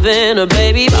having a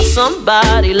baby by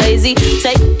somebody lazy,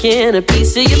 taking a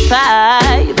piece of your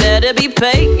pie. You better be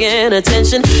paying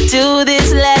attention to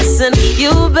this lesson.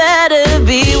 You better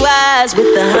be wise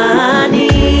with the honey.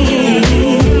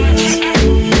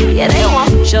 Yeah, they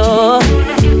want your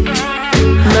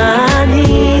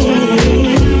money,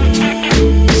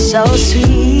 so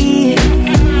sweet.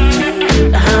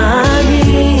 The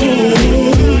honeys,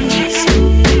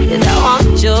 yeah, they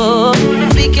want your.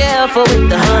 Be careful with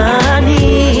the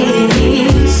honeys,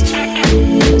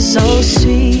 so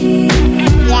sweet.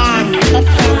 Yeah,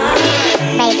 listen,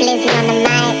 Babe Lizzie on the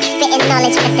mic, spitting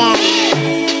knowledge for them.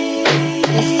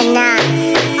 Listen up.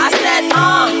 I said,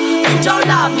 you don't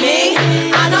love me.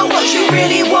 I know what you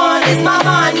really want is my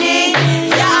money.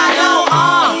 Yeah, I know,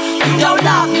 you don't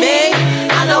love me.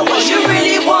 I know what you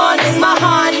really want is my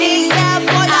honey. Yeah,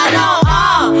 boy, I know,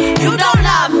 you don't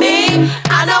love me.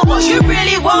 I know what you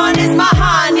really want is my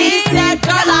honey. Said,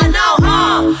 girl, I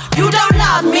know, you don't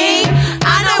love me.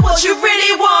 I know what you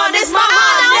really want is my honey.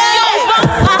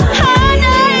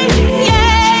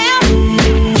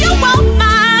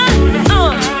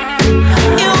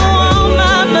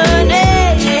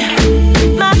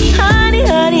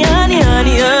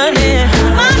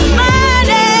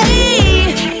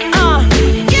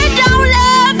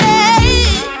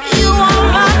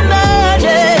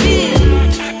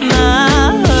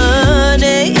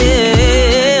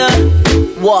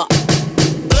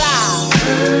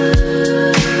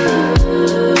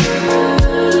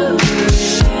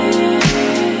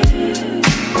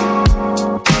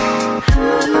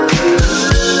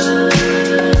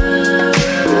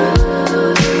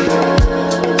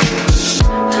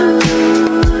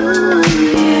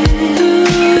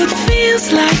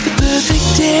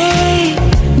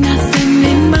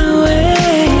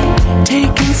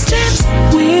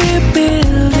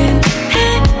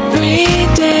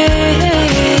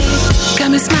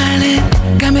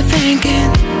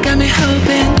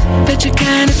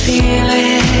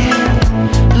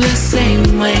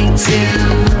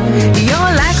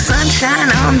 You're like sunshine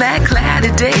on that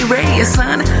cloudy day, ray of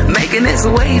sun making its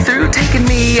way through, taking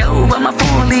me over my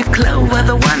four-leaf clover,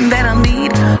 the one that I'll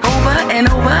need over and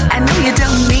over. I know you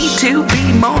don't need to be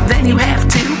more than you have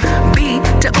to be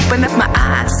to open up my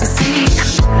eyes to see.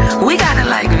 We got it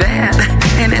like that,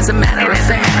 and as a matter of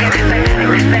fact,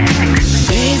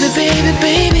 baby, baby,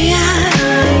 baby,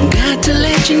 I got to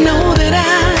let you know that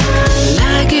I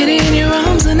like it in your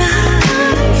arms, and I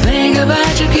think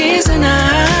about your kiss, and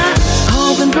I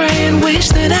hope and pray and wish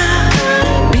that I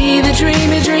be the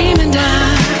dream you dream, and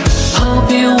I hope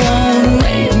you won't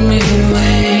make me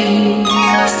wait.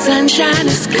 Sunshine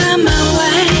has come my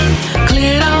way,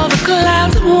 cleared all the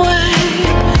clouds away,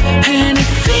 and it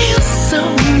feels so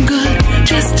good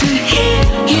just to hear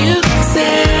you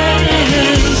say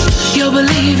you're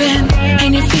believing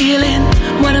and you're feeling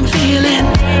what I'm feeling.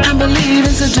 I'm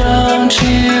believing, so don't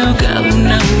you go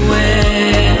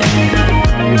nowhere.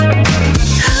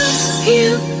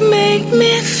 You make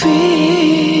me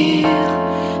feel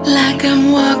like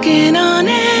I'm walking on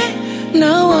air.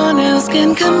 No one else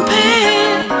can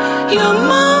compare. You're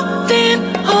more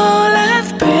than all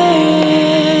I've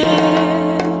been,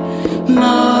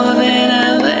 more than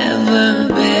I've ever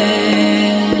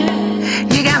been.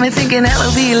 You got me thinking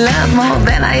L.O.V. love more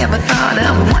than I ever thought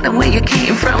of. Wondering where you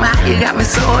came from, how you got me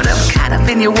sort of caught up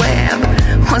in your web.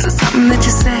 Was it something that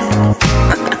you said?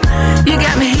 You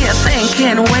got me here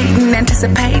thinking, waiting,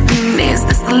 anticipating. Is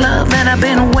this the love that I've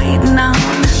been waiting on?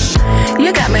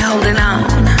 You got me holding on,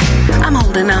 I'm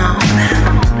holding on.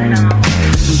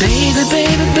 Baby,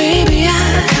 baby, baby,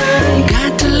 I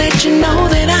got to let you know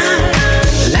that I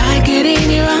like it in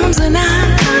your arms, and I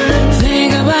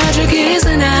think about you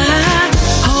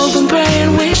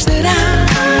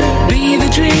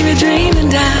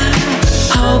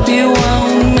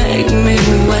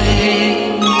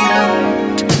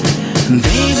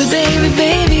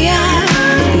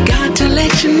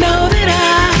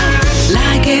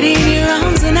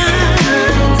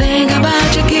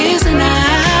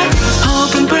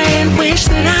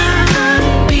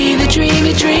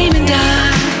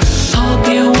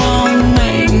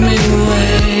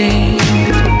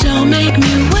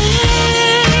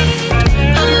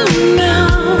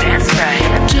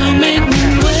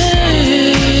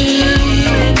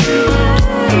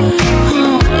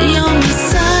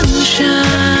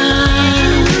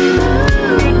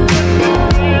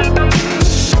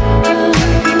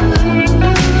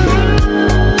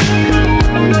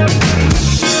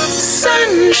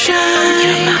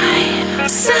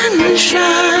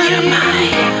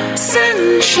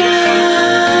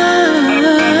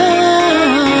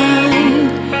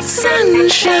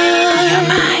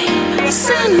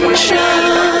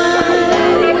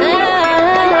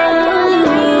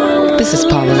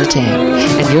Tang,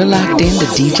 and you're locked in to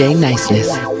DJ Niceness.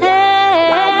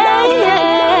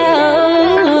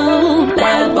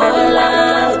 Bad boy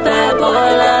love, bad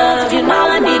boy love. You know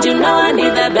I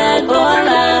need that bad boy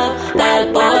love,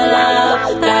 bad boy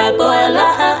love, bad boy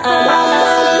love.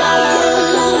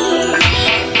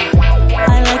 I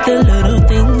like the little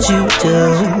things you do.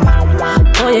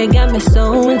 Boy, you got me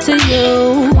so into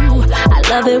you. I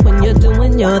love it when you're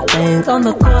doing your thing on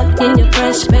the court in your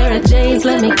fresh pair of J's.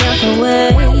 Let me count the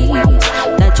ways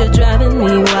that you're driving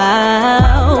me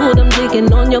wild. I'm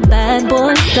digging on your bad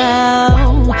boy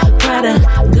style. Prada,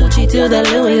 Gucci to the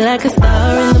Louis, like a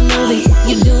star in the movie.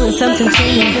 You're doing something to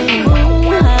me. Ooh,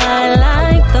 I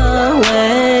like the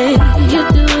way you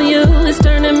do you. It's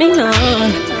turning me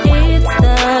on. It's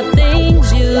the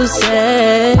things you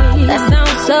say that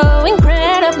sound so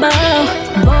incredible.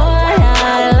 Boy,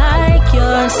 I like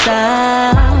your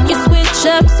style. You switch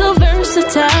up so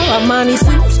versatile. Armani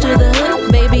suits to the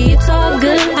hood, baby, it's all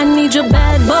good. I need your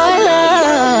bad boy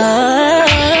love.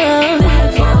 Bad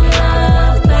boy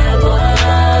love, bad boy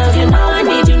love. You know I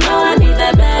need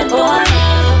that bad boy love.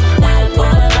 Bad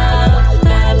boy love,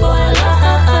 bad boy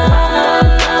love.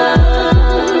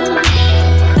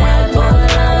 Bad boy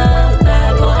love,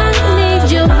 bad boy love. I need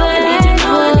your bad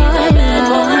boy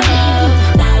love.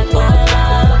 Bad boy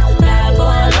love, bad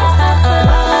boy love.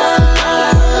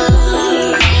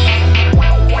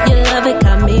 Your love, it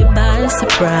caught me by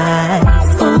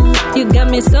surprise. Ooh, you got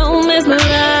me so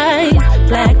mesmerized.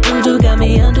 Black voodoo got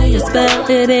me under your spell.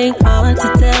 It ain't hard to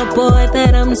tell, boy,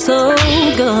 that I'm so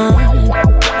gone.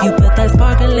 You put that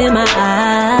sparkle in my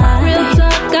eye. Real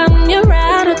talk, I'm your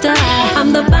ride or die.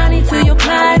 I'm the Bonnie to your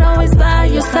Clyde, always by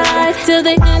your side till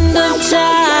the end of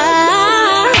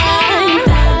time.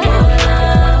 Bad boy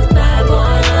love, bad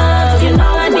boy love. You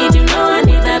know I need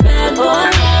that bad boy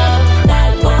love.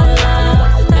 Bad boy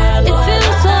love, bad boy love. It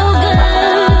feels so good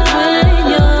when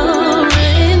you're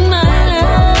in my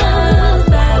love.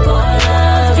 Bad boy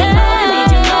love, you know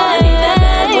I need that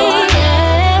bad boy love.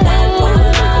 Bad boy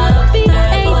love,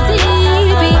 B-A-D-B-O-Y-L-O-V.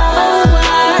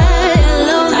 I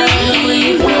love when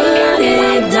you put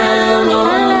it down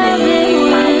on me.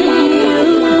 I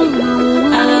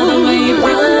love when you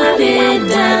put it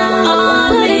down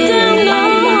on me.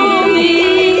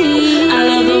 I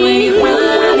love the way you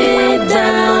put it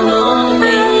down on me.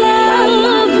 I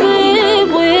love it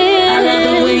when I love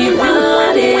the way you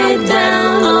put it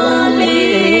down on me.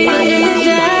 Putting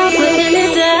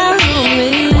it down on me.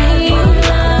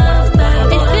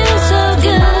 It feels so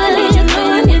good when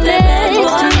you're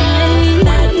next to me.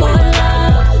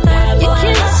 Your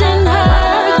kiss and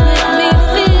hugs make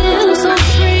me feel so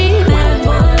free.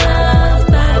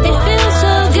 It feels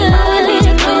so good when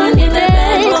you're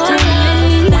next to me.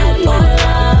 Bad boy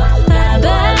love.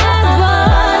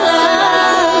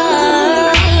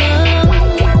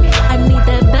 I need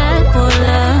that bad boy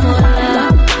love.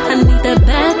 I need that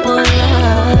bad boy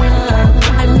love.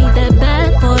 I need that bad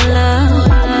boy love.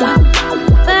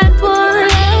 Bad boy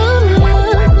love.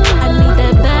 I need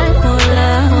that bad boy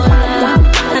love.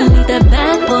 I need that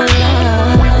bad boy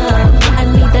love. I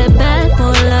need that bad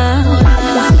boy love.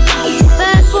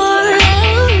 Bad boy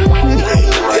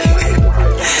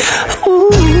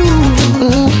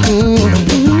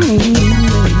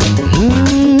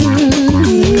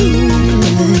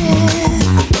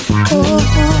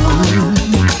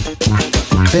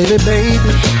Baby,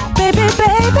 baby, Baby,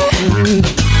 baby,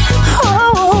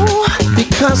 oh,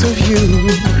 because of you,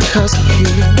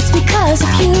 it's because of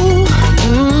you.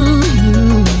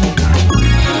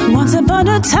 Once upon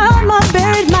a time I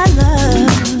buried my love,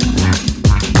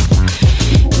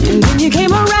 and then you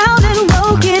came around and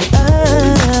woke it up.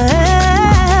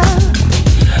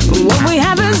 What we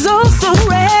have is oh so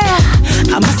rare.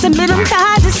 I must admit I'm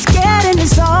kinda scared, and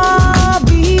it's all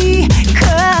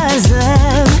because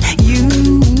of you,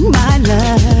 my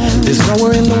love. there's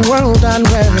nowhere in the world I'd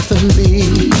rather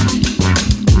be.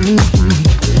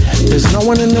 There's no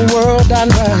one in the world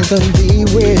I'd rather be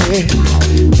with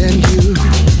than you.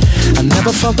 I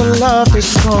never felt the love this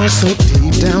strong so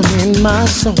deep down in my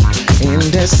soul,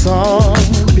 and it's all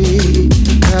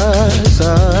because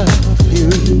of you,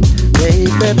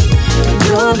 baby.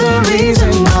 You're the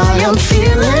reason why I'm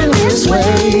feeling this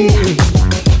way.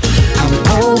 I'm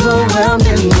overwhelmed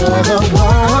and you're the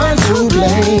one to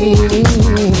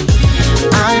blame.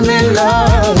 I'm in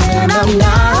love and I'm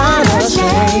not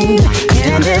ashamed,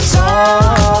 and it's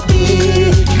all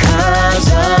because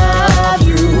of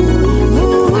you.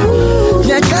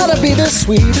 You gotta be the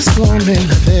sweetest woman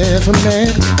I've ever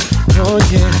met. Oh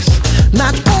yes,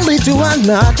 not only do I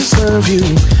not deserve you,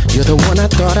 you're the one I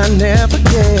thought I'd never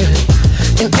get.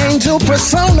 An angel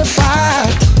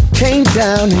personified, came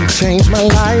down and changed my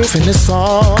life, and it's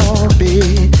all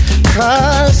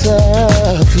because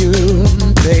of you,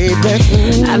 baby.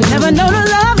 I've never known a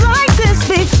love like this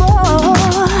before.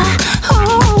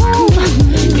 Oh,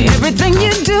 everything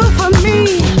you do for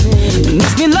me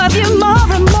makes me love you more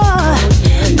and more.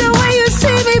 The way you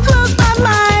see me blows my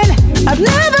mind. I've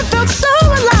never felt so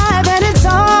alive, and it's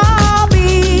all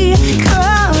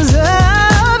because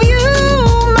of you,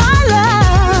 my love.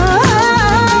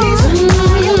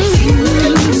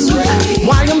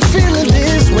 Why I'm feeling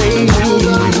this way?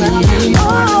 Oh,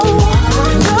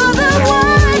 you're the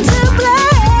one to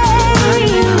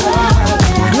blame.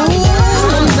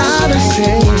 I'm not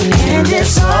ashamed, and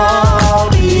it's all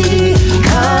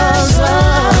because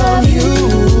of you.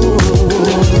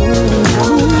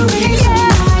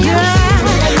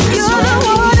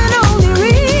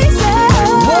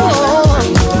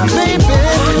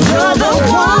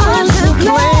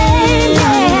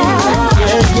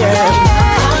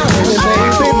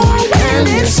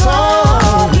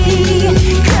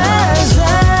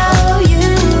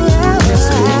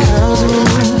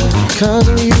 Because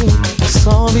of you, it's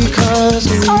all because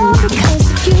of you.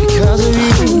 Because of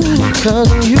you,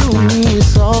 because of you,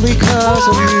 it's all because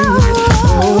of you.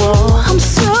 Oh, I'm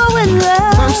so in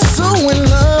love. I'm so in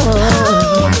love,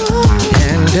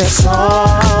 and it's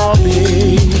all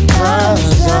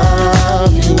because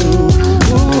of you.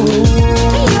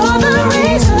 You're the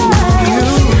reason,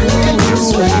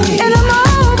 and I'm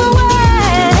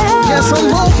overwhelmed. Yes, I'm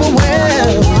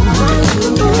overwhelmed.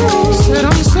 Said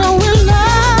I'm so in love.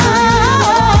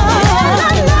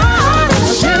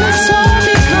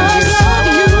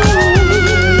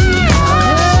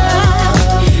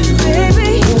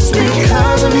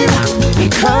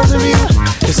 Because of you,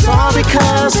 it's all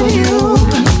because of you.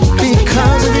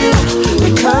 Because of you,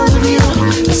 because of you,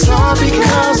 it's all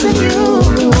because of you.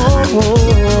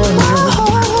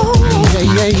 Yeah,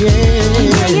 yeah,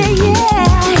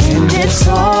 yeah. And it's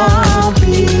all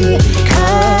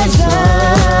because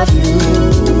of you.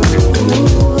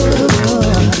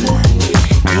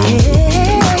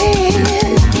 Yeah.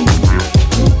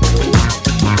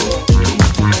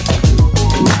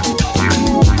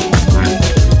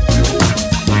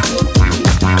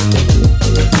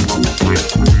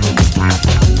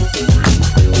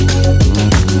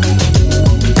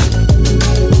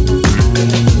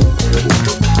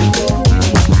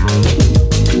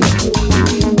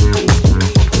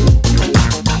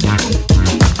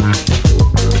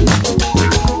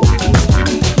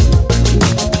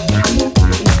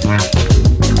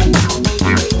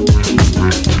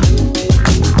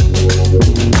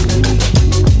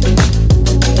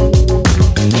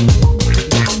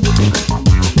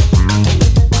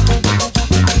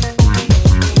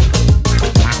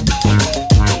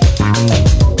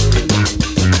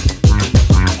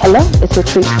 It's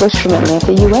Latrice Bush from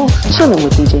Atlanta, US, chilling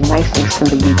with DJ Niceness from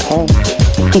the UK.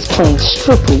 He's playing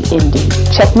strictly indie.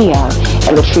 Check me out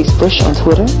at Latrice Bush on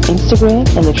Twitter, Instagram,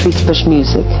 and Latrice Bush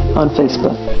Music on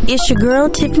Facebook. It's your girl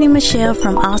Tiffany Michelle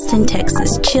from Austin,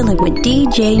 Texas, chilling with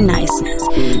DJ Niceness,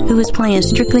 who is playing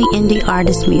strictly indie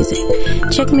artist music.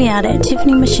 Check me out at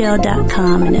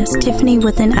tiffanymichelle.com, and that's Tiffany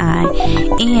with an I,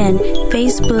 and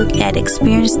Facebook at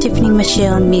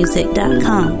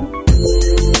experiencetiffanymichelle.music.com.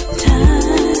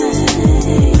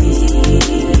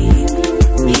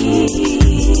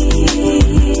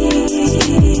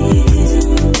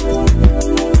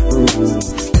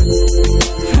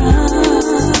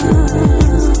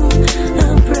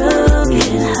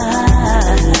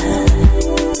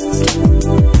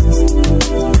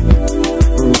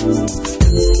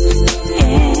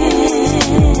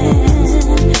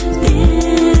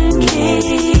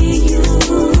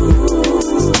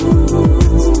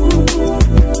 You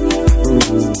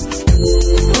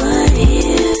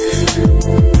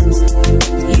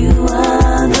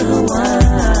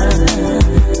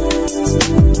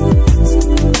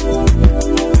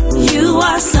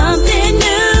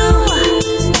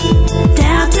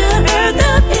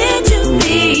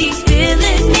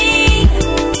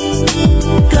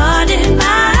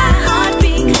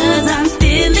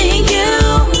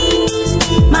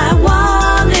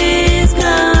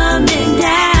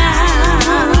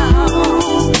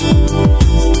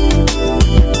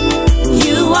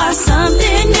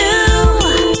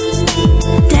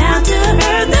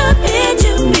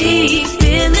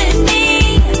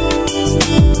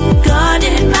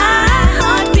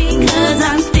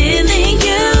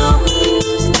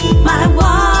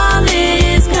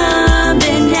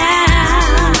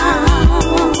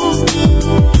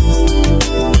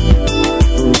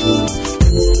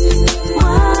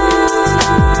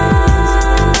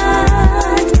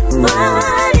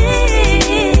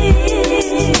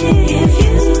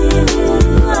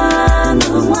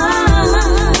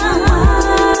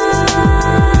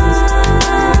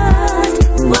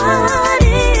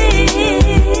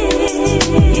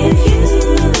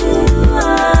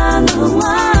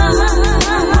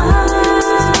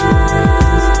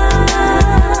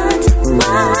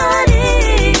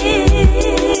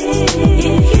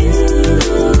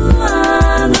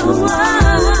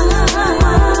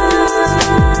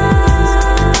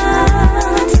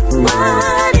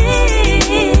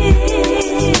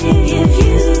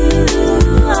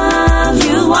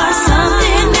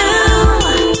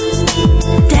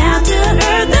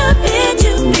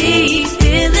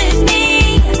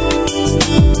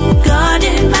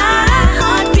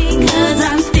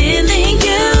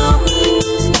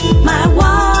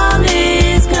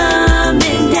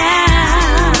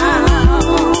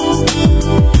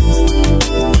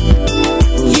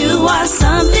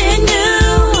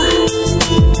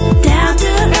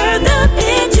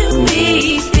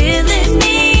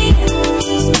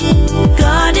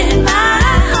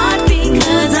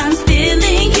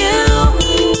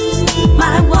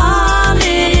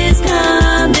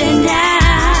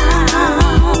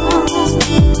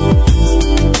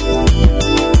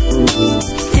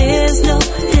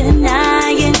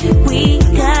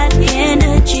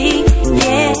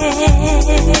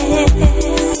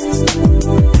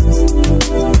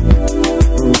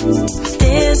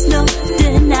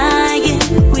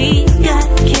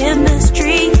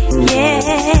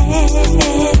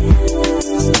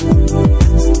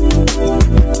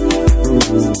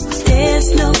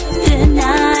There's no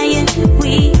denying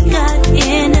we got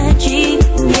energy,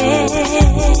 yes.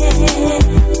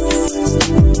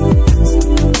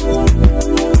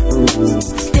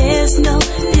 There's no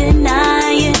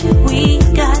denying we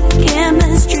got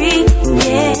chemistry,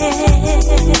 yes.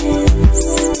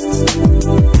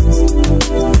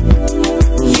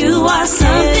 You are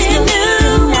something new,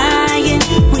 denying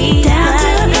we down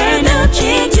to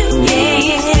energy,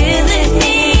 yes. Feeling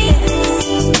me,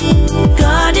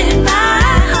 guarded my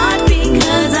heart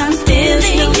because I'm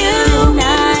feeling you.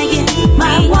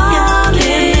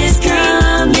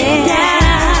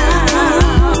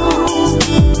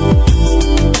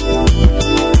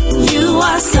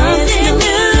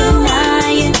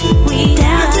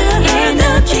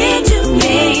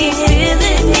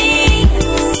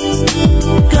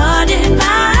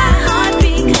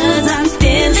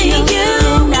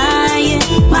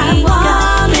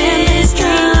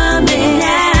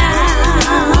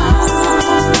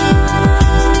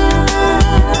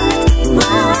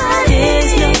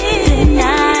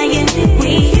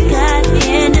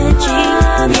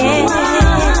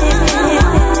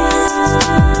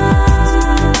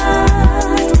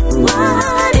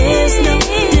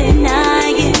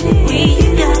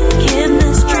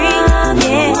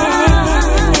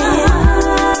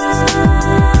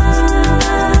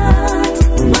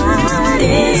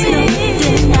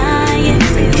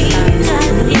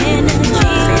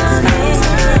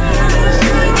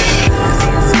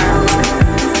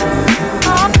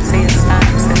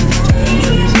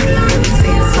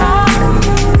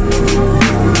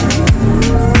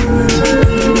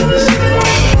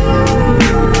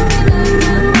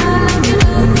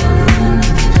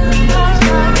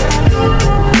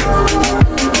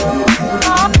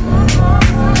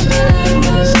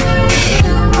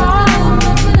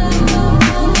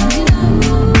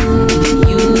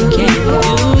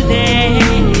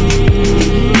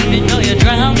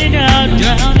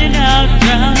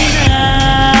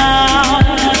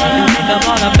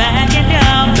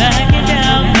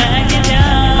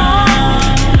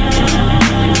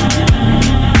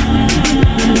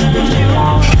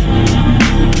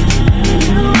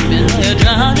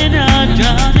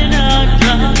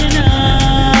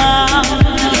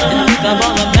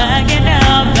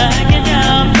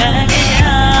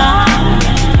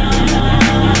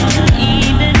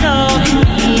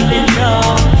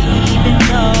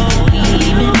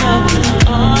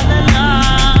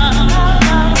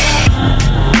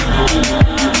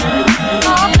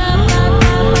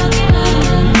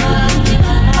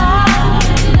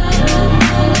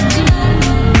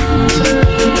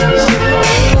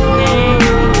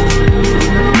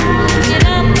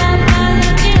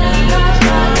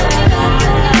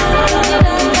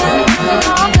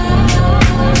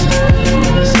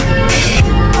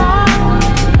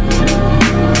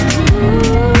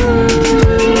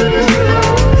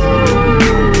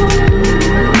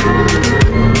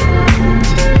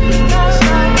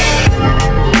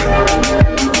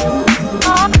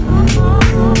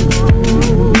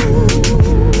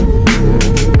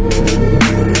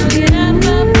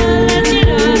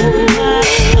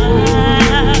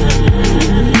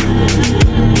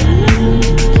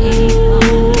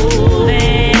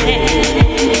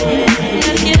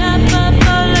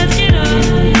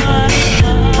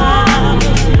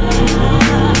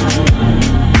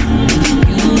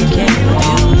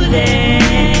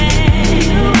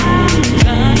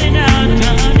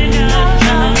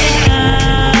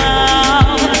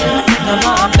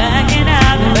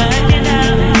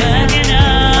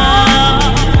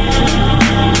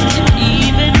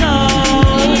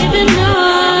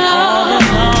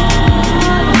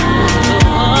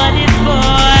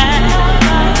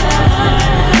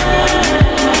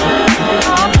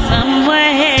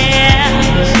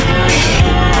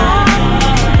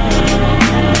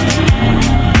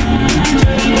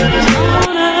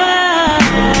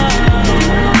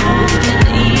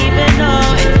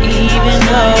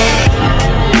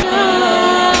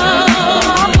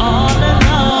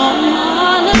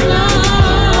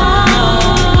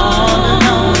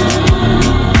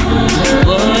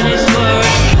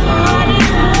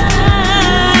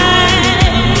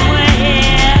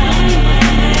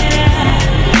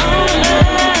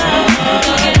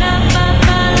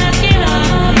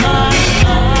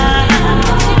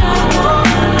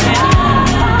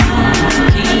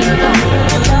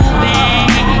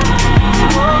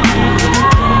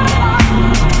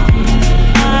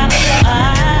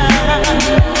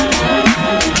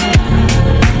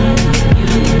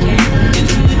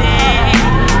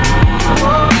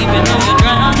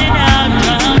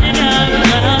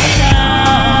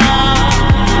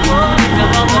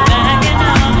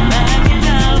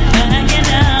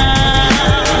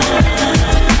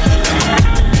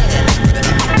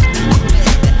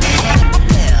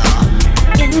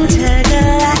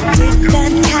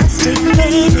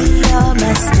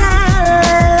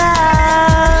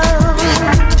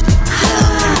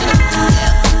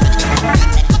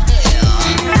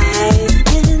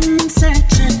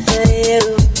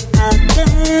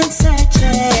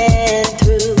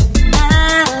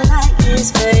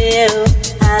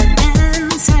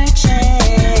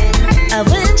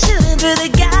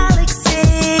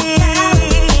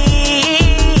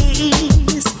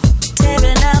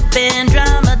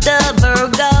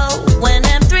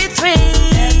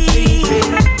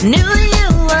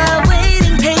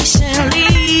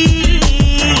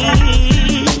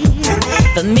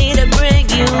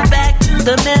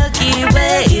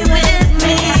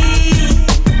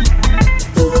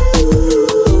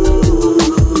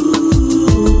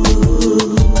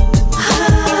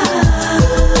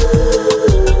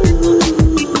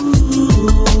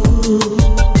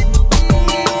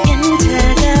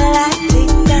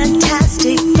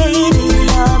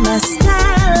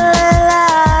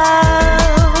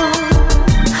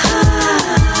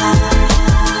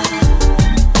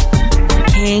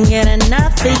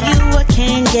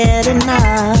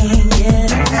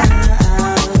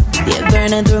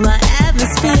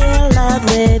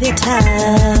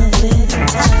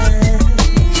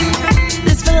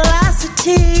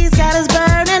 Vanity's got us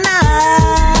burning up.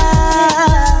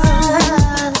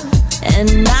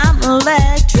 And I'm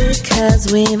electric,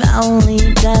 cause we've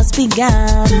only just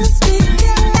begun.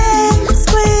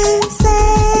 Exquisite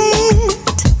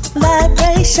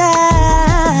vibrations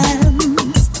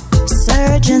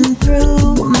surging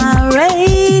through my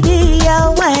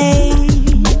radio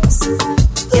waves.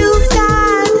 You've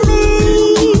got me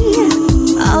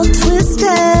all twisted,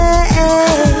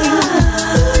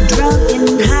 drunk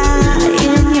and high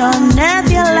in your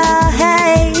nebula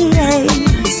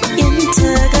haze.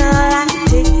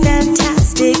 Intergalactic,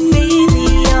 fantastic, baby,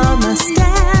 you're my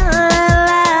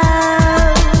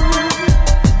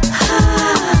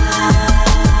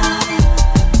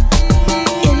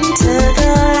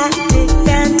intergalactic,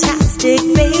 fantastic,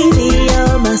 baby,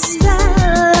 you're my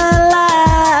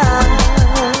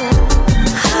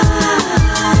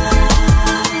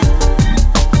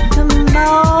Come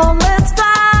on, let's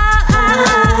fly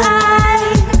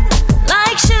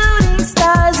like shooting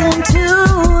stars into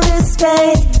this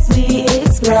space we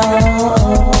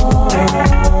explore.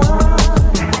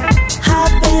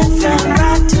 Hopping from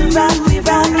rock to rock, we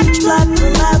rock each block,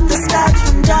 pull out the stops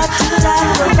from dot to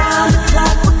dot. Around the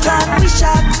clock we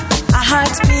shock. Our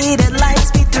hearts beat at light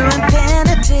speed through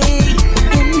infinity.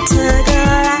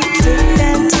 Intergalactic,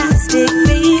 fantastic,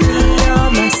 baby, you're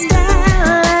my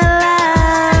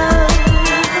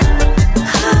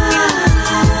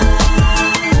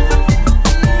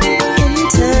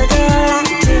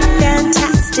intergalactic,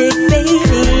 fantastic,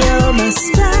 baby, you're my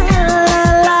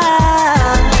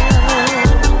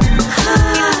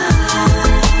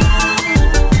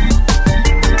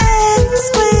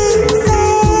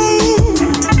exquisite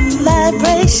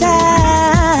vibrations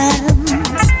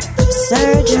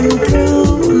surging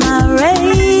through my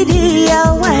radio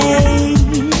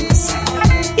waves.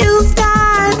 You've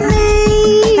got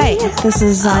me. Hey, this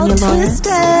is Zanya Lawrence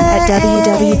at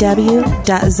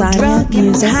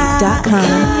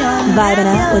www.zanyamusic.com, vibing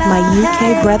out with my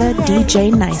UK brother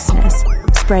DJ Niceness,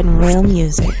 spreading real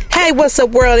music. Hey, what's up,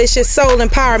 world? It's your soul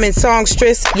empowerment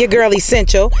songstress, your girl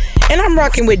Essential, and I'm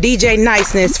rocking with DJ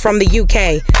Niceness from the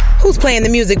UK, who's playing the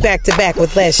music back to back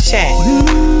with Let's Chat.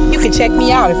 You can check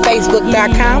me out at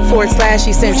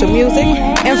facebook.com/Essential Music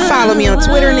and follow me on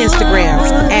Twitter and Instagram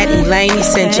at Elaine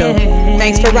Essential.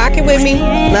 Thanks for rocking with me.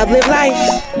 Love, live life.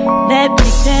 Let me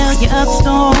tell you a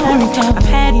story. I've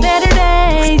had better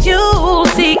days. You'll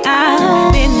see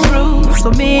I've been through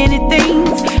so many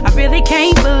things. I really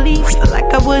can't believe,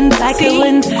 like I wouldn't see.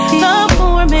 The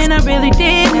poor man I really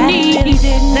didn't need.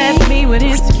 Left me with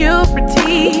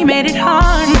insecurity. Made it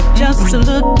hard just to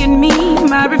look at me.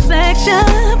 My reflection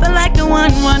felt like the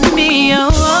one wanted me. Oh,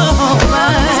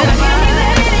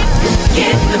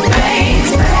 get the pain.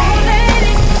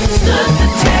 Stood the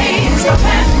taste of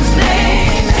past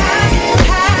mistakes.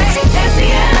 That's the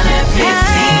LFC.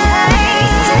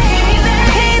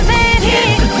 Get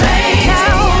the pain.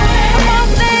 Stood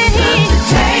the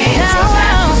taste of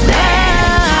past mistakes.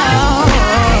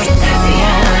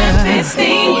 That's the LFC.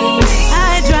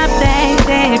 I dropped that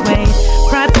dead weight.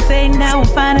 Proud to say now I'm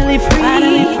finally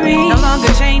free. No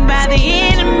longer chained by the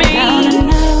enemy.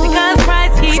 Because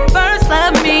Christ, He first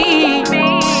loved me.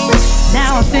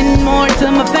 Now I'm sending more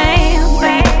to my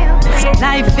family.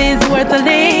 Life is worth a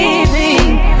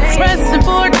living. Pressing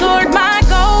forward toward my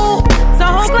goal. So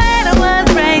glad I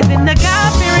was raised in the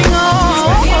God-fearing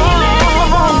home.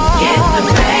 Get the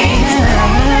pain.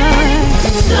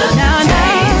 Stood no.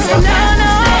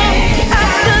 I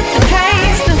stood the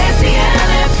taste. That's the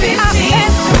LFC. I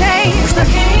had the taste.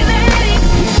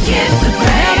 Get the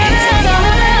pain.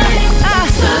 I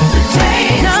stood the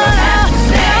taste.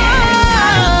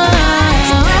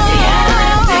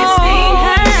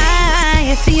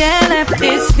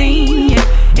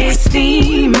 It's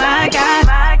the my God.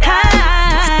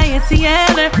 Hi, it's the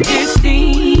LFC.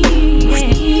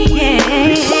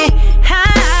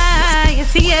 Hi,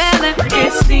 it's the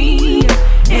LFC.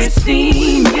 It's the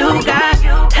you got.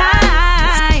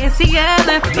 Hi, it's the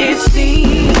LFC.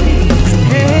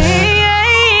 Hey.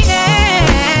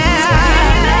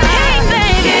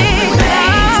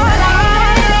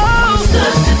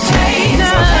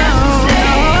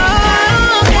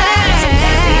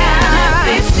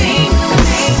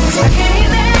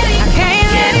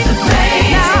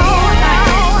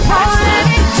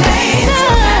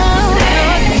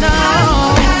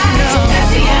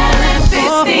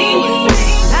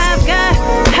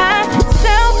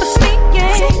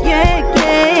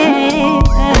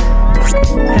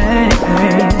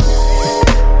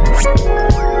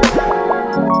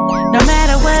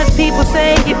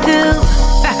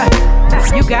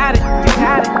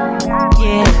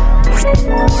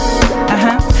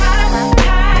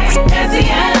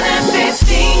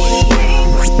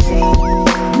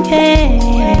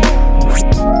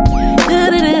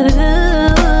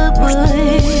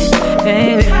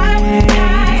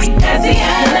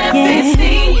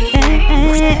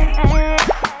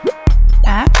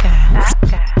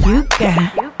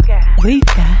 we've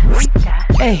got.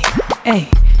 Hey, hey,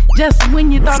 just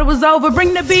when you thought it was over,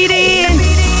 bring the beat in.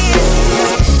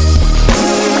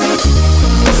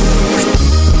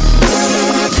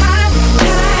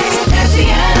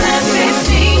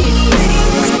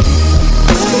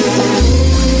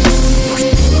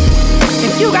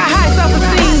 If you got high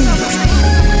self-esteem,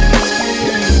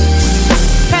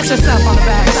 pat yourself on the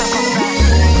back.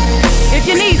 If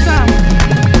you need some,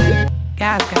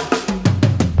 God's got it.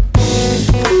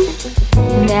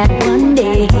 That one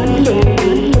day, one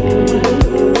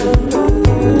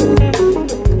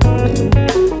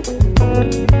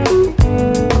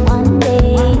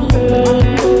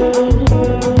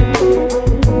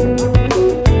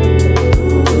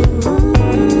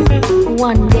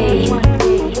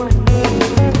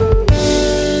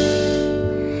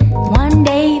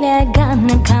day they're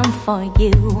gonna come for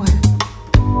you,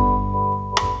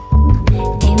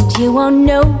 and you won't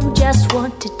know just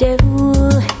what to do.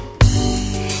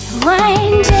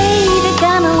 One day they're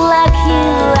gonna lock you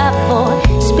up for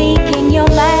speaking your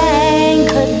mind.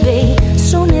 Could be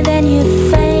sooner than you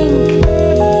think.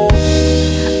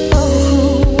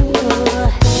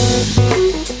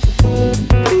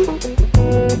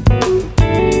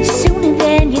 Sooner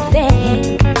than you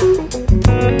think.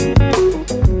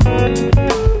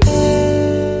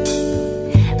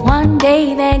 One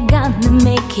day they're gonna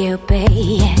make you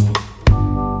pay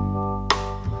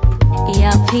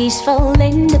your peaceful,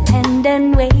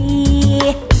 independent way.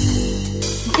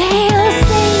 They'll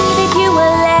say that you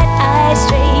were led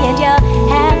astray and you'll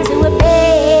have to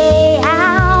obey.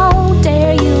 How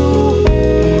dare you?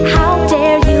 How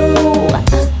dare you?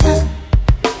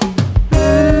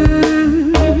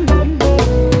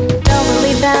 Don't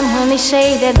believe them when they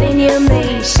say that they knew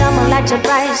me. Someone likes a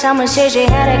price, someone says she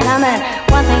had it coming.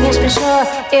 One thing is for sure,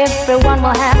 everyone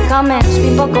will have comments.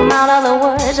 People come out of the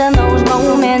words and those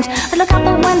moments. I look out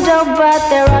the window, but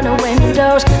there are no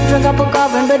windows. Drink up a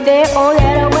coffin, but they're all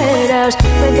at a widows.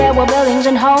 When there were buildings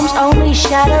and homes, only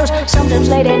shadows. Sometimes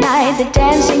late at night, the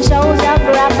dancing souls are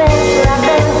rapping.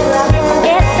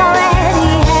 It's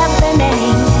already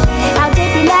happening. How did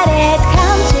we let it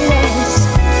come to this?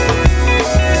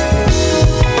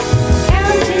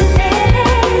 Come to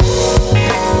this.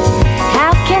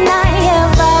 How can I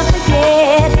ever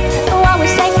forget what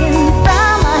was taken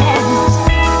from our hands?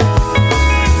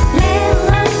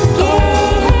 Never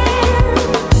again.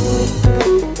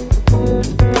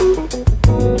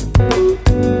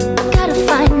 Gotta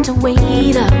find a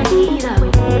way though.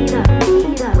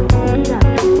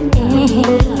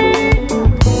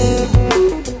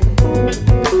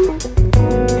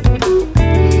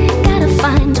 Gotta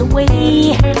find a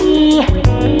way.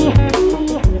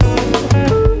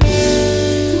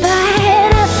 But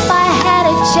if I had a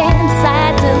chance,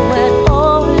 I'd do it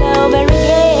all over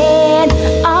again.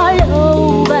 All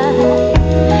over.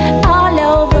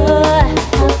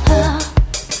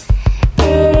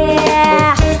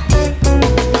 Yeah.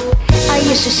 I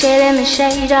used to sit in the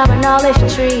shade of an olive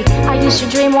tree. I used to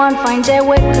dream one fine day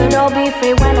we could all be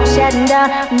free. When all said and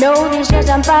done, no, these years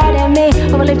I'm proud of me.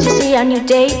 I will live to see a new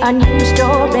day, a new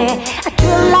story. I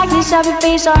could like this happy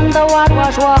face on the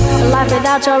whitewash wall. A life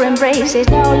without your embrace is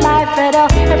no life at all.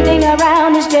 Everything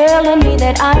around is telling me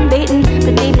that I'm beaten,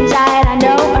 but deep inside I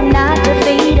know I'm not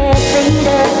defeated.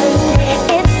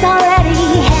 It's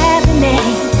already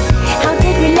happening. How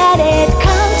did we let it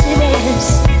come to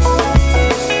this?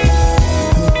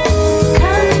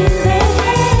 Come to this.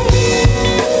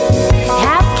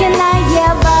 How can I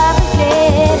ever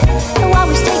forget what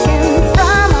was taken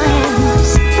from our hands?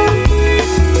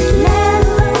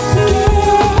 Never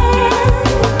again.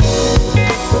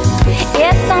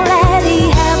 It's already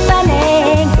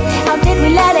happening. How did we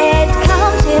let it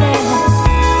come to this?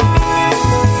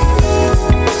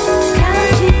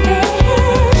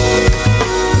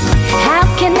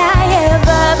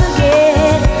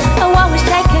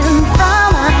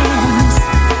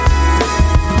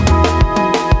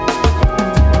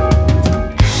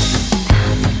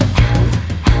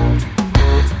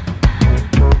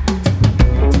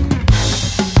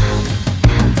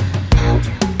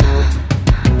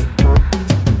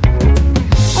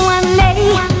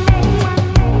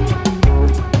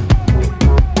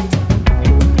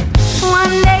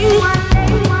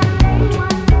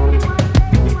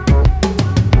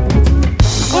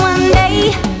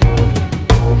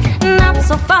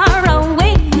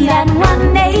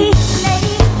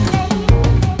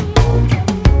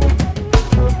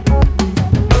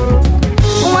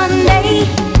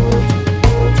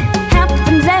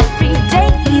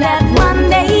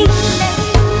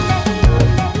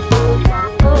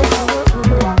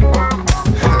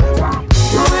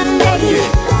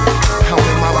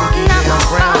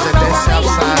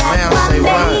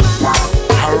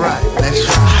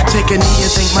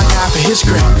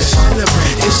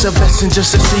 blessing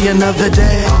just to see another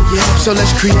day. So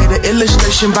let's create an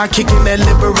illustration by kicking that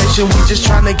liberation. We just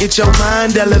trying to get your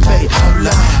mind elevate.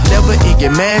 Never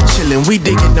eating, man, chilling. We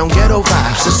digging on ghetto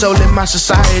vibes. The soul in my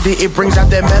society, it brings out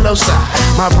that mellow side.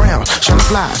 My brown, trying to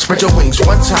fly, spread your wings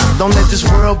one time. Don't let this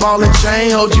world ball and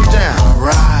chain hold you down.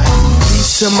 Alright.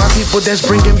 Peace to my people that's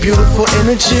bringing beautiful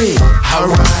energy.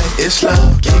 Alright, it's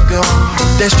love, keep going.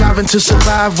 That's striving to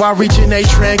survive while reaching a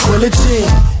tranquility.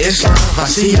 It's love, I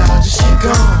see y'all, just keep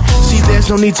going. See, there's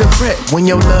no need to fret when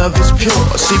your love is pure.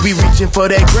 See, we reaching for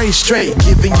that grace straight,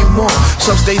 giving you more.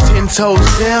 So stay 10 toes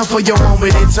down for your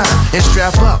moment in time. And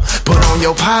strap up, put on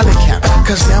your pilot cap,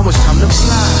 cause now it's time to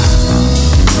fly.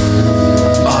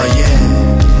 Oh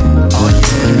yeah, oh yeah.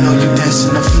 You know you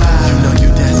dancing to fly, you know you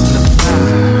dancing to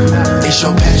fly. It's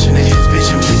your passion and his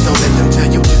vision, please don't let them tell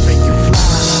you different, you fly.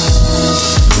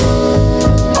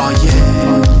 Oh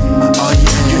yeah, oh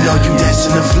yeah. You know you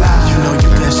dancing to fly, you know you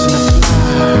dancing to fly.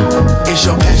 It's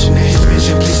your passion and his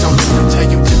vision, please don't let them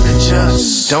tell you different.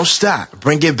 Just don't stop,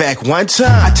 bring it back one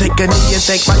time. I take a knee and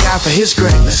thank my God for his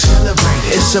grace. Let's celebrate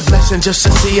it. It's a blessing just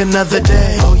to see another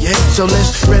day. Oh yeah. So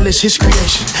let's relish his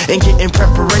creation and get in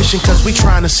preparation, cause we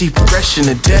trying to see progression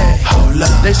today. Oh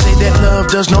love. They say that love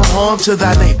does no harm to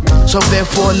thy neighbor, so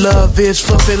therefore love is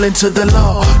fulfilling to the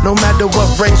law. No matter what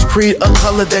race, creed, or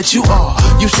color that you are,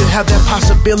 you should have that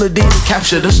possibility to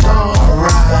capture the star.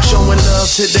 Alright. Showing love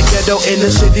to the ghetto in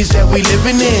the cities that we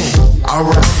living in.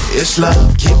 Alright, it's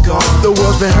love, keep going. The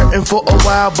world's been hurting for a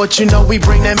while, but you know we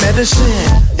bring that medicine.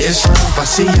 It's love, I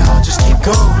see y'all, just keep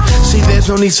going. See, there's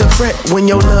no need to fret when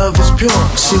your love is pure.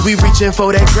 See, we reaching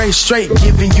for that grace straight,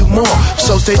 giving you more.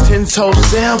 So stay 10 toes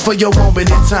down for your moment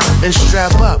in time. And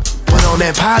strap up, put on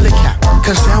that pilot cap,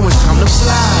 cause now it's time to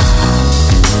fly.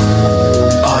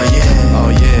 Oh yeah, oh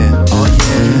yeah, oh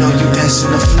yeah. You know you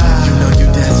dancing to fly, you know you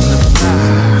dancing to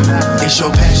fly. It's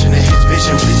your passion and his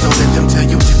vision, please don't let them tell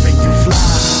you different, you fly.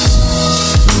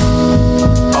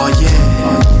 Oh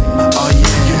yeah, oh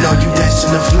yeah. You know you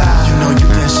dancing to fly, you know you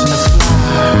dancing to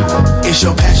fly. It's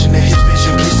your passion and his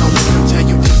vision, please don't let them tell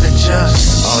you different,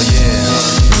 just. Oh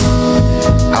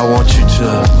yeah, I want you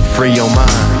to free your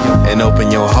mind and open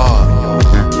your heart.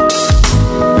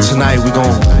 Tonight we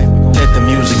gon' let the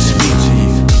music speak to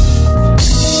you.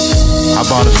 I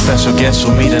brought a special guest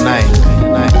with me tonight,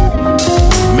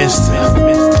 Mr.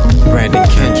 Brandon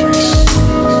Kendricks.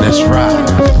 Let's ride.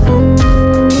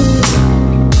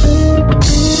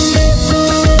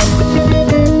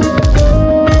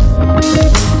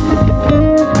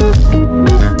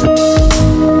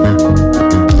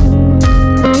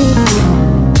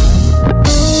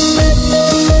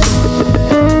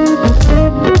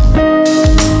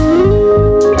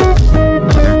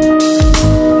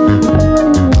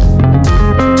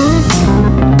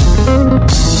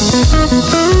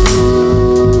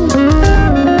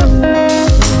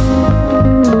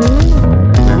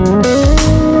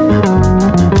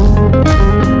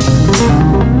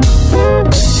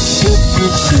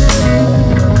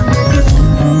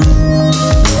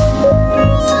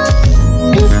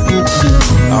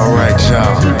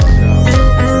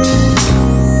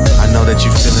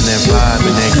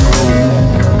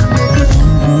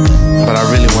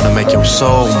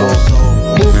 Soul move.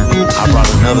 I brought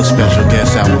another special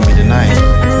guest out with me tonight,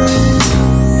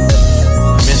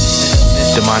 Miss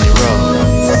Damani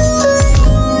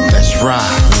Rose. Let's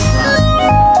ride.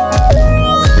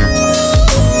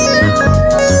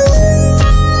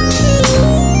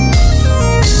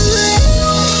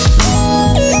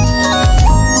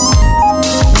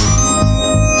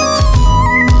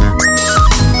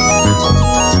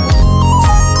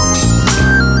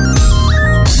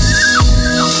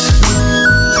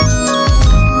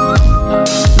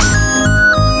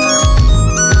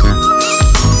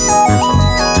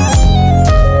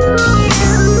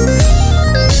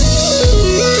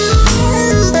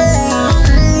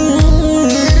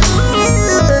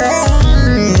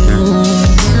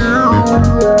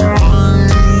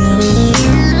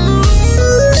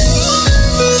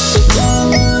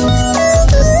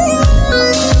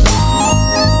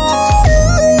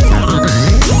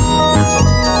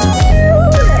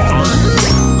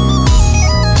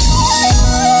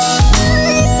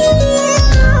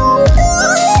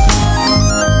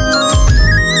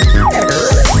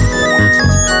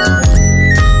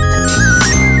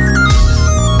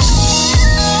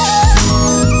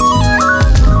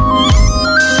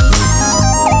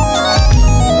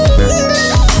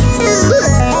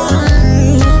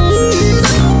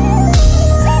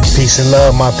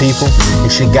 Love, my people.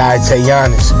 It's your guy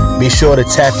Tayanis. Be sure to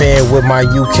tap in with my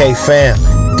UK fam,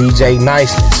 DJ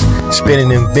Niceness, spinning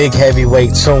them big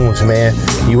heavyweight tunes, man.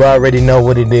 You already know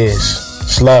what it is.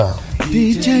 It's love.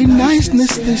 DJ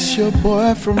Niceness, this your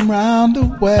boy from round the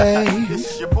way.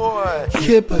 Your boy.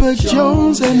 Kipper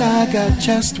Jones, and I got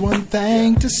just one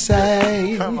thing to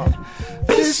say. Come on.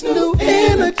 This new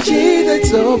energy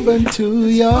that's open to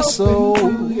your soul.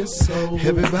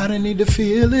 Everybody need to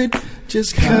feel it.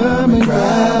 Just come and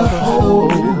grab a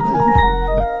hold.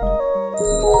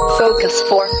 Focus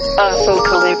for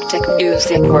apocalyptic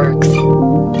music works.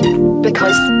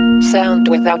 Because sound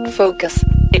without focus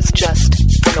is just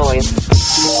noise.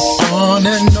 On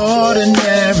an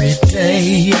ordinary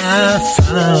day, I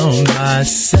found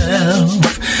myself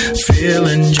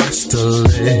feeling just a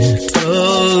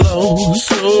little low.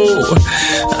 So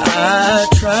I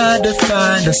tried to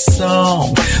find a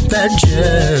song that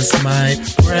just might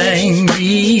bring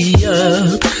me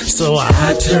up. So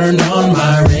I turned on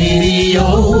my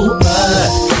radio, but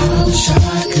I wish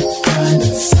I could find a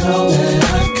sound that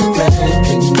I could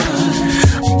recognize.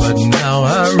 But now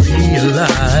I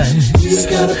realize you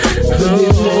gotta put the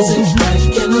music back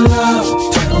in loud.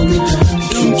 Tell me,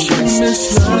 don't you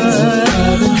miss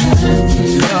love?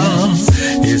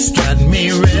 It's got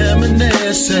me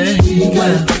reminiscing. You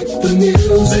gotta put the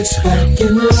music back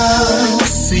in loud.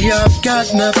 See, I've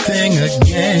got nothing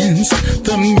against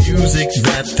the music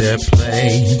that they're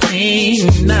playing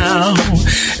now.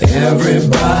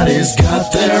 Everybody's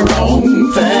got their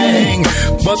own thing,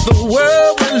 but the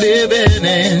world we're living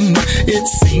in, it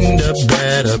seemed a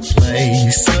better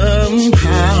place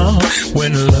somehow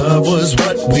when love was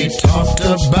what we talked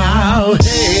about.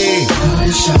 Hey, I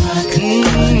wish I could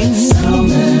find a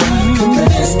sound that I could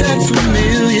recognize. It's that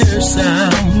familiar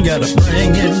sound, gotta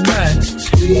bring it back.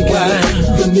 We gotta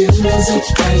put the music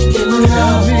back in the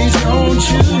house. Don't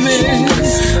you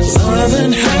miss love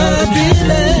and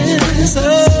happiness?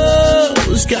 Oh,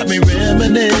 it's got me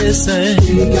reminiscing.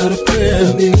 We gotta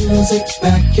put the music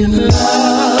back in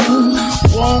love.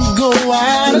 Won't go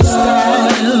out of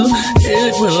style.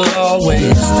 It will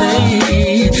always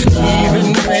stay,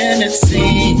 even when it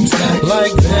seems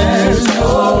like there's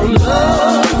no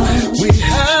love. We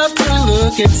have to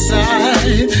look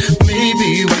inside.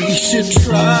 Maybe we should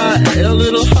try a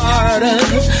little harder.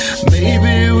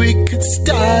 Maybe we could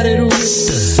start it with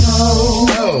the soul.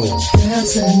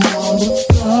 Dancing on the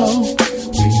floor.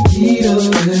 We need a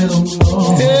little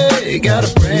more. Hey, gotta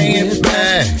bring it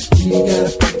back. You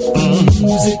gotta put the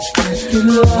music back in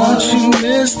love. Won't you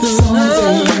miss the songs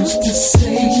they used to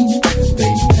sing?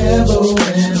 They never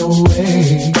went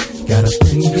away. Gotta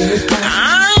bring it back.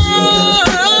 I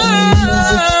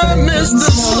miss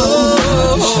the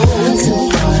soul.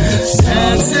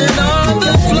 Dancing on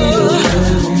the floor.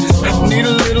 I need a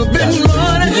little bit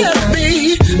more to help me.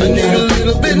 I need a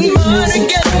little bit more to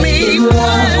get me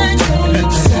back.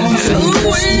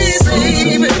 Away,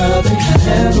 baby.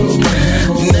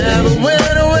 Never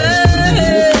went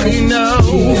away, no.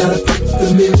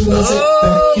 Oh,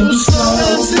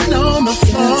 dancing on the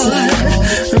floor.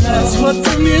 That's what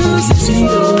the music's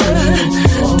for.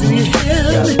 Do you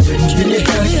hear me? Can you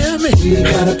hear me?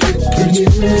 Gotta put the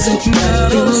music now.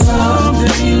 Those songs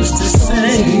they used to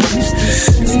sing,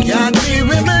 it's got me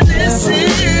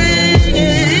reminiscing,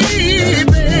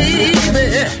 baby.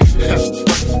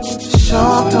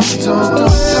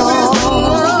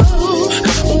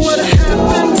 What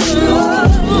happened to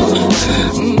love?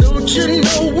 Don't you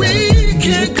know we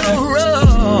can't go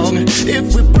wrong if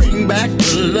we bring back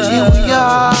the love? Here we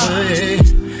are,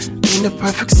 in the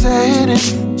perfect setting.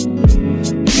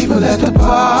 People at the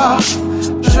bar,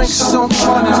 drinks so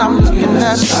fun, and I'm looking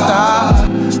at the star.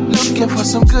 Looking for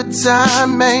some good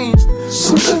time, man,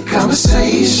 some good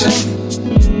conversation.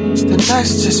 The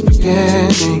night's just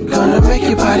beginning, gonna make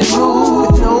your body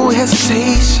move, no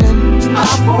hesitation. I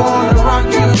wanna rock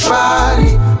your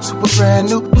body to a brand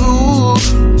new groove.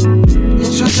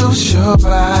 Introduce your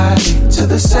body to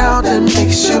the sound that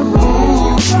makes you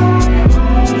move.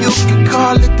 You can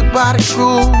call it the body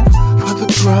groove, for the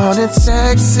ground and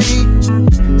sexy.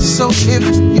 So if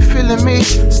you're feeling me,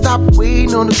 stop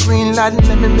waiting on the green light and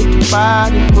let me make your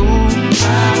body move.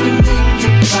 Let me make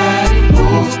your body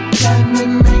move. Let me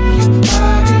make your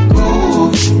body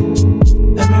move.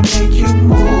 Let me make you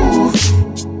move.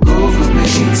 Groove with me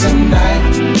tonight.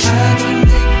 Let me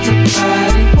make your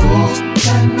body move.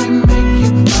 Let me make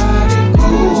your body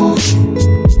move.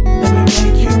 Let me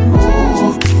make you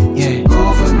move. Yeah,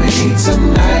 groove with me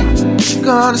tonight.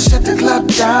 Gonna shut the club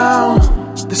down.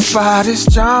 The spot is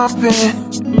jumping.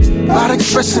 About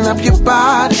expressing up your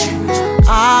body.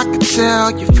 I can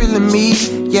tell you're feeling me.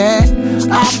 Yeah,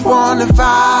 I wanna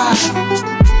vibe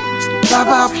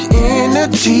off your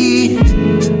energy.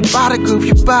 Body groove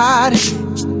your body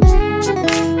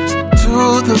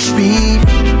to the beat.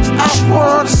 I I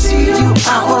wanna see you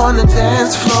out on the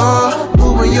dance floor,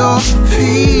 moving your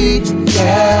feet,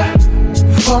 yeah.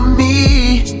 For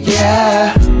me,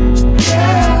 yeah,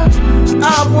 yeah.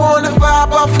 I wanna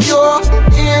vibe off your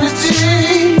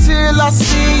energy till I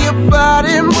see your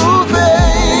body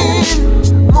moving,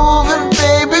 moving,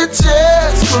 baby,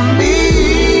 just for me.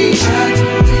 I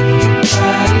can make your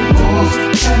body move.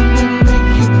 Let me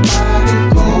make your body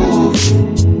move.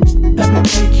 Let me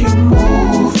make you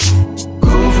move.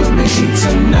 Groove with me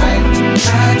tonight.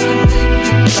 I can make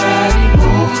your body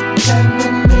move. Let me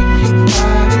make your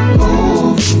body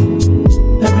move.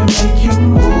 Let me make you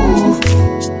move.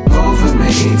 Move with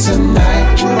me tonight.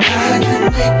 I can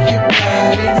make your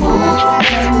body move.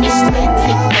 Let me make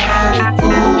your body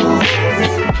move.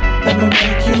 Let me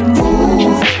make you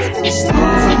move.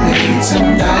 Move with me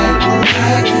tonight.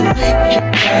 I can make your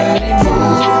body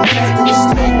move. Let me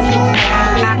make your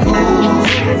body move.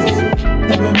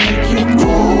 Let me make you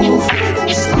move.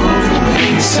 Move with me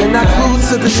tonight. Said I move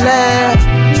to the left.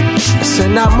 I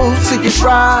said I move to your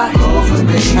right.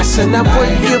 I said I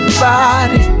work your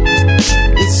body.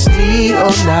 It's me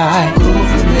all night.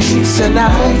 Said I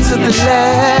move to the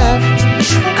left.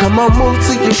 Come on, move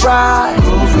to your right.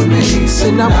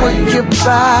 Said I work your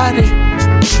body.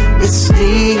 It's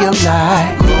me all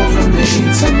night.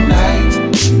 Tonight.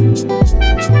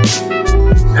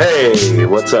 Hey,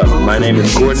 what's up? My name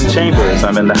is Gordon Chambers.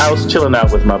 I'm in the house chilling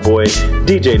out with my boy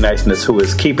DJ Niceness, who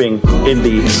is keeping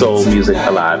indie soul music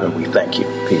alive, and we thank you.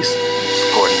 Peace.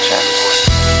 Gordon Chambers.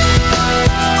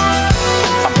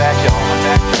 I'm back, y'all. I'm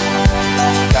back.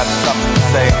 Got something to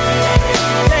say.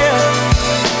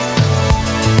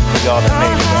 Y'all that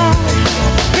made it.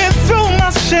 Been through my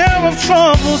share of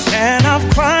troubles, and I've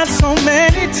cried so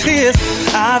many tears.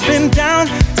 I've been down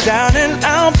and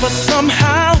out, but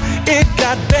somehow it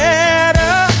got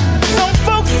better. Some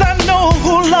folks I know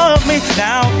who love me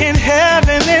now in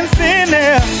heaven in thin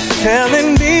air,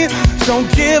 telling me don't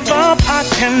give up, I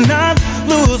cannot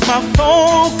lose my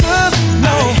focus.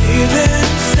 No, I hear them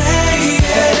say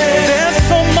it. There's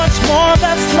so much more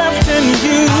that's left in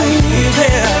you. I hear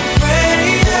them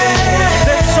pray it.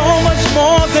 There's so much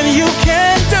more than you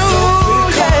can do.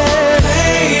 So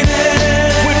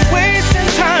we're wasting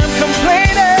time complaining.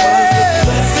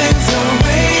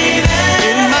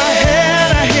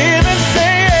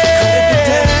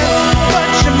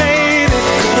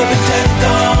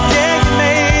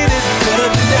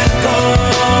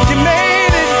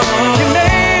 You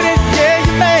made it, yeah,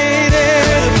 you made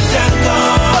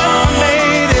it.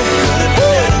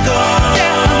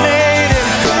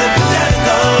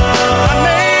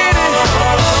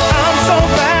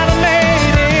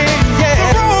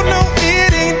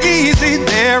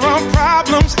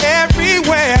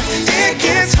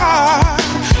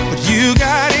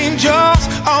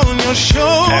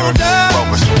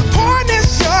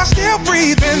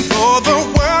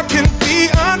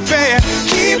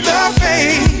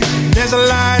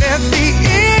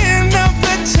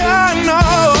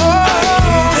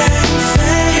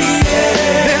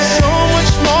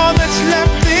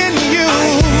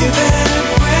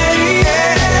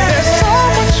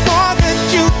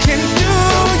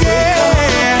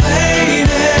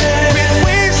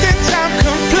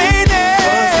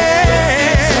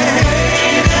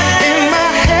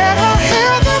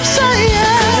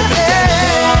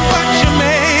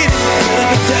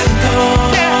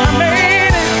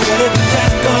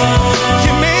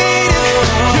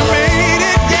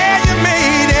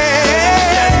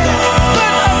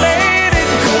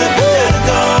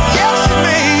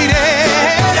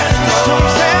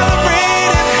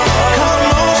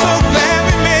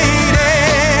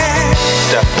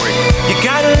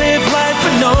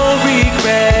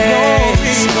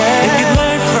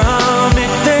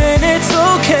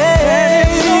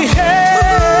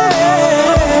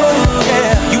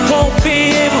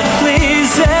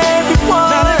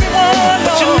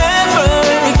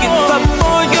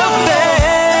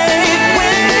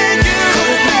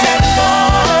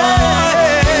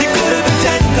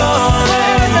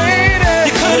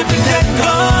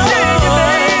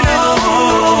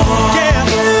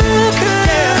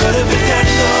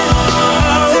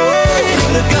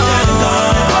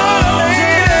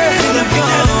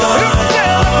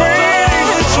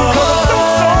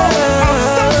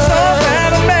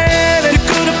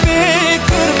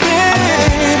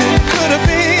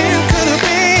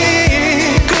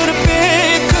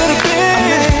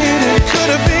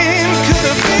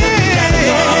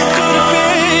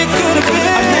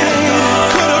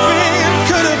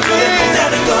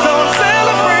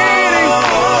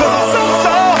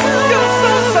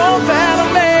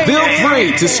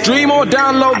 free to stream or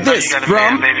download this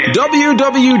from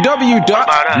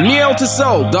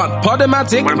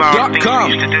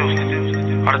www.neotosoul.podomatic.com.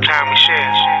 All the time we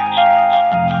shared.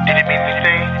 Did it mean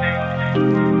anything?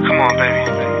 Come on,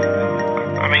 baby.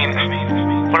 I mean,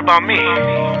 what about me?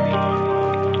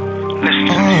 Listen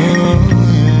to me.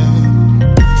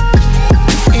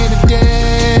 In the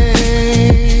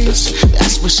days,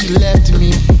 that's what she left to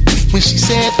me. When she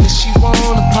said that she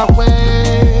wanna part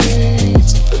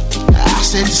ways, I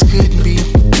said this couldn't be.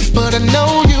 But I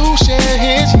know you share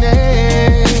his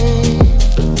name,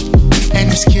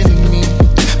 and it's killing me.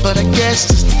 But I guess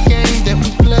it's the game that we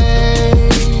play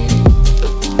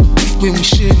when we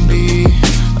shouldn't be.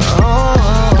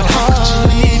 Oh, but how could you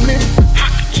leave me?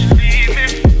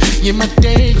 You're my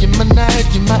day, you're my night,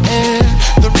 you're my air.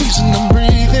 The reason I'm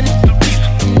breathing.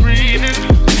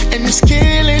 And it's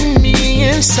killing me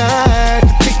inside.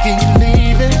 Thinking you're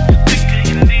leaving.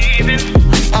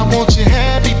 I want you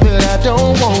happy, but I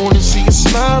don't want to see a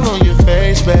smile on your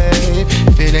face, babe.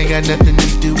 If it ain't got nothing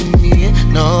to do with me,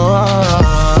 no.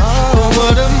 But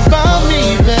what about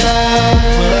me,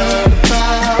 babe?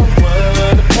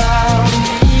 What about me?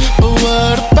 But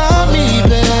what about me,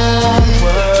 babe?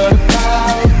 What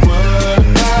about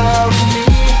me?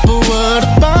 But what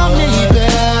about me,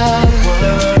 babe?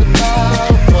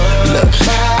 Look, I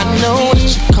know that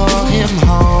you call him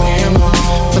home,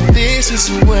 but this is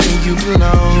where you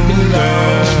belong,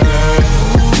 girl.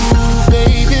 Ooh,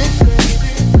 baby,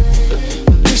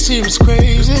 this here is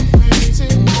crazy.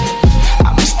 I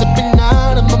must have been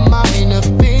out of my mind to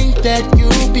think that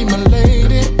you'd be my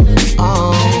lady.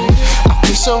 Oh, I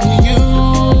feel so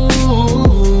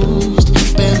used,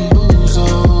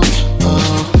 bamboozled.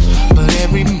 Oh, but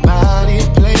everybody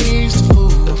plays the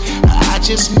fool. I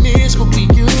just miss what we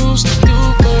used to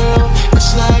do, girl.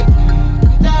 It's like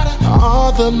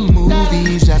all the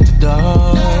movies after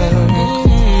dark.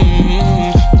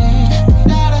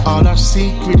 All our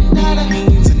secret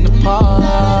meetings in the park.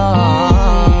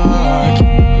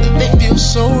 They feel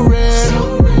so rare.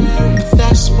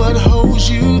 That's what holds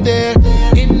you there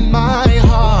in my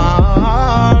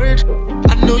heart.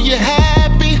 I know you're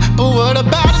happy, but what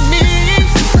about me?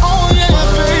 Oh yeah,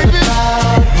 baby.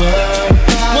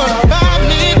 What about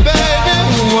me, baby?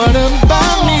 What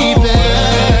about me, baby?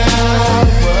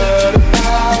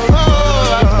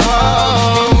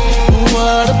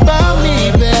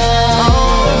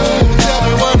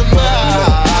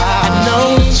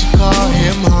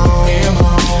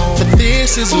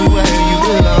 This is where you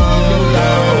belong.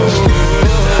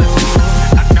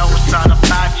 I know it's all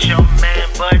about your man,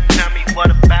 but tell me what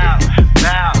about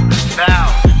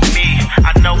me?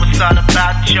 I know it's all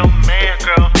about your man,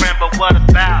 girlfriend, but what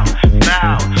about me?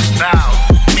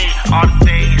 All the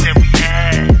things that we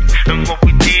had and what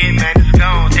we did, man, it's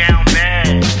gone down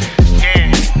bad.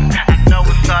 Yeah, I know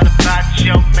it's all about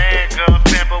your man,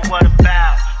 girlfriend, but what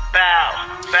about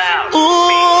me?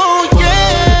 Ooh,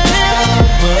 yeah.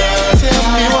 Tell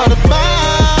me what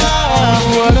about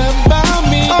me,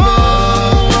 baby? Oh,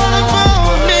 what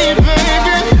about me,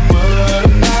 baby?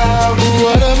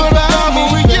 What about what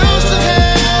we used to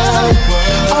have?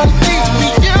 All the things we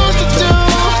used to do.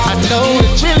 I know it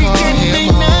really didn't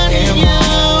mean nothing to you,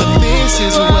 but this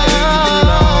is where you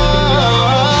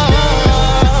belong.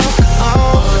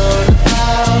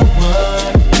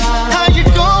 How you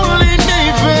gonna leave me,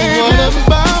 baby? What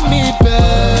about me,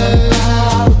 baby?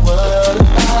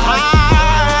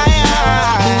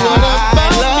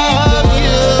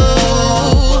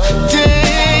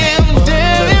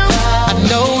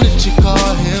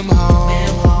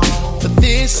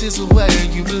 Is where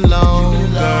you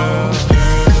belong, girl.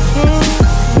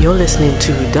 You're listening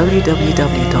to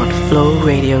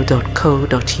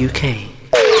www.flowradio.co.uk.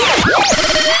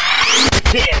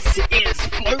 This is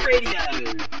Flow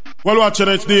Radio. Well, watch it,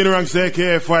 it's Dean Ranks,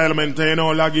 aka Filement, you know,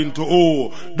 log into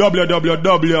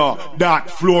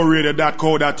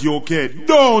www.flowradio.co.uk.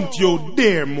 Don't you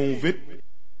dare move it.